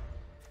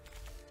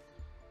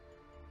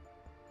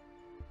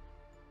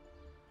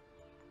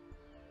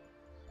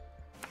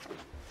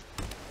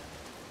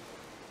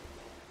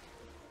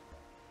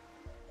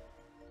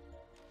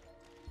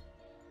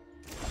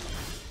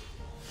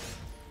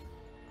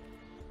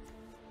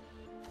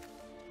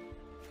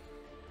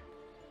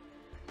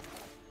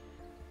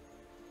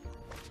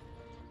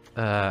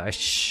 I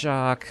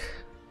shock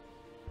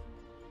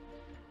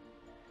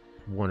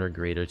 1 or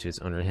greater to its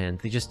owner hand.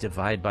 They just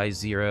divide by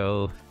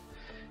 0.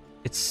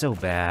 It's so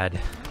bad.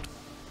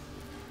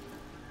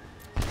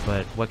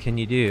 But what can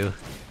you do?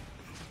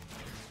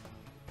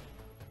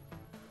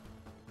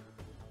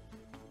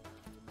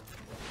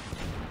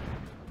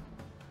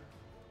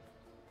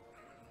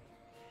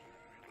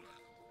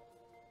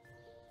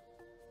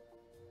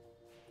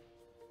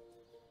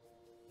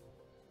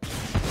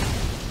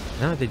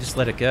 No, they just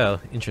let it go.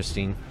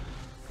 Interesting.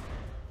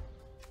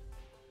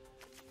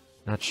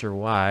 Not sure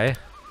why.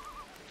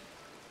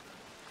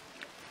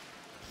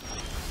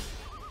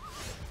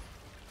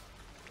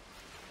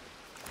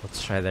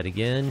 Let's try that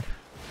again.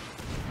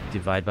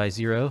 Divide by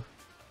 0.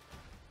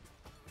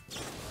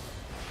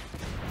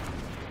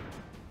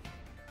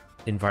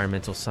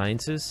 Environmental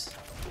Sciences.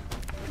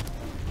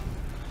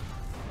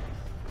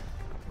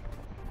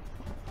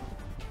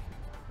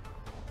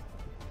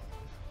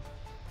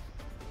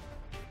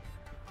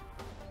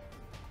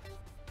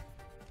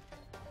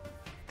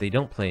 They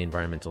don't play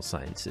Environmental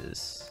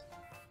Sciences.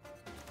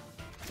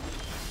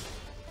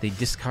 They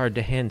discard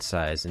to hand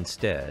size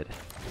instead.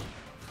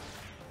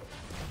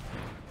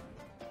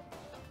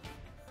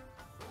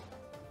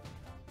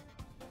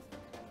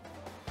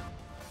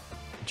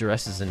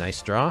 Duress is a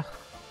nice draw.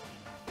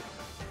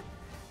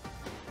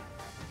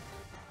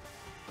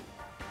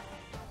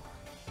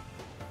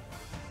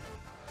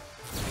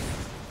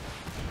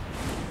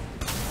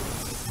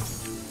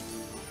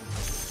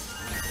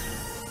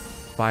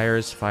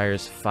 Fires,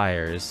 fires,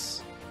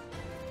 fires.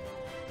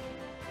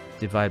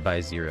 Divide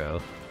by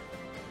 0.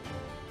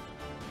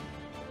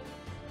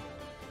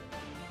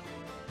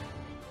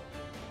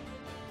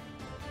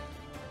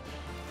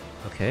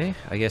 Okay,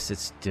 I guess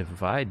it's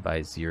divide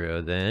by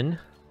 0 then.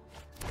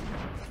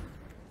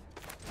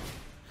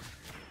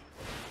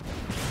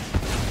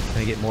 Can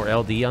I get more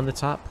LD on the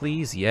top,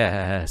 please?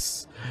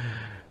 Yes.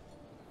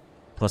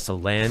 Plus a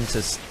land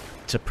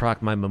to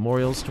proc my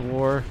memorials to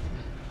war.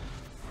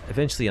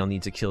 Eventually I'll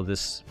need to kill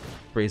this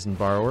Brazen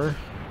Borrower.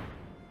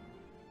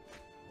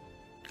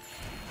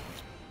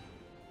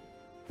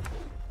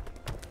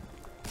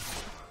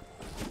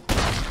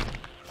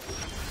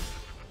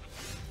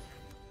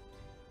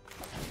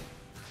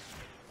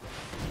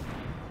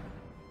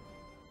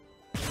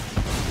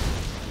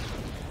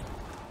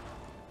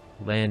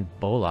 Land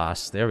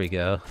Bolas, there we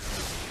go.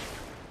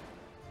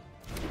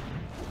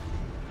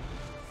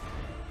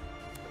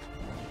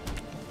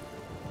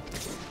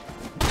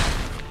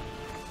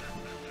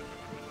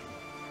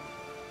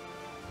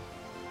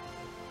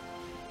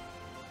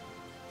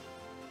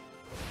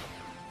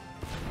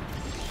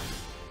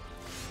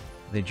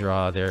 They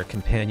draw their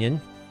companion.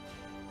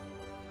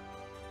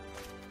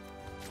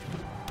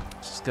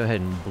 Just go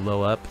ahead and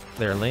blow up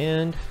their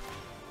land.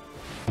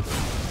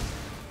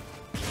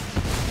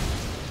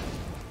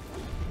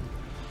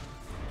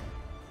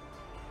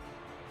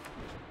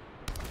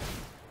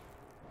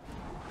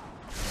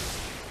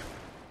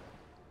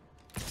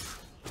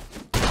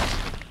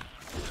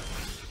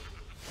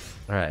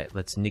 Alright,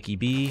 let's Nikki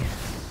B.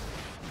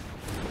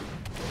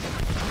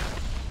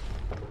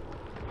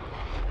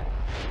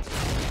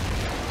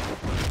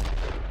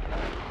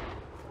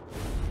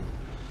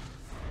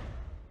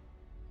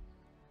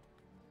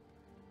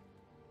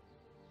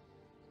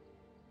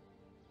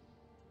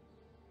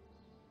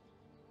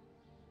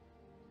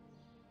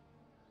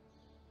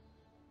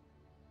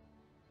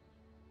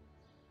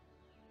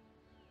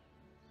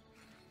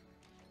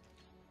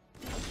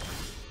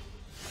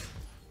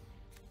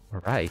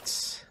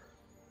 Alright.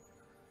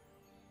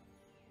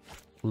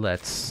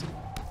 Let's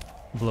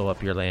blow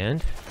up your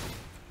land.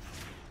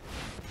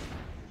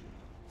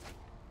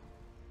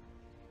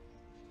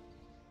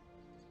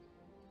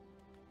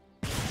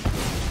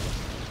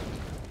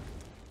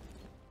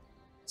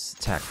 Let's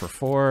attack for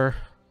 4.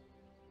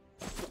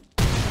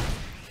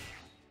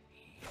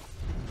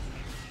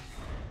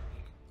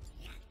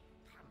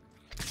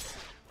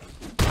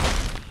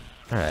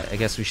 Alright, I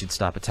guess we should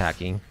stop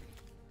attacking.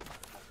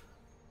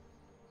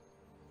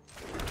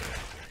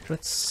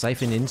 Let's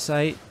siphon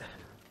insight.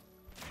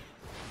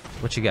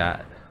 What you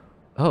got?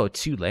 Oh,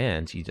 2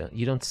 lands. You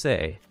don't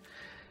say.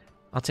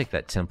 I'll take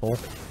that temple.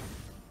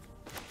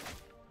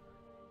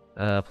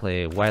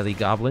 Play Wily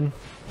Goblin.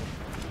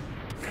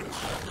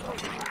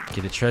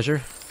 Get a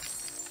treasure.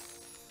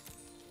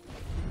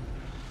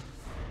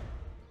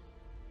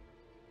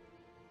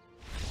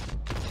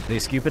 They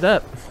scoop it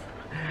up.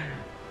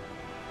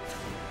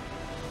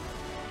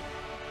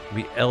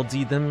 We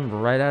LD'd them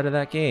right out of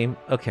that game.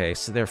 Okay,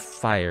 so they're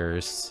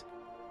fires.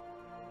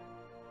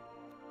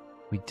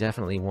 We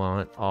definitely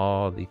want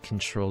all the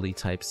control-y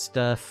type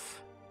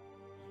stuff.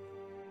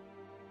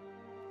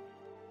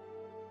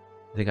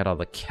 They got all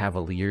the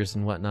cavaliers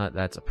and whatnot.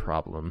 That's a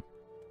problem.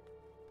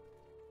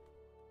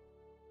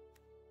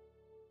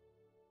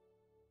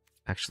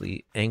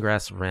 Actually,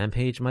 Angrass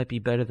Rampage might be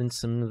better than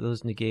some of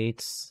those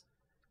negates.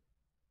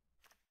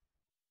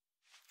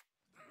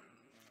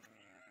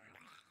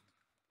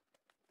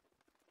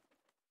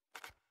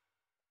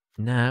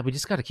 Nah, we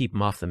just gotta keep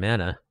them off the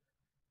mana.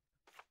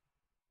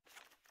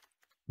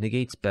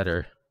 Negate's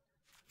better.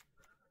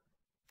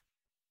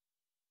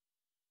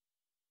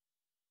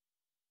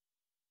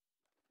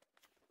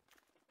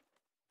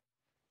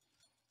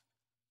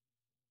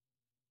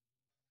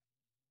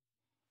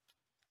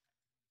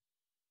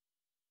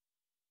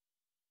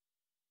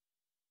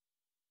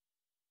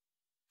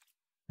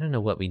 I don't know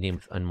what we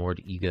named with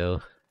Unmoored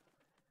Ego.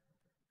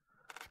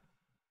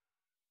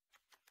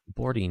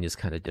 Boarding is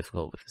kind of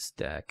difficult with this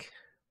deck.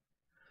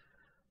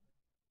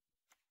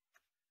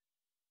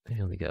 I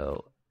only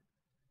go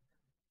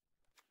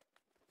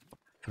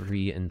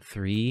 3 and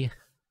 3.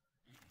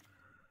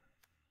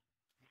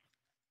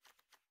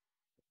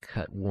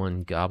 Cut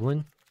 1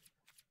 goblin.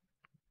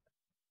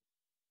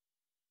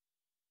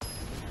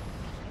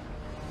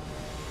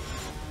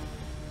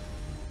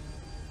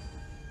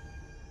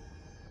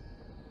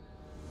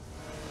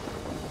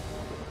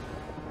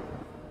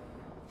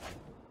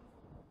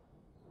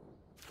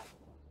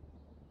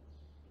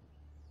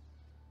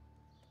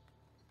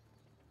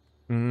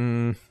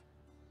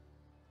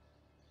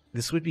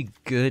 This would be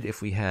good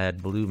if we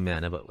had blue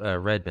mana, but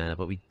red mana,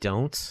 but we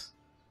don't.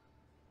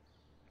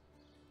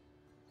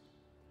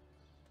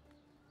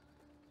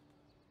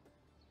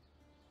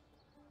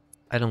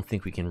 I don't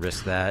think we can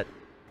risk that.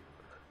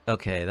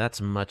 Okay,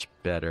 that's much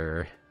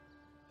better.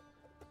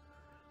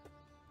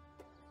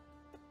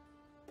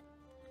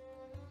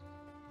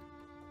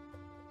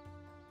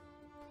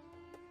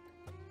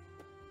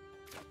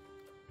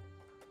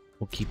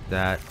 We'll keep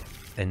that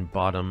and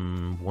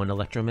bottom 1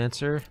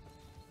 Electromancer.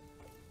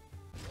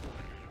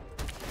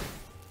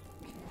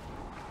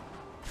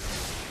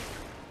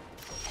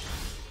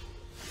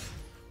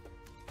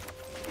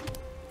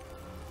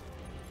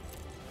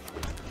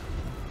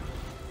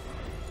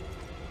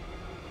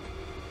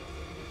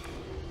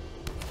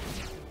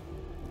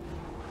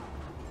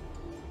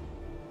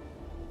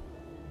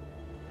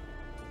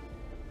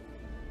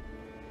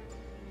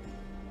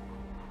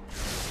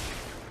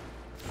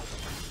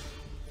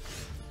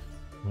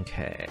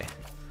 Okay,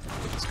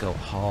 let's go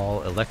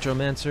haul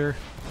Electromancer.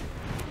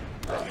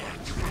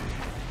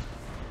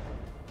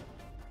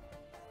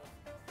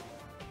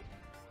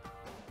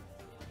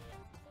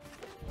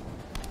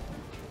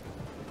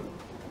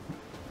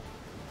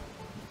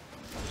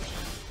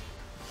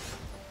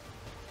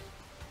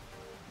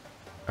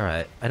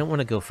 Alright, I don't want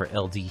to go for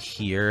LD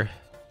here.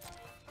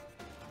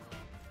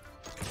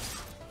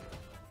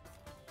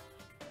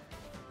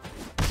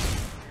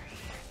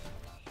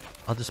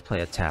 I'll just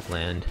play a tap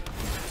land.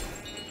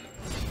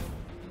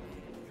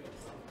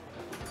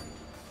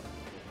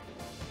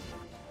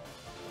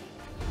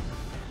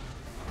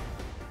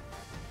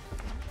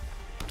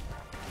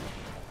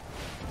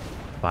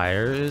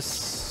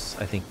 Fires?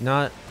 I think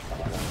not.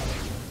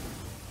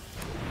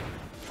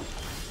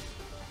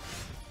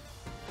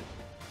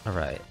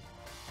 Alright.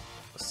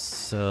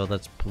 So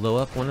let's blow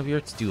up one of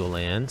your dual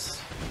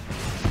lands.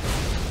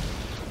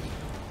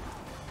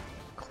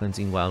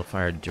 Cleansing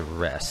Wildfire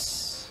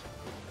Duress.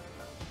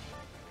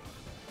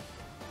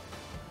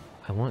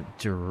 I want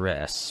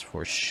Duress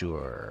for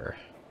sure.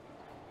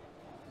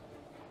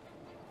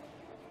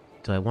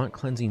 Do I want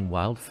Cleansing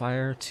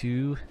Wildfire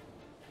too?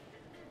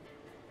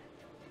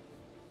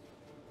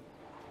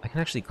 I can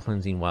actually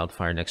Cleansing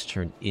Wildfire next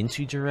turn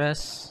into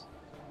Duress.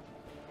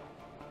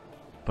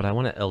 But I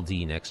want to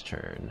LD next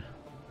turn.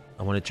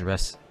 I want to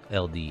Duress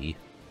LD.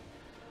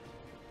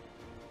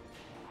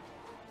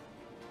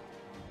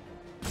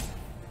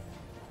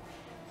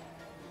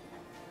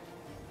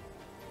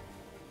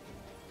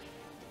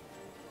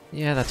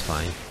 Yeah, that's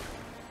fine.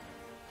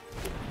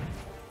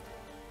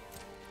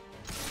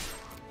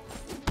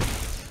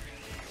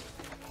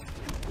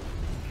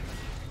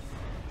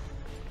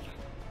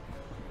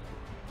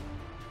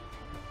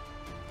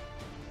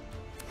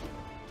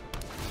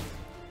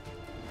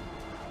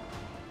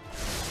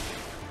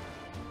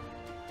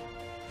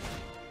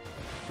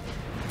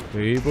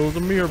 Fable the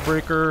Mirror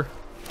Breaker.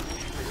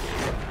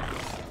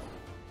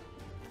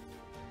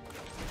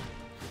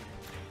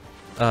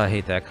 Oh, I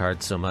hate that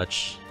card so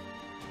much.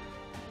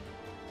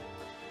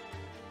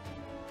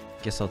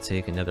 Guess I'll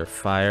take another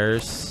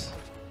Fires.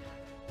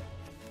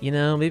 You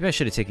know, maybe I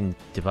should have taken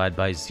Divide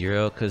by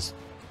Zero, because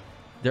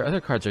their other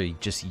cards are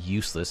just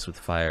useless with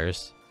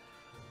Fires.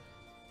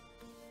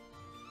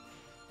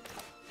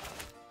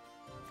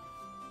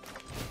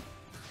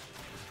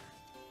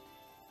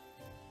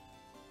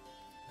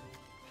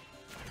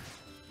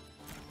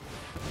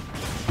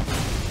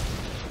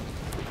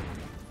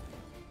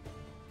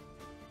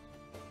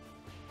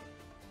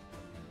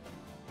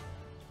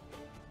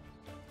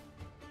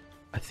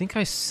 I think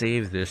I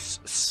saved this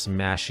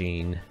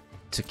smashing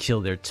to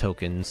kill their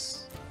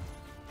tokens.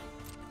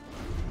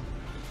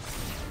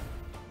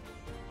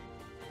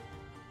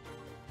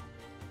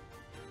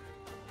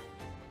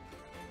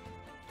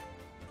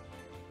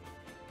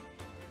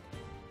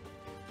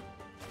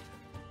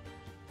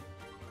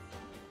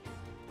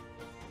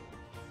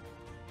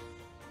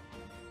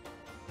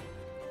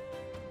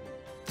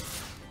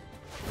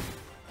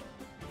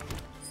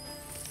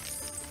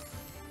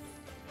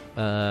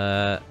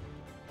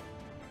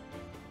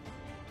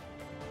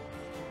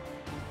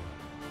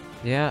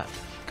 Yeah,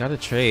 gotta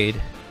trade.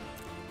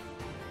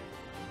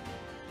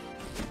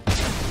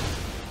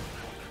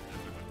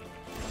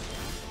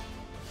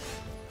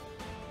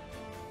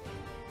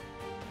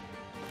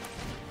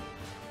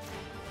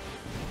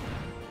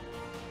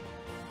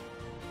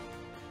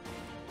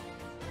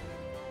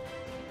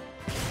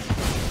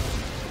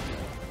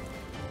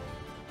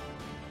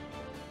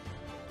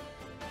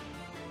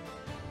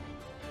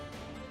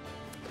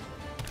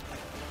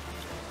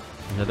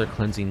 Another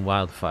Cleansing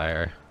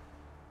Wildfire.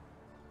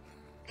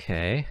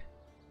 Okay.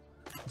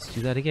 Let's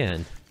do that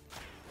again.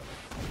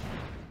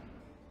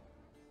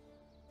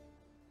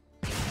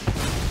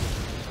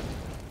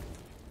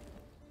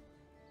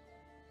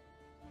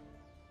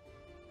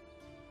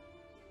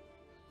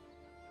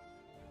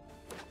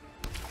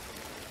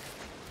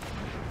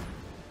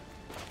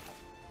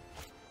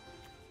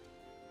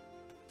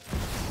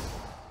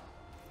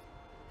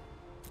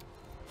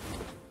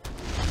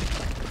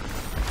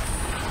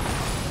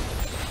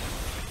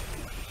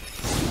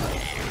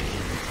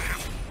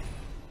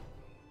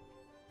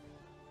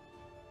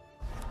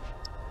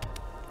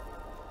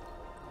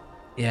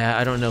 Yeah,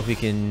 I don't know if we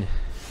can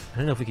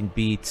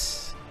beat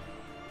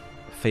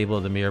Fable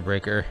of the Mirror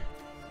Breaker.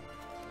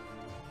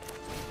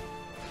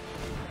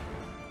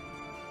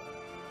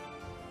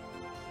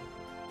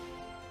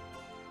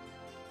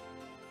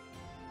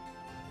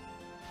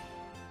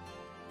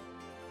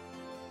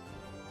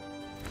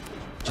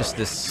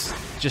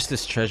 Just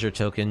this treasure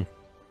token.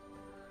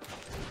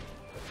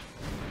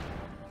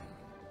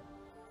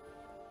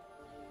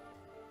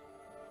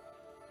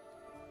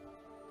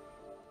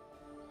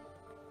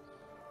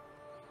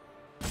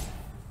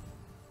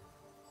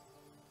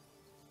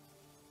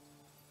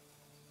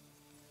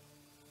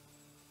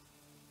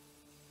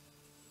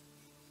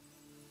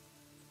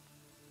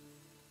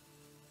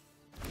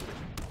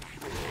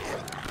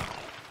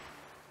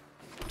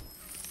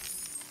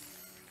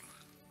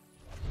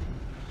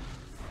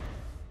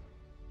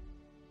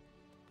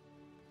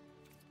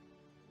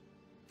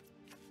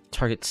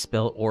 Target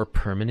spell or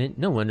permanent.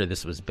 No wonder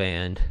this was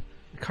banned.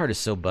 The card is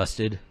so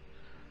busted.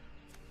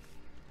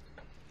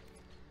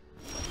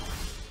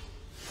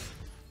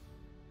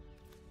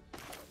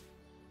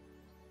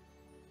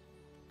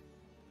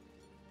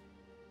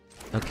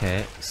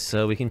 Okay,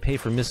 so we can pay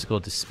for Mystical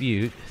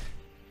Dispute.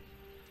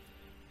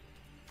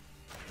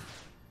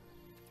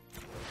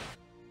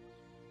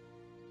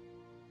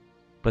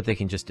 But they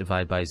can just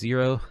divide by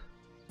 0.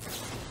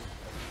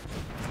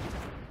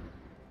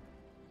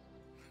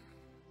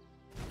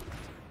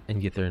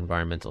 And get their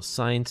environmental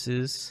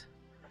sciences.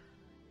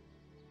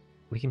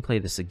 We can play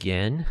this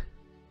again.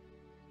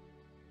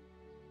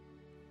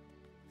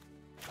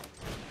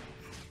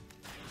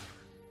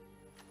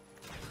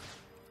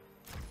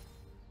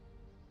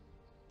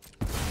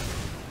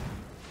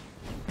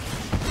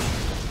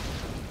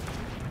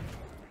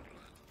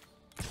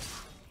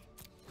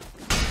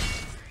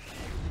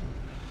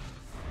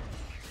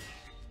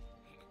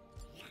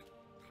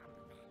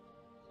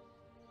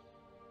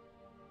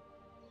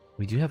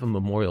 We do have a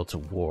Memorial to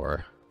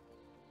War.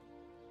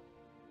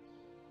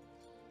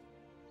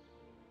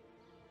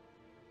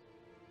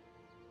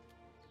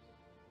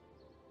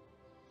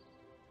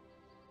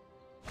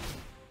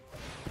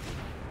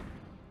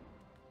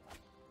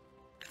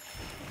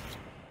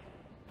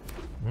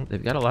 Well,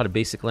 they've got a lot of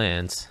basic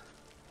lands.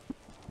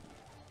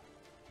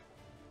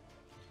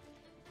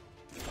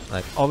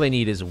 Like, all they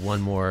need is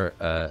one more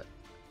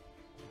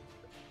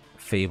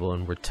Fable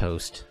and we're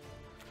toast.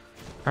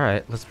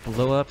 Alright, let's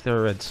blow up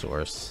their red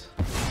source.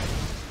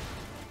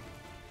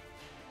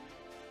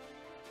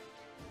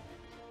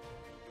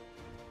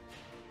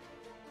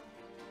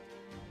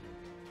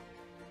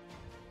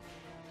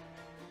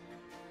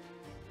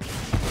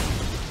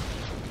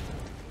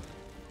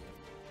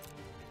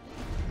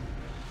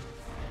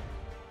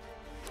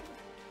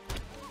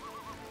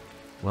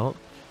 Well,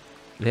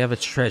 They have a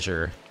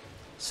treasure,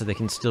 so they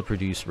can still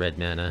produce red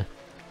mana.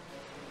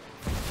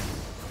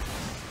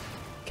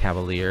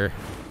 Cavalier.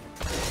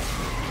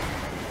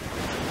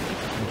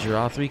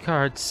 Draw 3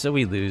 cards, so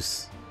we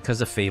lose.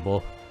 Because of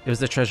Fable. It was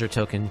the treasure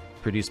token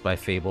produced by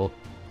Fable.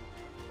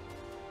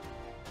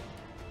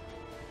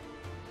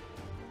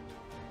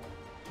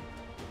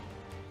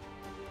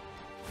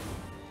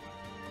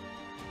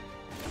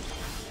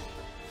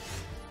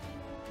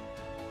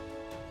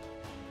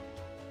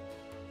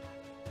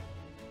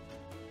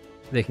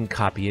 They can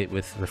copy it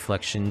with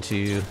Reflection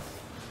too.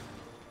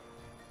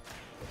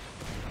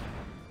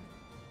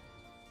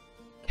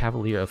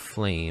 Cavalier of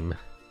Flame.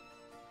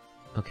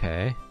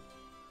 Okay.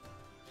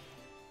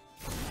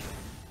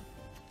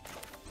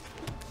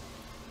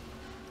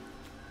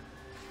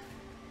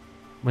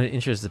 When it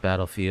enters the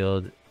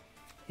battlefield,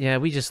 yeah,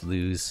 we just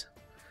lose.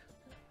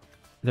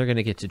 They're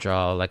gonna get to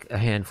draw like a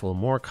handful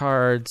more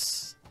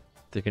cards.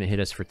 They're gonna hit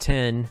us for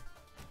 10.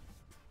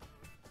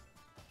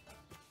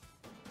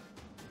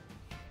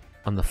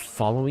 On the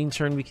following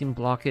turn we can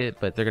block it,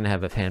 but they're gonna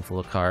have a handful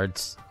of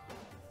cards.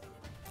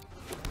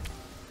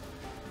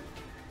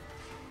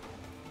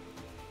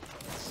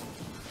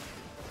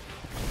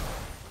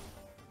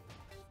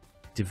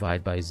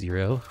 Divide by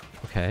 0.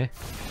 Okay.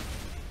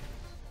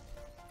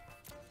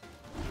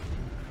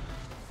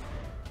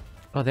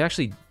 Oh, they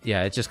actually...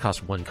 Yeah, it just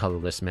costs 1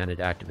 colorless mana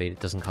to activate. It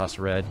doesn't cost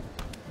red.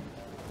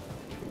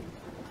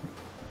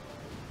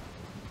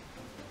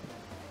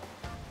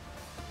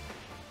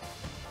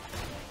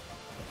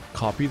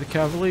 Copy the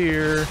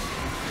Cavalier.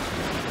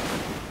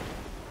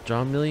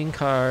 Draw a million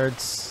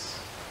cards.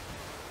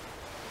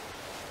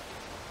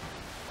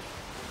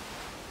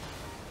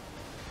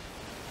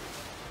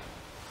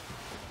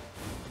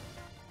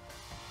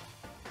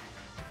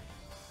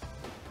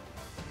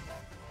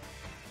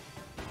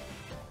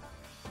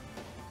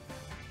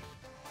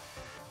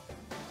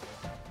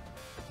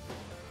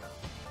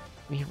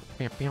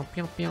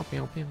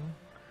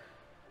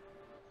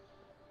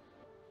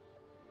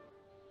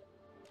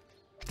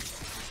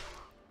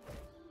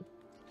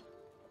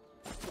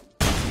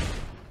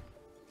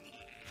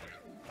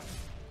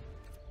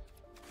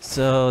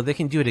 So they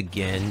can do it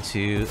again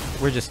too.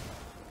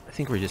 I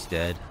think we're just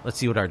dead. Let's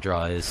see what our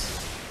draw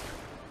is.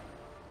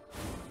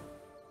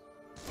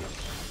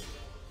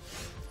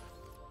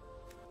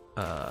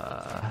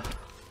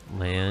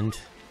 Land.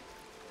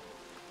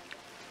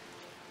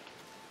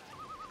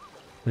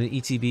 When the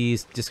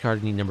ETBs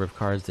discard any number of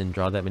cards, then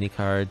draw that many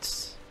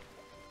cards.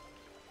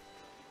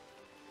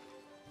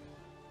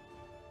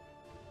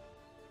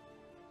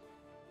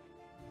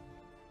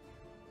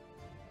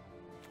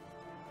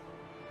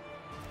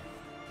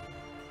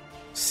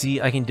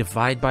 See, I can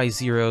divide by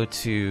 0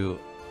 to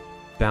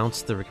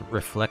bounce the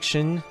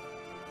reflection.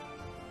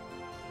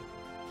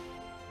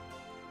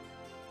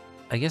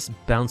 I guess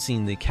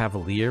bouncing the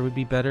Cavalier would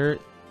be better.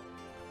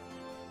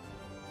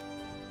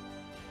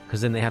 Because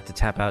then they have to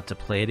tap out to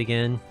play it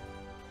again.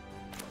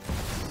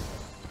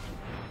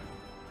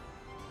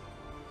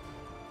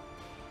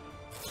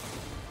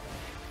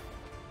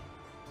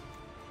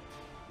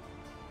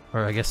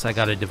 Or I guess I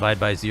gotta divide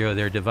by 0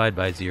 there, divide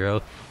by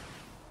 0.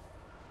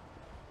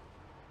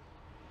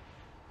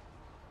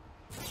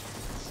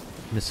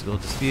 Mystical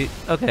Dispute.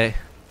 Okay.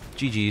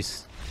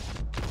 GG's.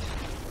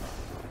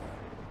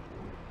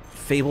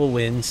 Fable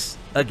wins.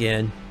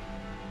 Again.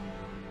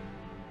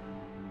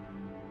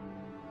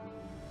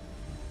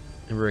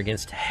 And we're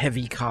against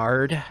heavy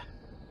card.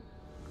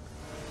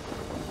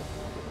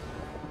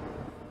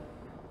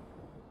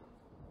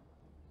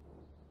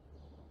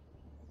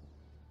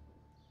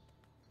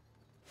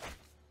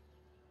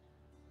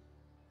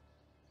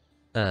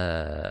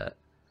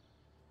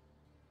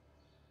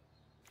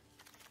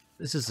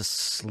 This is a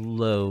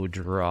slow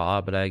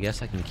draw, but I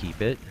guess I can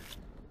keep it.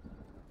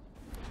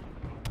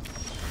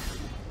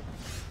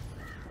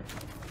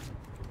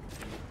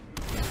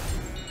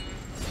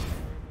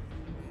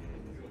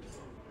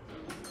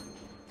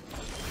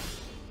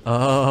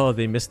 Oh,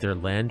 they missed their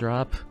land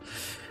drop?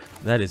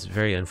 That is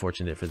very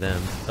unfortunate for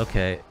them.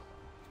 Okay,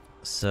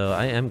 so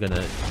I am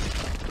gonna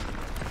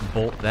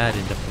bolt that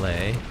into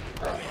play.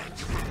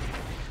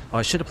 Oh,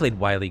 I should have played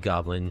Wily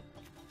Goblin,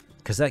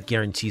 because that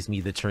guarantees me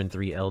the turn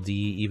 3 LD,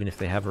 even if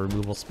they have a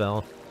removal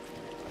spell.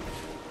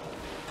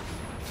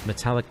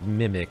 Metallic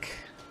Mimic.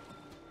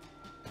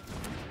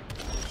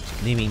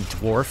 Naming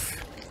Dwarf.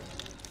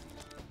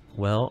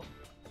 Well,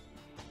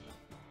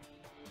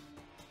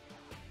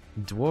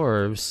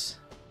 dwarves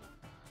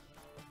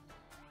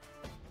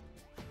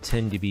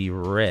tend to be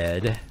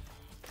red,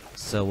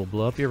 so we'll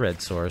blow up your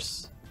red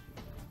source.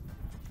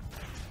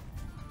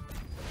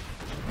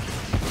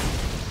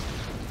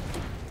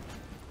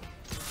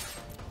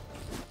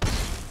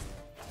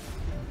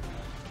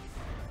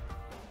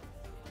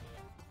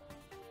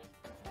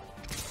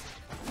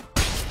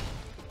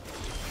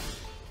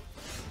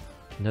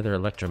 Another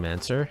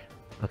Electromancer.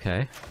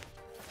 Okay.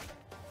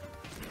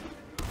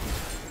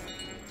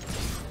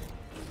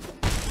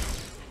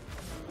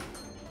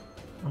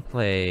 I'll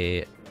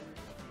play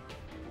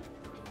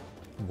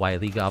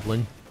Wily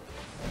Goblin.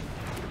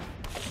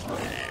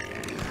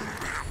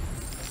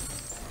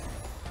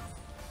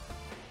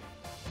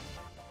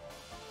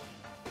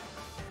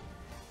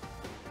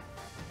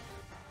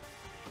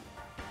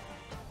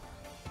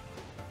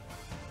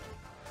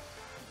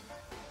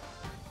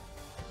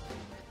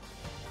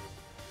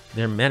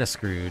 They're mana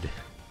screwed.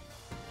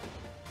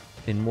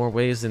 In more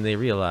ways than they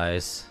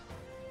realize.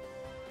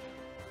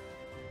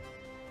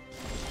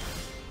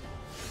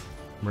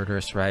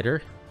 Murderous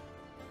Rider.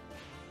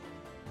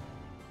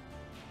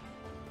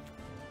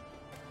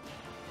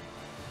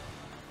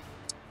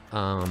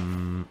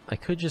 I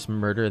could just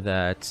murder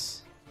that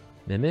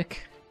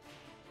Mimic.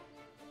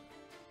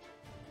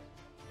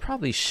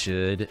 Probably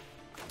should.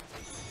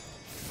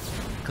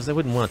 Because I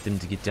wouldn't want them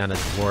to get down a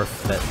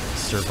dwarf that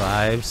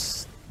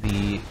survives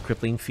the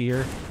crippling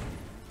fear.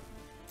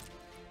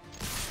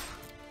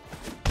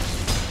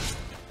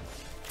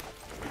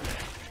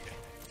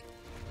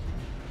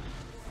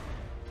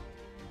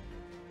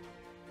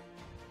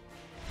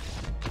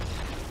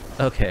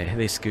 Okay,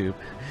 they scoop.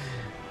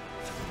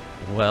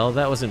 Well,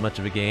 that wasn't much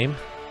of a game.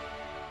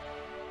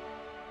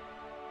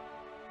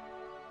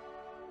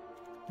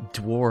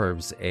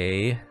 Dwarves,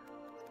 eh?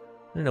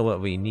 I don't know what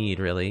we need,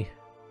 really.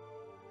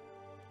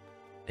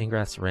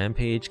 Angrath's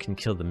Rampage can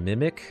kill the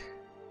Mimic.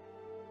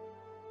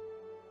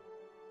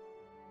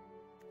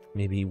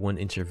 Maybe one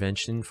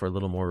intervention for a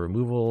little more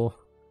removal.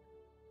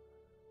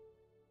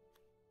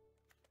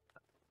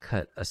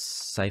 Cut a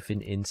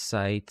Siphon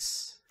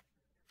Insights.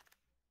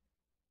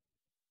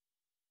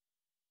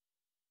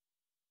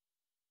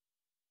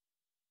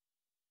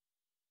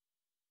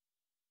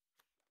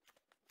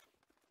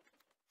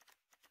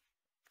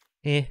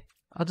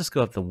 I'll just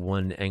go up the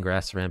one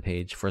Angrath's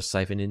Rampage for a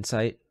Siphon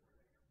Insight.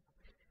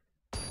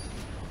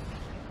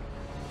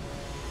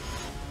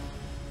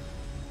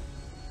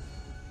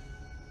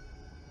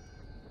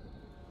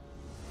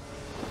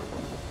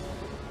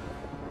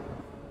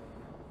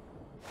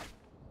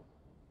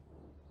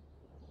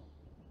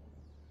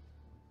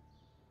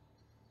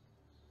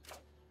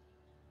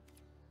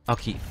 I'll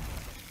keep.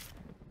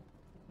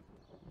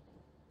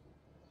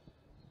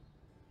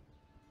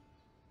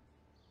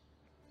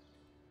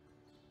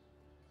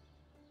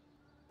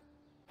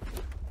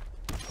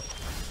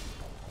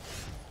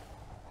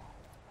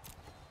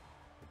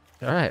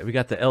 Alright, we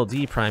got the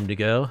LD prime to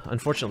go.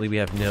 Unfortunately, we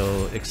have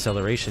no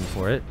acceleration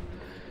for it.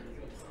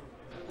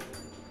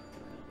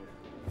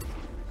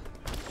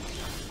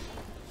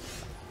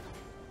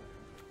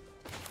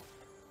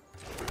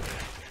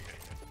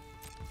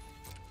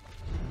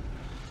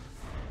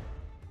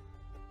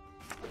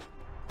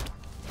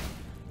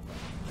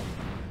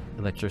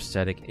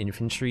 Electrostatic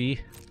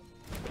infantry.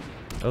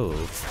 Oh.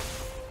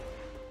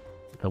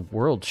 The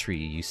world tree,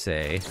 you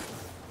say?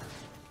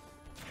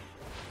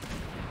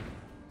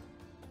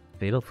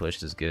 Fatal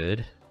Push is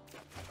good.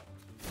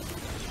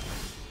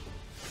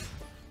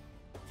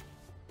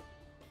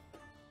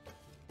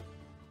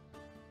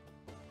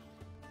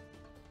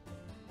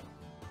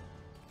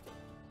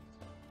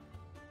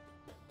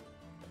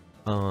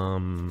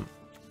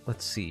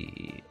 Let's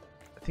see.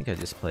 I think I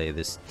just play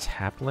this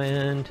tap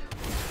land.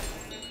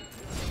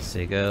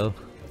 Say go.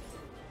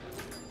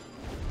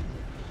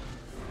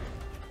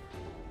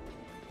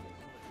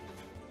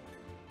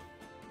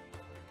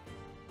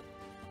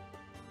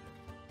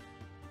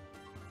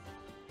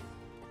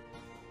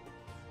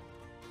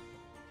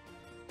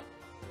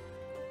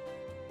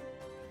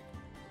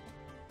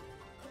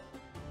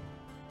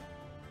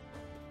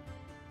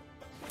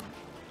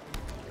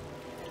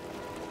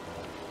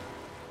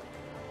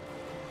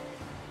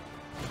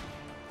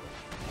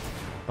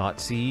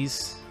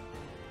 Botsies.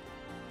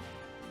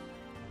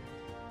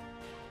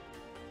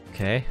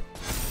 Okay.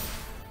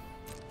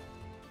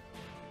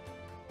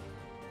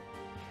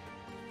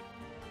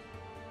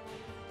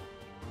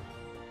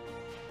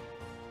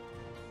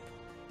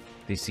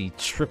 They see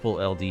triple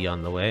LD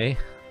on the way.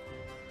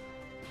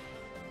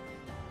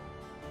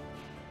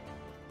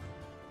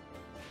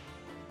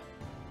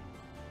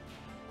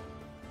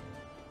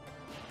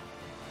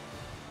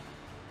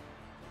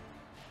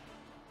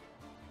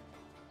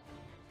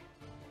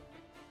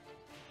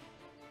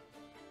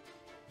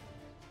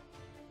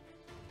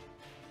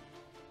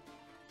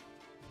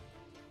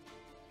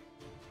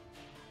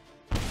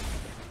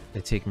 They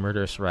take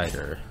Murderous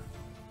Rider.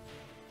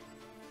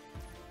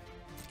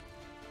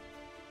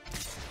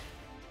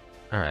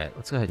 Alright,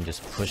 let's go ahead and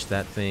just push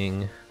that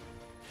thing.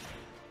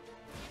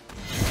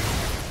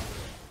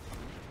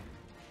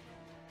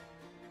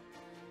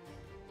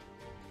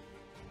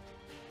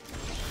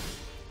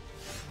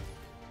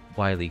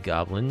 Wily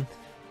Goblin.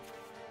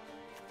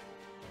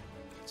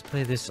 Let's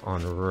play this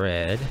on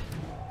red.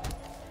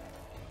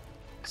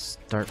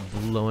 Start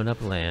blowing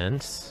up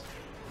lands.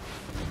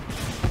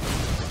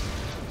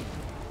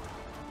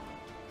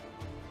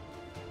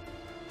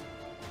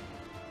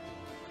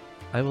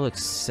 I will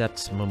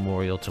accept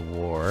Memorial to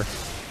War.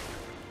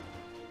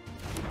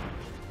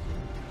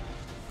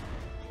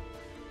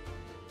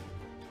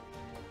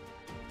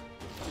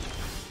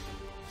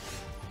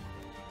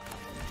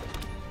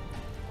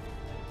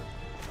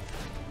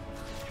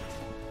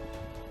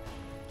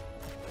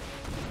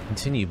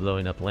 Continue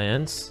blowing up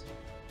lands.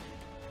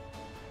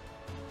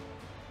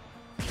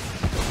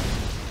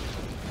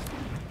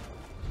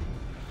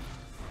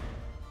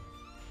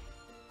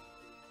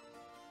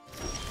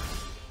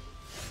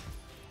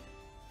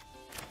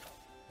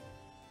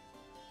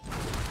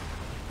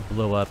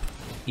 blow up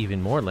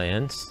even more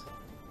lands.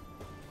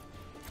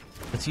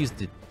 Let's use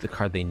the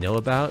card they know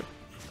about.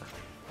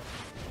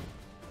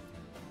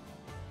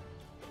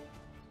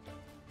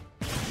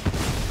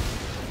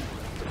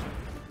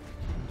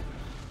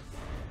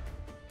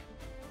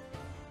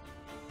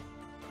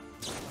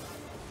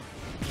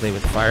 Play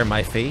with Fire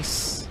My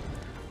Face.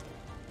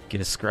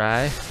 Get a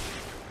scry.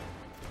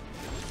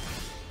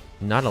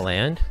 Not a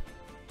land.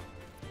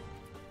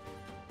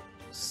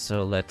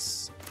 So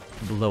let's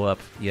blow up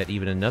yet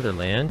even another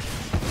land.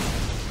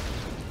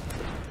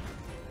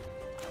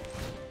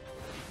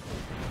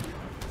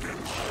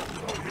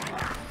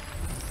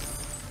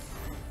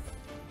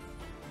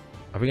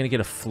 Are we gonna get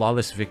a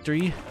flawless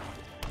victory?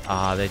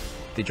 Ah,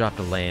 they dropped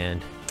a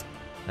land.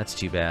 That's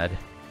too bad.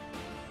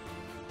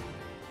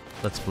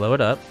 Let's blow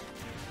it up.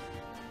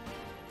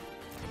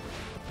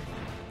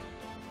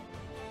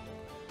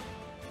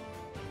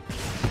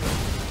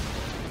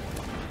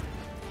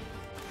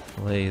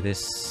 Play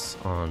this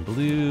on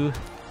blue.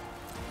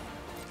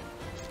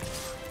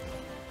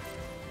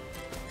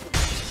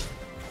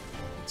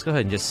 Let's go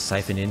ahead and just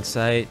siphon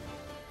insight.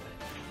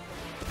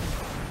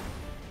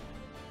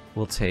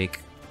 We'll take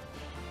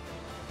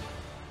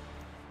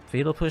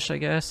Fatal Push, I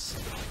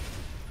guess.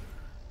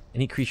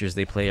 Any creatures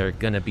they play are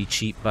gonna be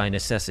cheap by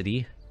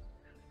necessity.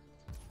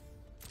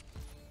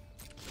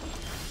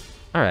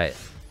 Alright.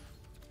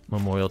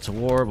 Memorial to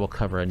War, we'll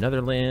cover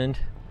another land.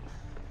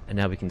 And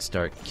now we can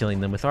start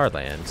killing them with our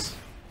lands.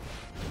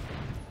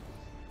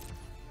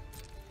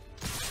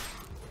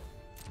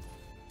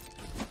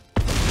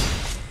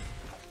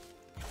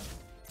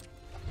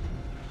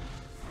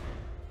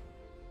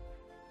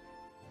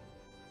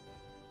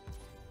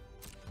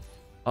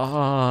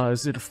 Ah,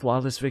 is it a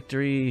flawless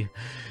victory?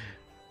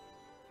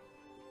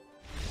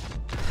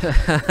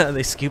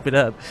 They scoop it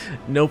up.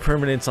 No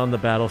permanents on the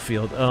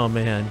battlefield. Oh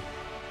man.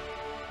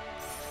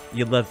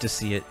 You'd love to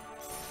see it.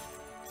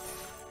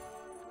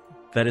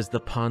 That is the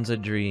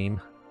Ponza dream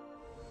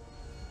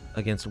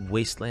against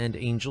Wasteland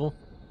Angel.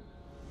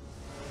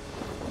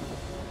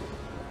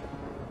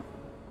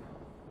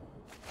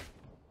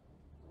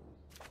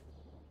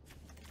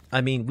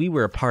 I mean, we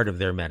were a part of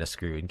their meta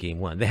screw in game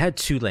 1. They had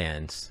 2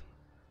 lands,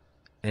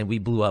 and we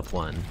blew up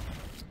one.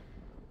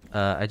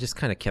 I just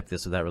kind of kept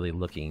this without really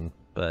looking,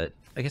 but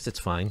I guess it's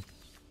fine.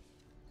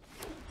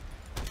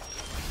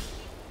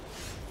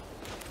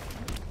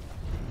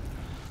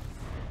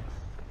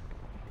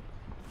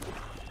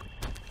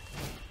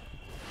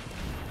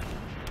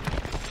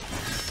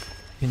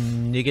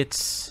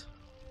 Niggets.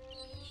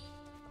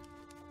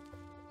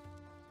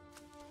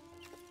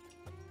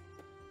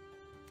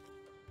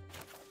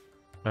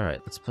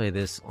 Alright, let's play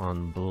this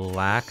on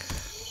black.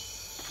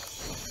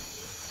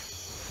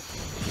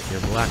 Get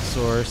your black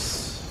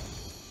source.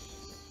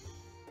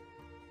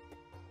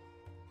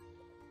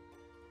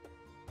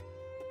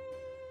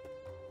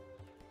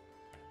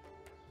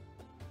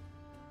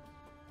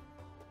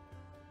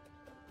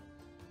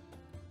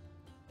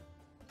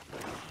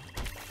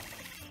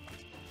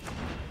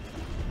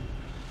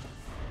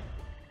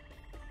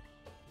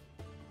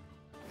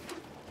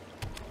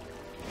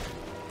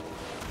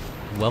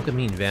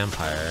 Welcoming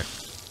Vampire.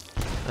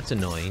 That's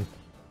annoying.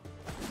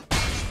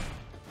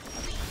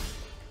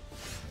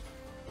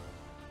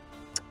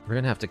 We're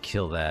gonna have to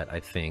kill that, I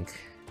think.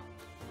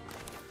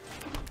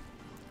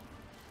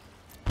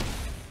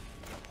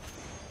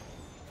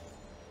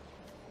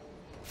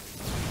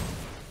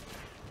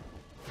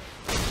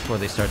 Before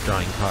they start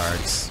drawing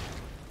cards.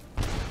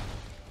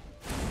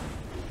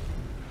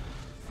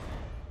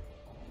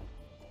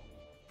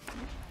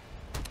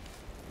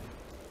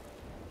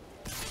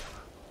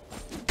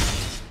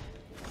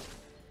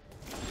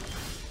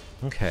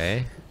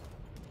 Okay.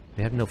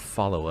 They have no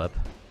follow-up.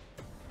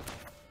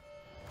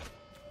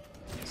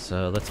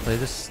 So let's play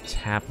this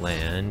tap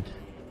land.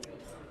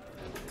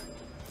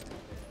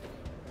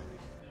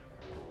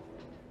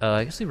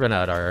 I guess we run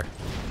out our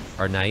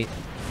knight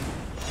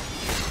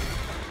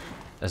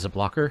as a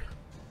blocker.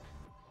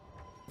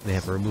 They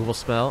have a removal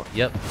spell.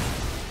 Yep.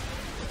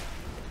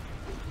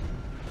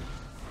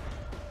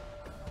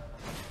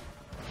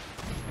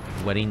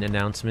 Wedding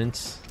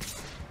announcements.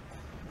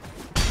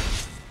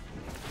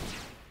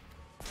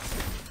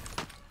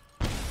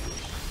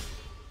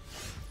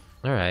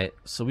 Alright,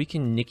 so we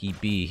can Nikki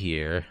B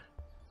here.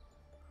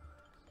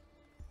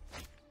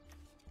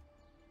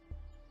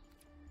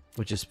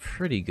 Which is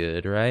pretty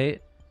good,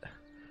 right?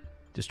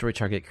 Destroy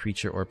target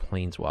creature or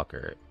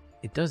planeswalker.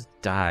 It does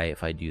die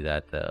if I do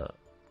that, though.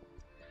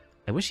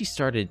 I wish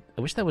I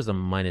wish that was a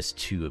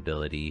 -2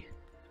 ability.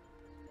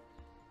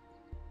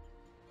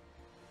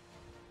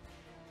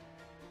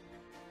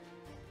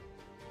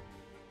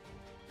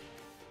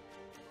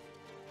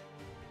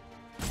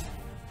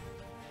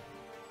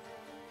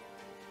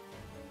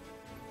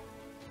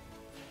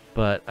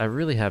 But I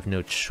really have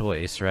no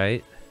choice,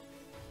 right?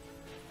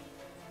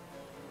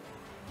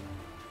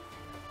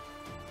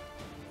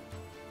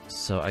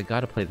 So I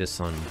gotta play this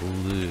on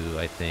blue,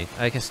 I think.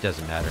 I guess it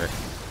doesn't matter.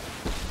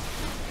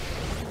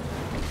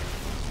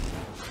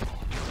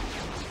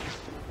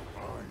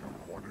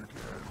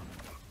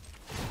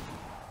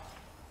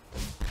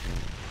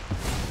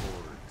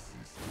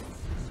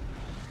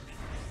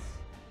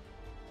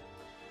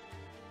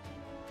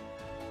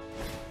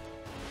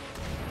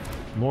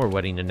 More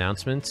wedding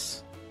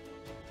announcements.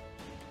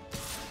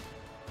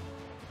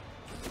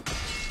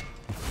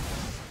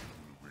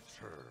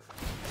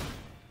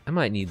 I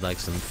might need like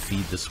some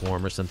Feed the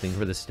Swarm or something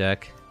for this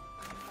deck.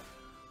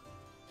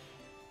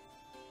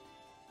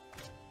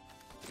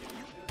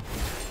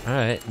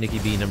 Alright, Nikki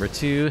B number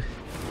 2.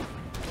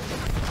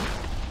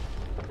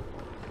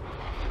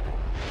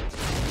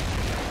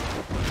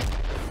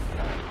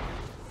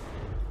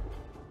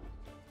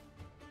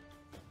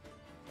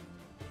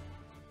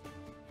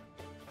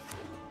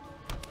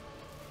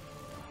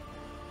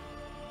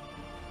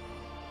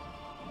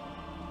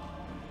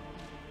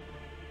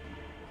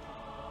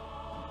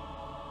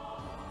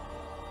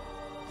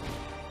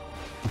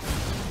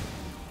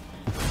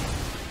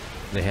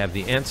 They have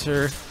the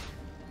answer.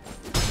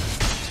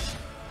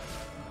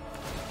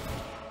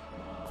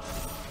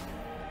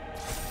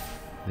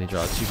 They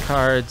draw 2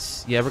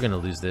 cards. Yeah, we're gonna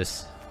lose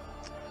this.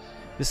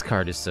 This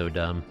card is so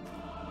dumb.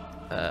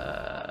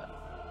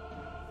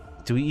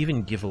 Do we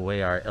even give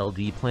away our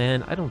LD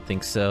plan? I don't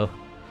think so.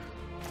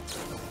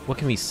 What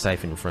can we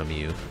siphon from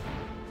you?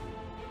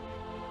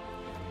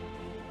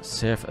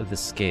 Seraph of the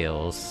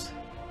Scales.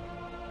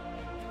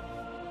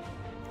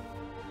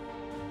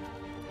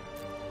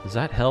 Does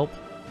that help?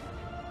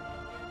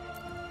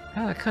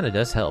 Yeah, that kind of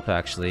does help,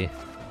 actually.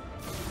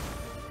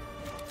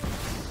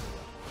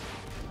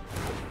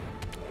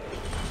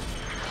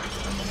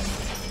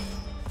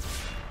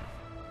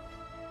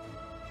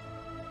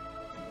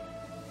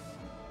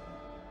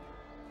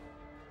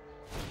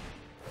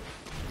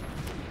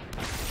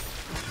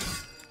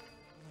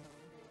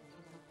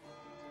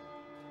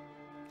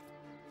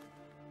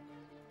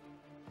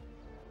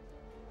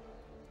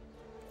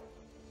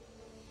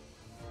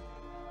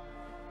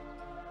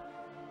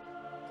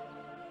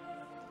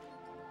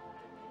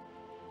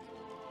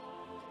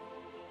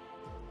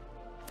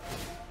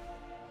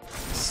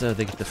 So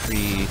they get the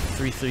free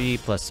 3/3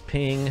 plus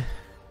ping.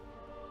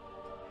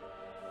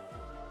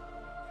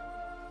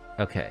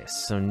 Okay,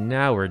 so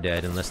now we're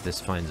dead unless this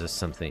finds us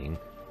something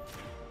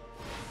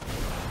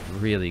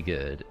really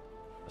good.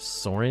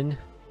 Sorin?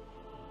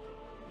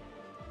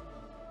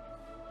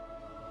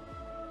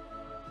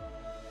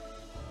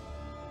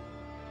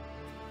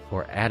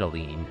 Or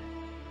Adeline.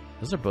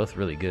 Those are both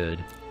really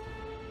good.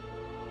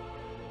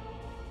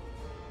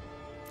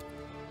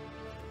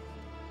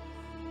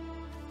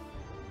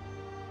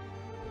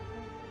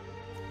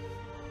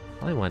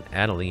 I want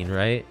Adeline,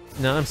 right?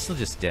 No, I'm still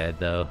just dead,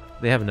 though.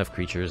 They have enough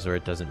creatures where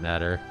it doesn't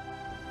matter.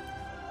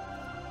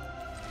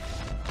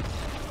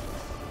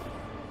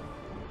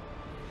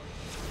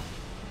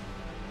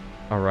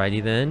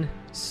 Alrighty then.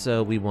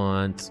 So we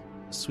want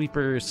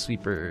sweepers,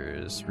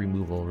 sweepers,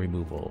 removal,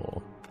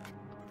 removal.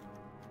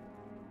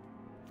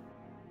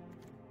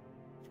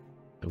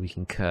 We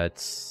can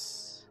cut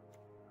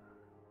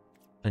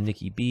a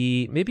Nikki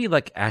B. Maybe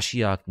like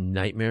Ashiok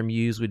Nightmare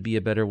Muse would be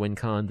a better win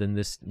con than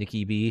this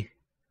Nikki B.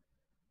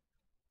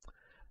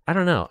 I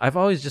don't know. I've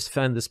always just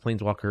found this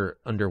Planeswalker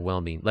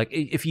underwhelming. Like,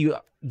 if you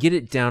get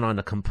it down on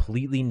a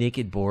completely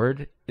naked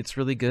board, it's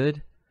really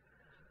good.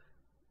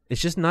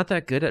 It's just not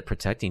that good at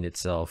protecting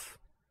itself.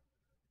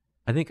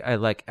 I think I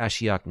like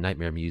Ashiok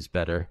Nightmare Muse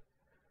better.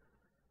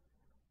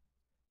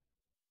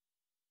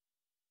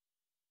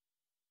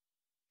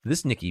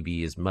 This Nikki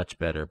B is much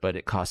better, but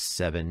it costs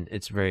 7.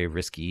 It's very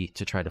risky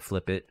to try to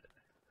flip it.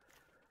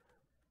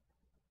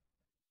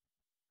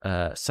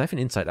 Siphon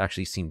Insight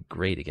actually seemed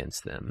great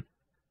against them.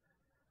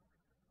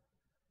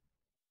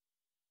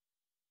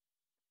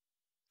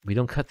 We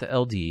don't cut the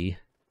LD.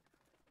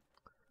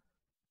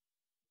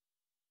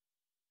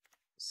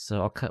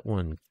 So I'll cut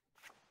one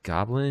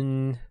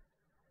Goblin.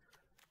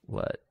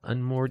 What?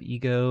 Unmoored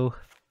Ego.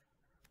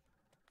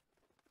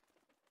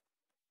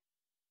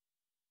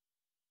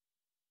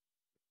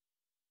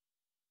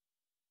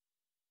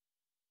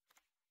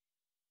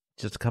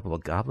 Just a couple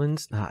of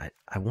Goblins? Nah,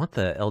 I want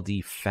the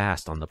LD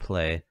fast on the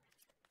play.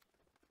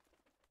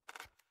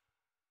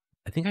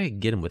 I think I could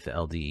get him with the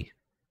LD.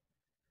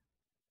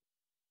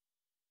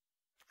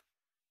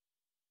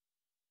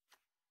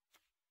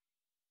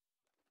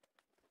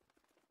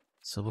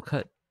 So we'll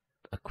cut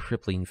a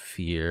Crippling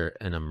Fear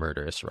and a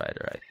Murderous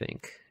Rider, I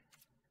think.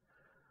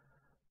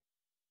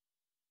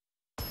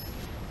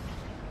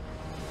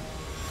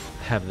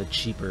 Have the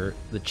cheaper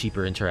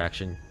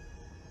interaction.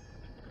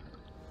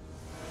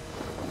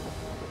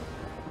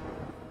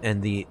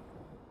 And the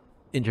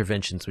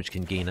interventions which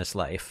can gain us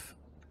life.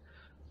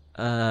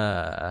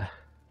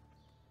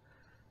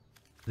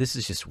 This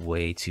is just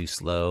way too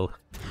slow.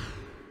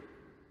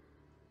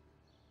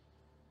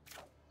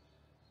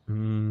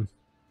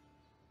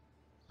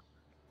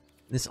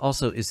 This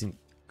also isn't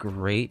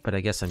great, but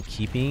I guess I'm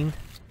keeping.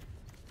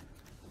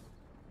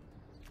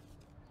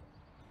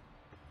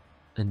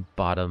 And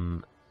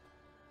bottom...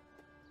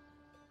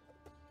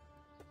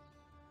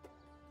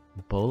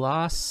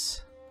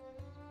 Bolas?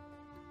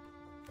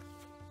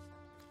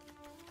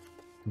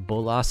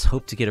 Bolas,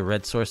 hope to get a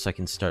red source so I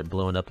can start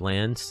blowing up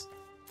lands.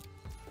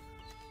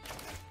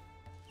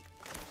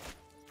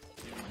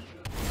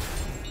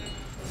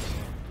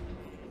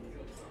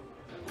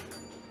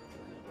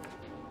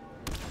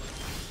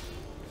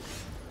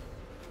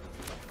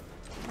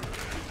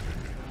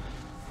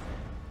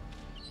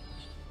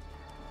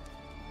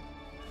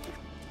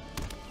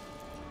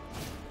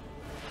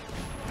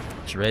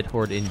 Dread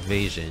Horde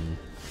Invasion.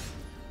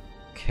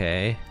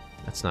 Okay,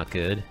 that's not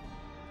good.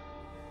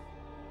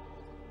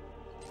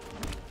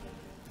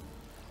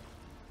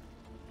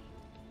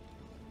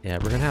 Yeah,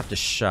 we're gonna have to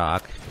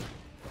shock.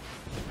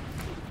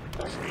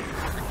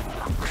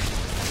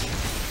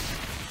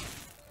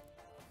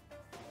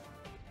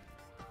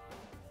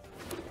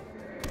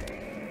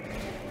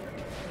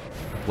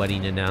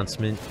 Wedding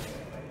announcement.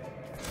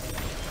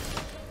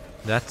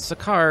 That's a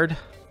card.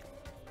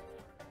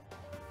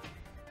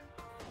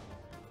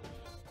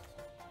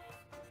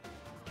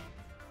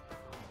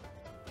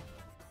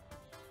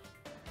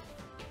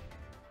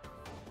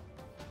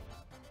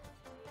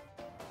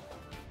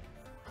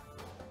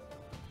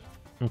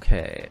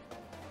 Okay.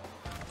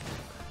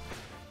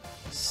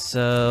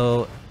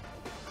 So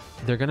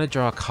they're gonna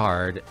draw a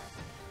card.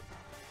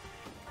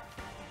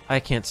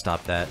 I can't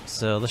stop that,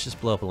 so let's just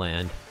blow up a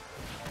land.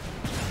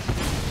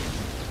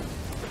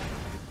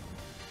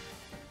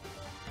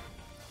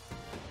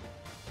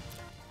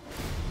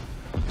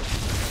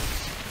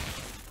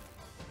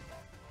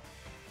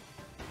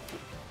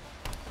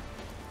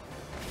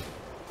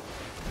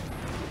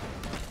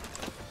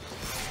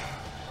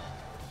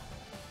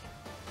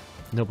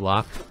 No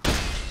block.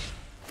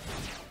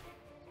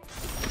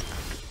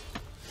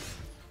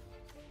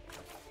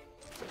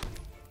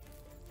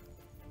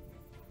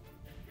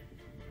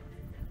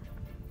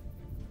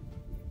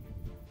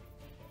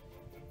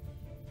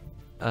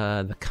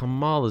 The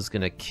Kamal is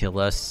gonna kill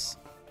us.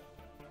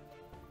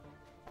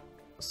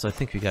 So I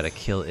think we gotta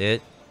kill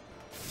it.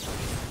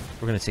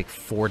 We're gonna take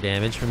 4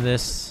 damage from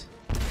this.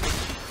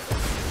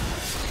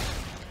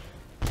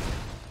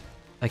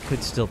 I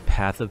could still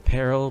Path of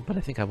Peril, but I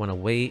think I want to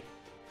wait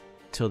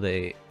till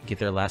they get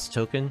their last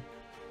token.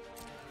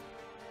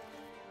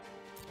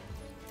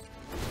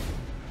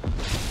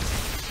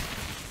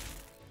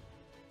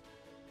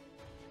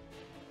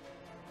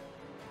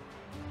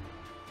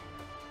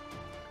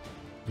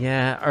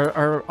 Yeah,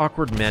 our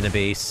awkward mana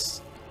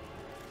base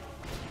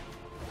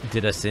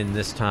did us in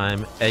this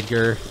time.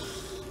 Edgar.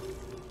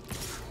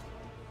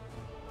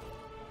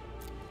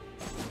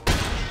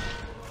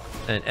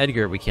 And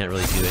Edgar we can't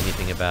really do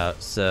anything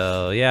about,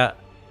 so yeah,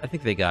 I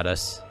think they got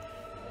us.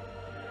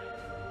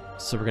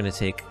 So we're gonna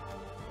take...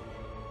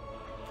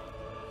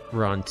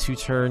 We're on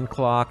 2-turn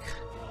clock.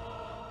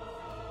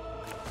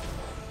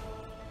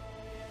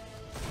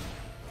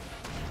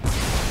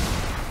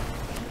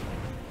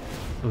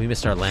 We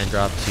missed our land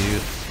drop too.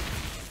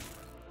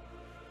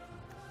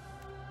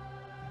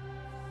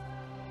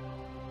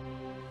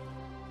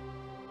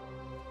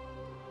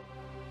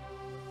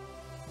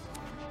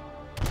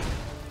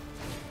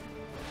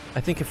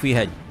 I think if we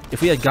had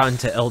gotten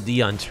to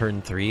LD on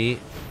turn 3,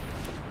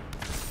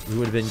 we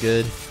would have been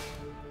good.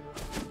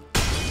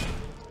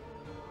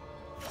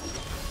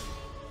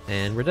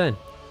 And we're done.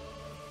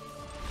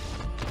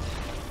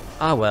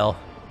 Ah well,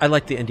 I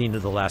like the ending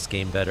of the last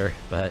game better,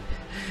 but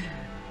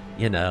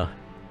you know,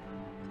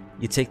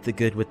 you take the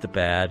good with the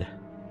bad.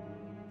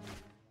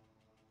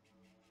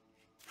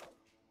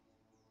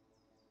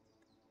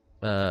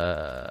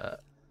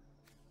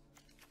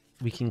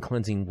 Weaken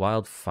Cleansing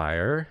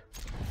Wildfire.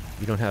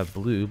 We don't have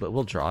blue, but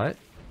we'll draw it.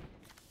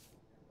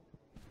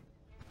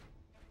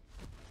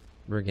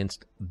 We're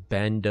against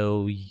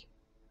Bando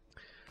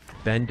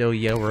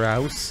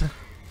Yoraus.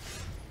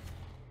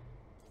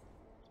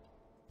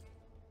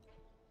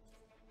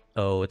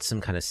 Oh, it's some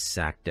kind of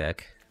sack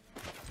deck.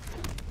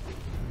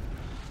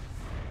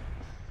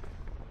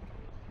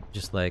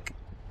 Just like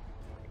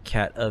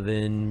Cat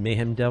Oven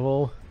Mayhem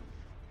Devil.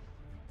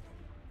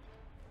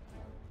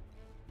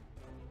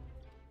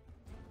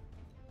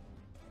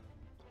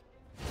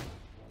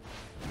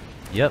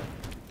 Yep.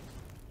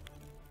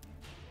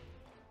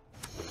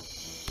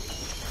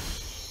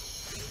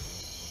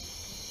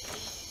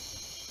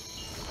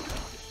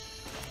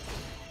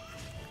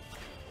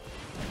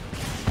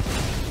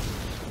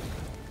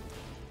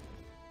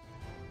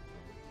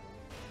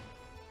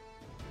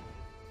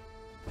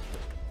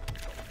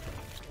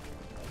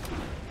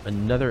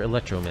 Another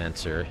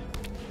Electromancer.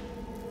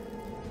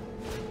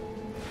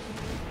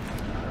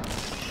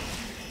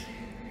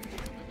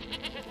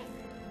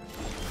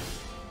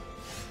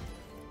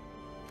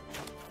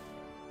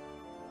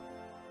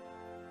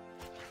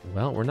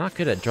 Well, we're not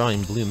good at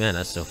drawing blue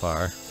mana so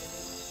far.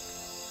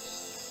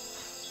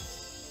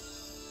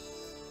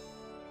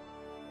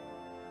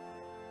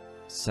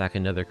 Sack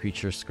another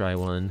creature, scry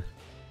 1.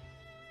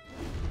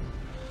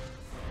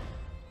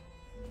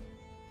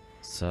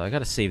 So I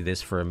gotta save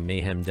this for a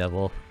Mayhem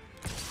Devil.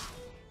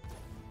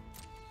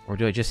 Or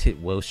do I just hit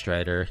Woe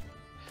Strider?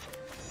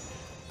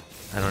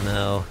 I don't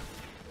know.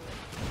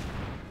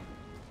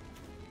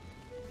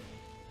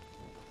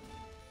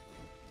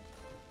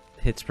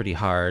 Hits pretty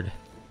hard.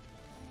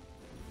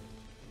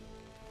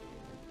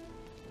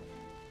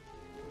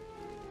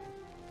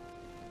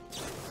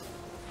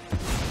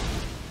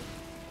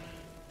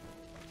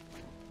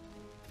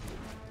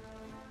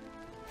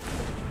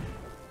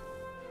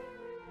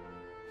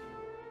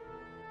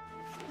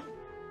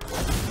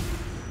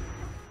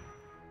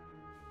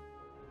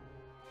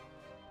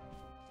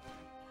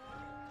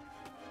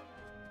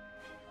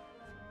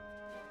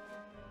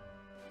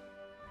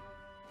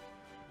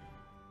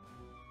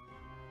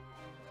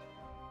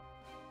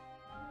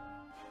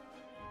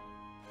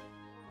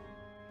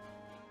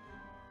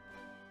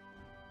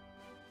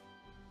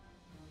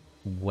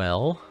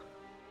 Well.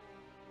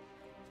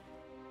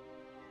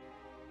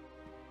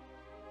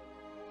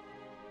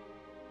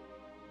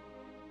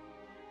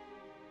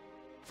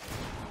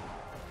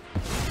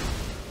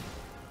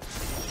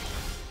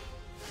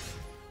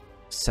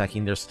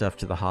 Sacking their stuff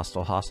to the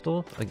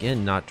hostile.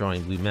 Again, not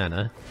drawing blue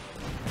mana.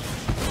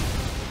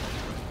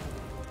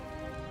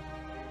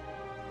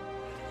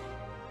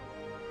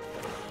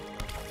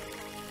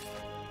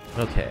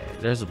 Okay,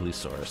 there's a blue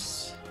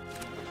source.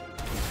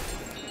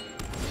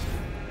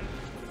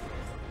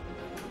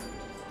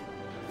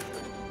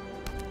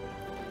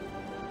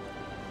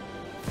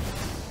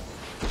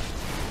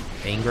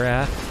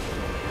 Angrath.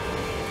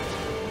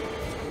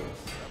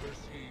 Ever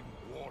seen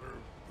water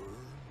burn?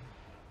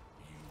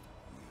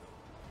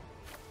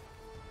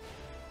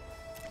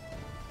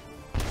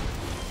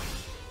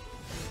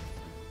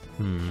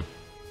 You will.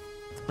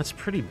 That's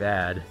pretty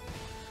bad.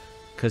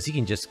 Because he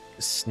can just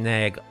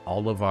snag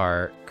all of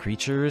our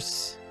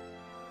creatures.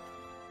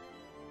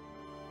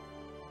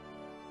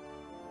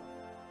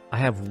 I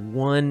have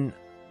one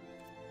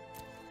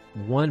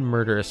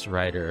Murderous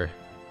Rider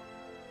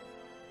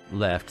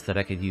left that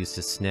I could use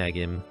to snag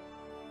him.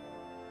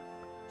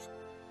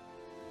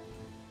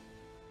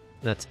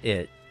 That's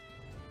it.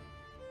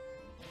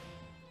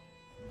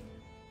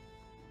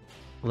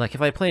 Like,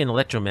 if I play an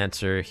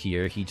Electromancer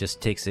here, he just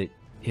takes it,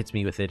 hits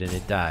me with it, and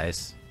it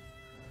dies.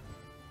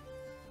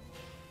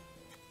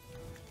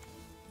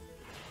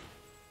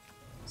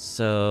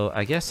 So,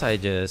 I guess I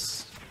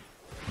just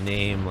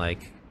name,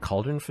 like,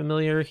 Cauldron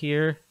Familiar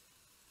here.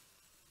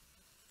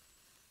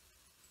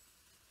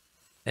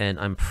 And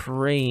I'm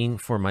praying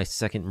for my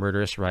second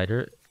Murderous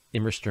Rider.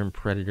 Immersturm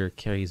Predator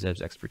carries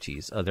Zeb's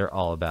expertise. Oh, they're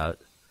all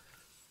about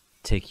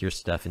take your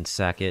stuff and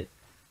sack it.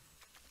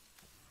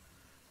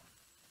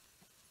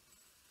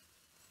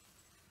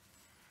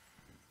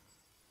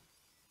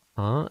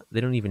 Huh? They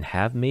don't even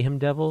have Mayhem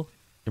Devil?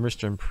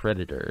 Immersturm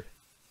Predator.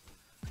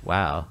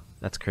 Wow,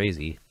 that's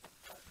crazy.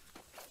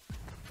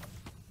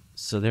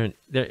 So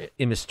they're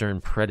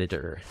Immersturm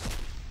Predator.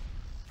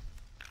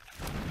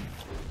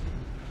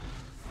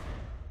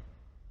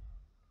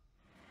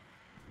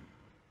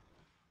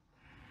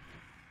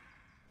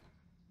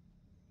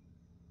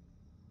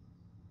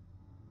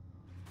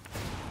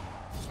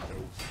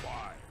 No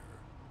fire,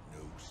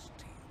 no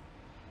steel.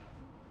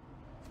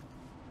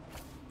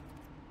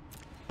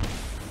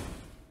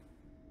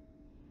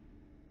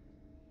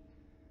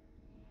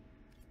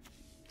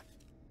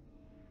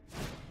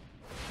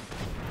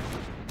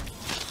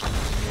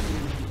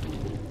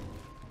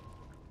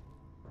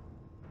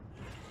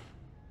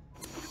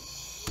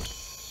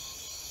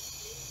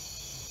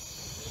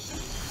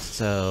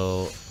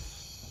 So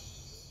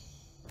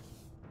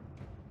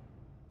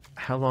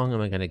how long am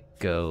I gonna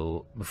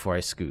go before I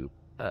scoop?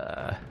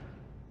 I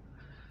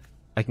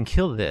can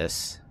kill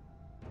this.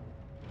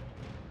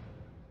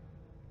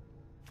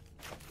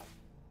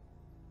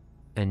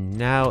 And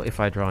now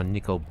if I draw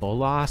Nico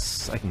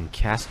Bolas, I can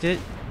cast it.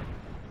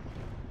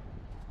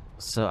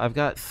 So I've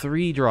got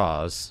 3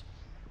 draws.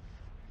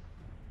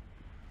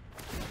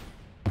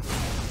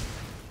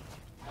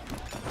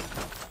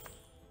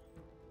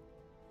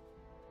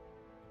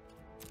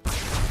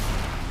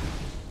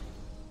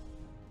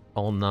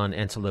 All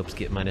non-antelopes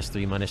get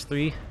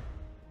 -3/-3.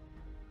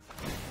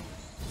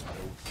 No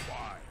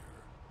fire,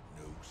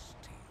 no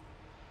steel.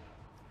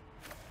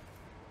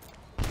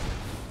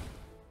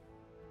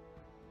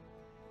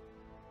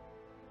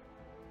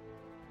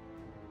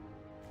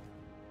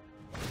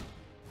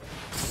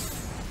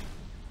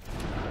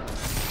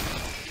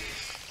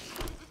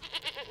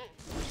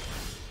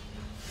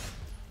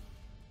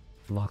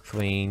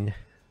 Lochthwain.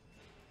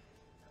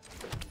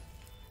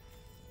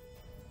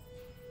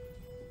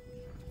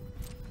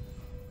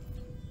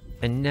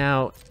 And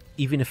now,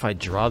 even if I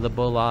draw the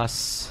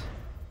Bolas,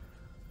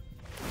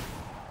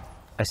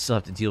 I still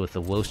have to deal with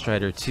the Woe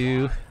Strider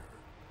too. No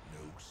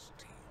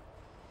steel.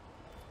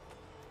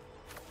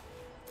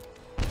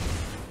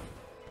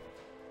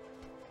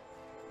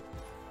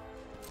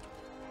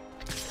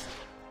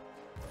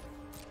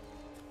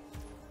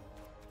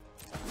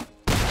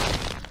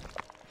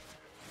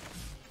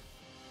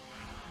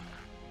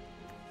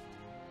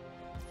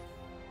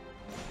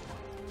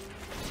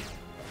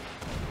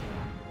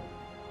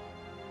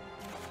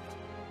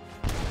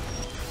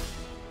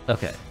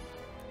 Okay.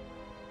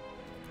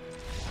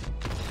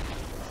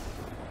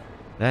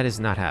 That is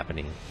not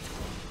happening.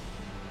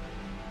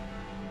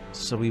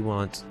 So we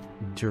want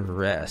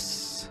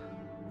Duress.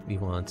 We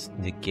want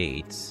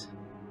Negate.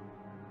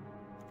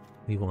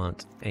 We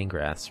want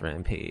Angrath's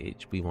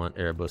Rampage. We want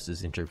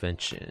Erebos'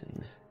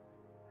 Intervention.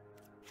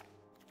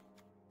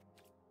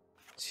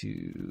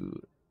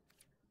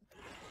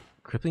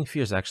 Crippling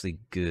Fear is actually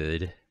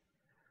good.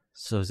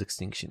 So is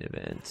Extinction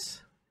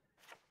Event.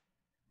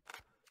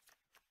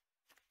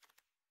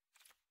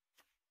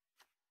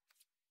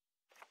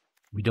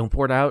 We don't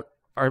board out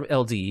our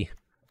LD.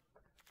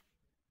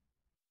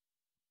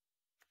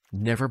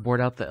 Never board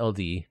out the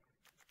LD.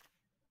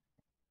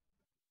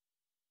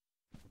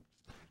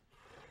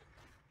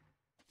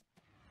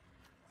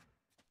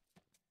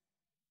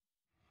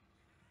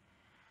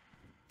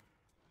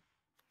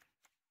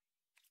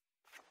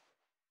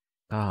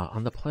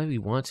 On the play we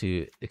want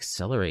to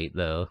accelerate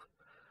though.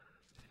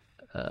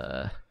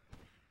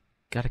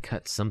 Gotta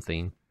cut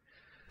something.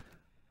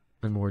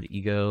 Unmoored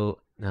ego.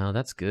 No,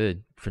 that's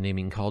good for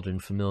naming Cauldron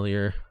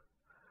familiar.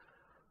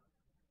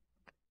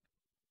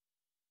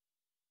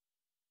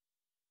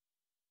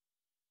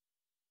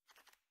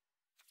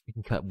 We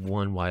can cut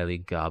one wily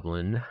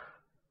goblin.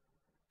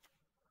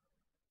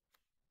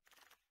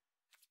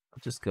 I'll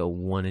just go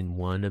 1 and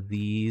 1 of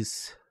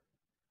these.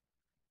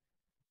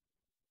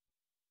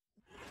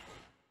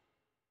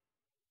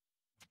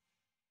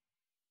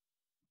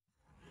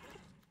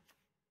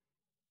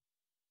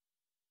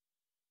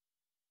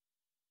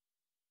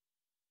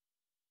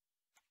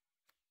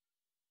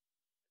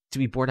 Do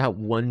we board out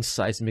 1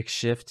 seismic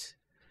shift?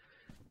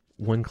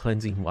 1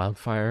 cleansing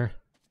wildfire?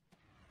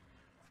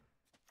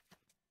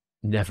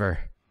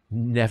 Never.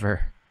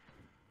 Never.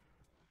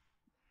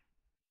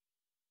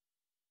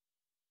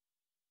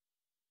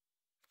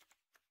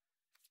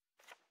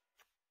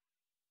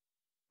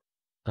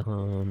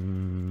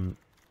 We'll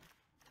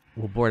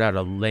board out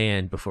a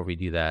land before we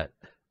do that.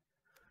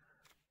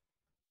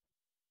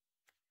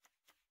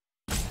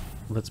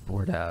 Let's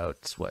board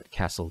out, what,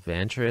 Castle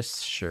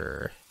Vantris?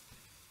 Sure.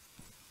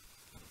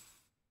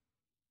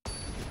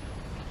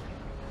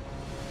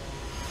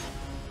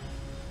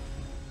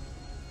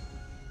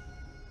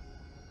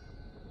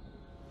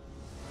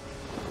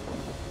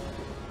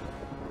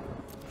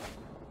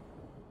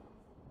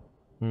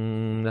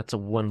 That's a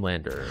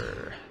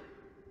 1-lander.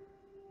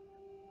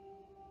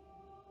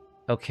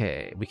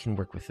 Okay, we can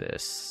work with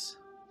this.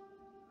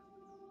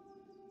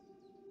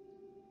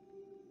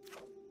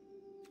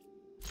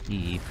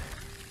 Deep.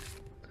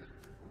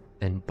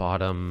 And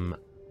bottom.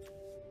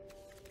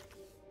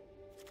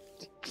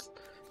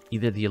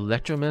 Either the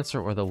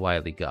Electromancer or the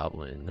Wily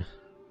Goblin.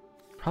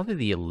 Probably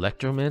the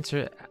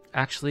Electromancer,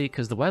 actually,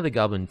 because the Wily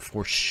Goblin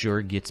for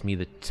sure gets me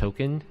the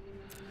token.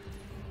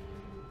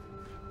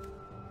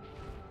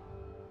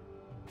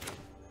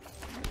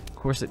 Of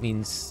course, it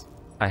means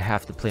I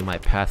have to play my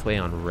pathway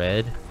on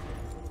red.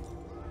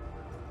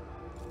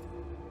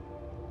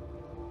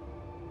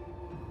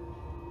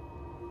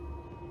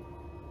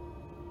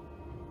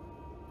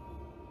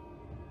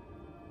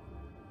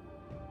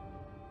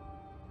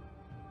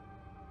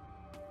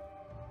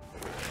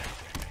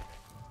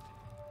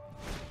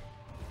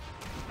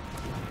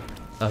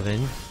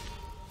 Oven.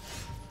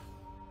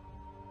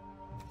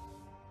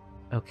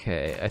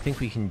 Okay, I think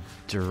we can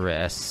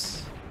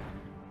duress.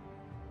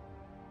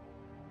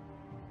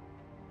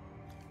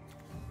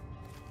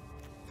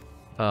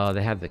 Oh,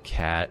 they have the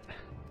cat.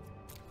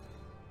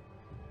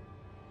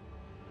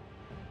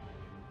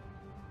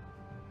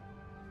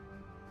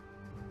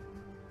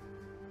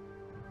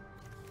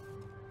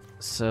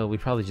 So we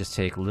probably just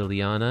take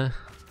Liliana.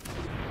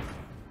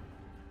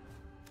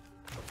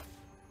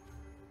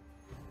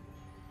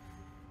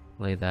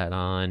 Lay that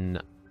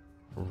on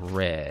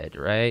red,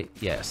 right?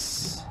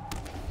 Yes.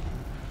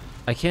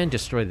 I can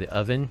destroy the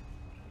oven.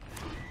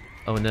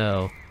 Oh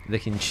no, they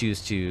can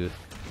choose to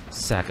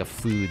sack a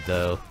food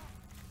though.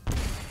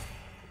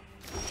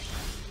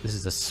 This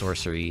is a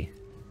sorcery.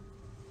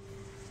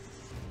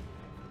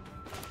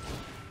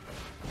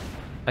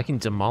 I can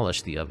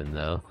demolish the oven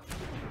though.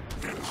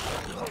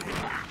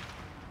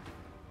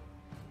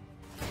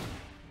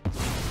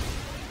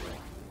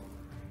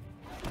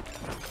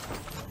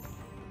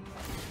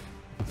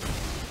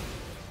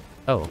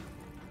 Oh,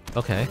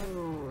 okay.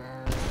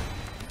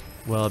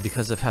 Well,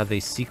 because of how they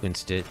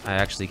sequenced it, I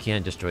actually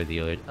can destroy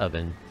the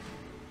oven.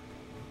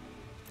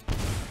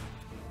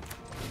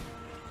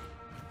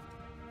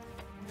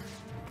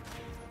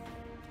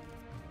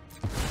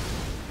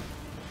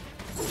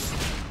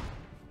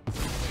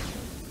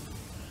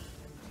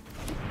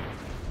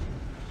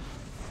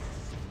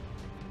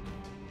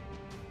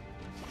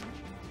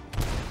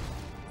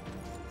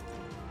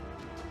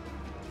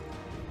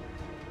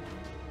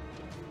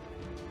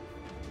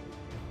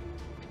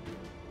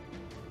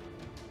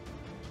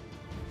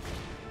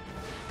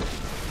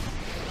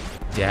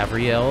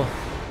 Gabrielle.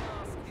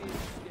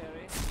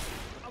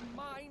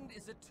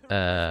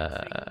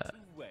 I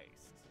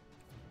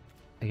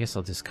guess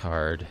I'll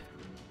discard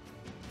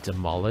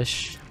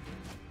Demolish.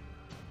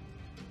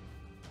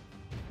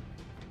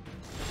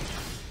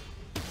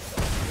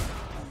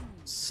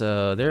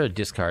 So they're a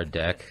discard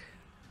deck.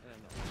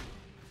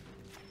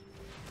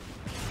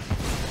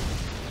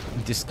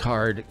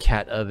 Discard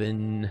Cat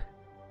Oven,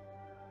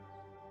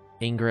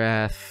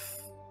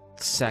 Ingrath,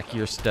 sack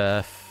your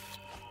stuff.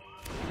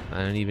 I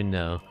don't even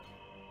know.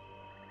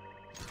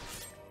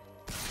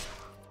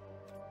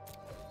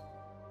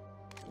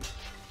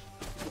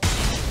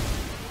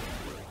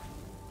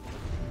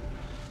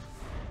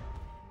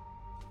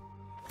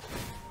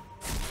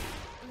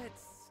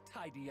 Let's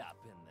tidy up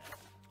in there.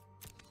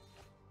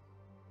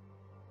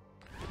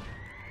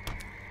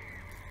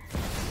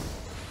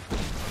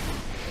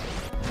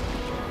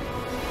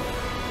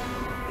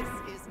 This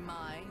is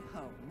my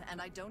home,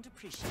 and I don't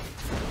appreciate it.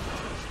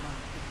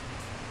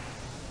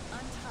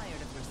 I'm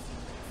tired of your secrets.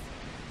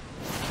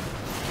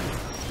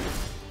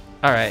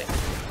 All right.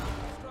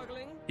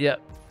 Struggling?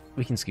 Yep.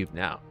 We can scoop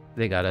now.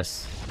 They got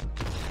us.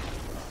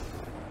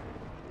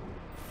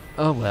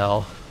 Oh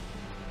well.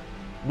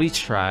 We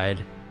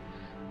tried.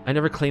 I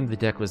never claimed the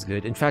deck was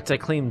good. In fact, I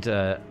claimed,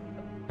 I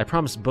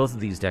promised both of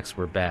these decks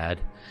were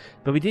bad.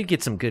 But we did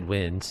get some good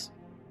wins.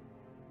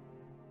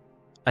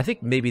 I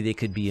think maybe they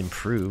could be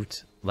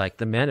improved. Like,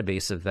 the mana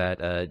base of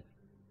that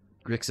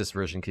Grixis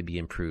version could be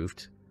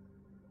improved.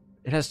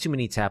 It has too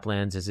many tap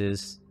lands as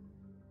is.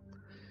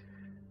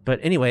 But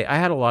anyway, I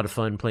had a lot of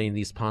fun playing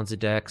these Ponza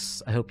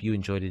decks. I hope you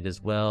enjoyed it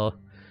as well.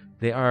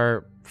 They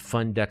are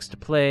fun decks to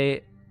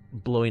play.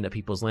 Blowing up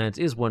people's lands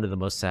is one of the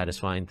most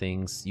satisfying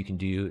things you can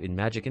do in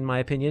Magic, in my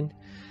opinion.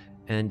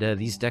 And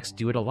these decks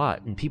do it a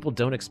lot, and people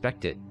don't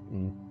expect it.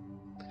 And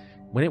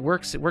when it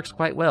works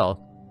quite well,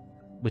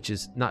 which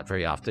is not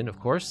very often, of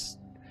course.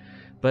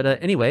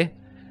 But anyway,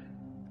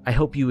 I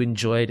hope you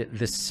enjoyed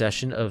this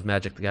session of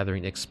Magic the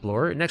Gathering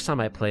Explorer. Next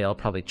time I play, I'll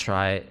probably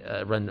try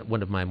run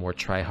one of my more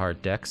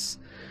try-hard decks.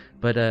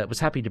 But was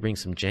happy to bring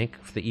some jank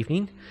for the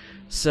evening.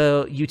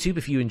 So YouTube,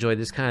 if you enjoy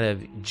this kind of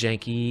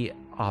janky,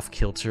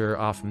 off-kilter,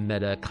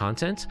 off-meta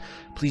content,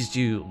 please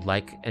do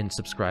like and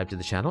subscribe to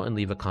the channel and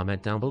leave a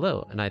comment down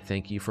below. And I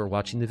thank you for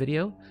watching the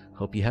video.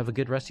 Hope you have a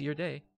good rest of your day.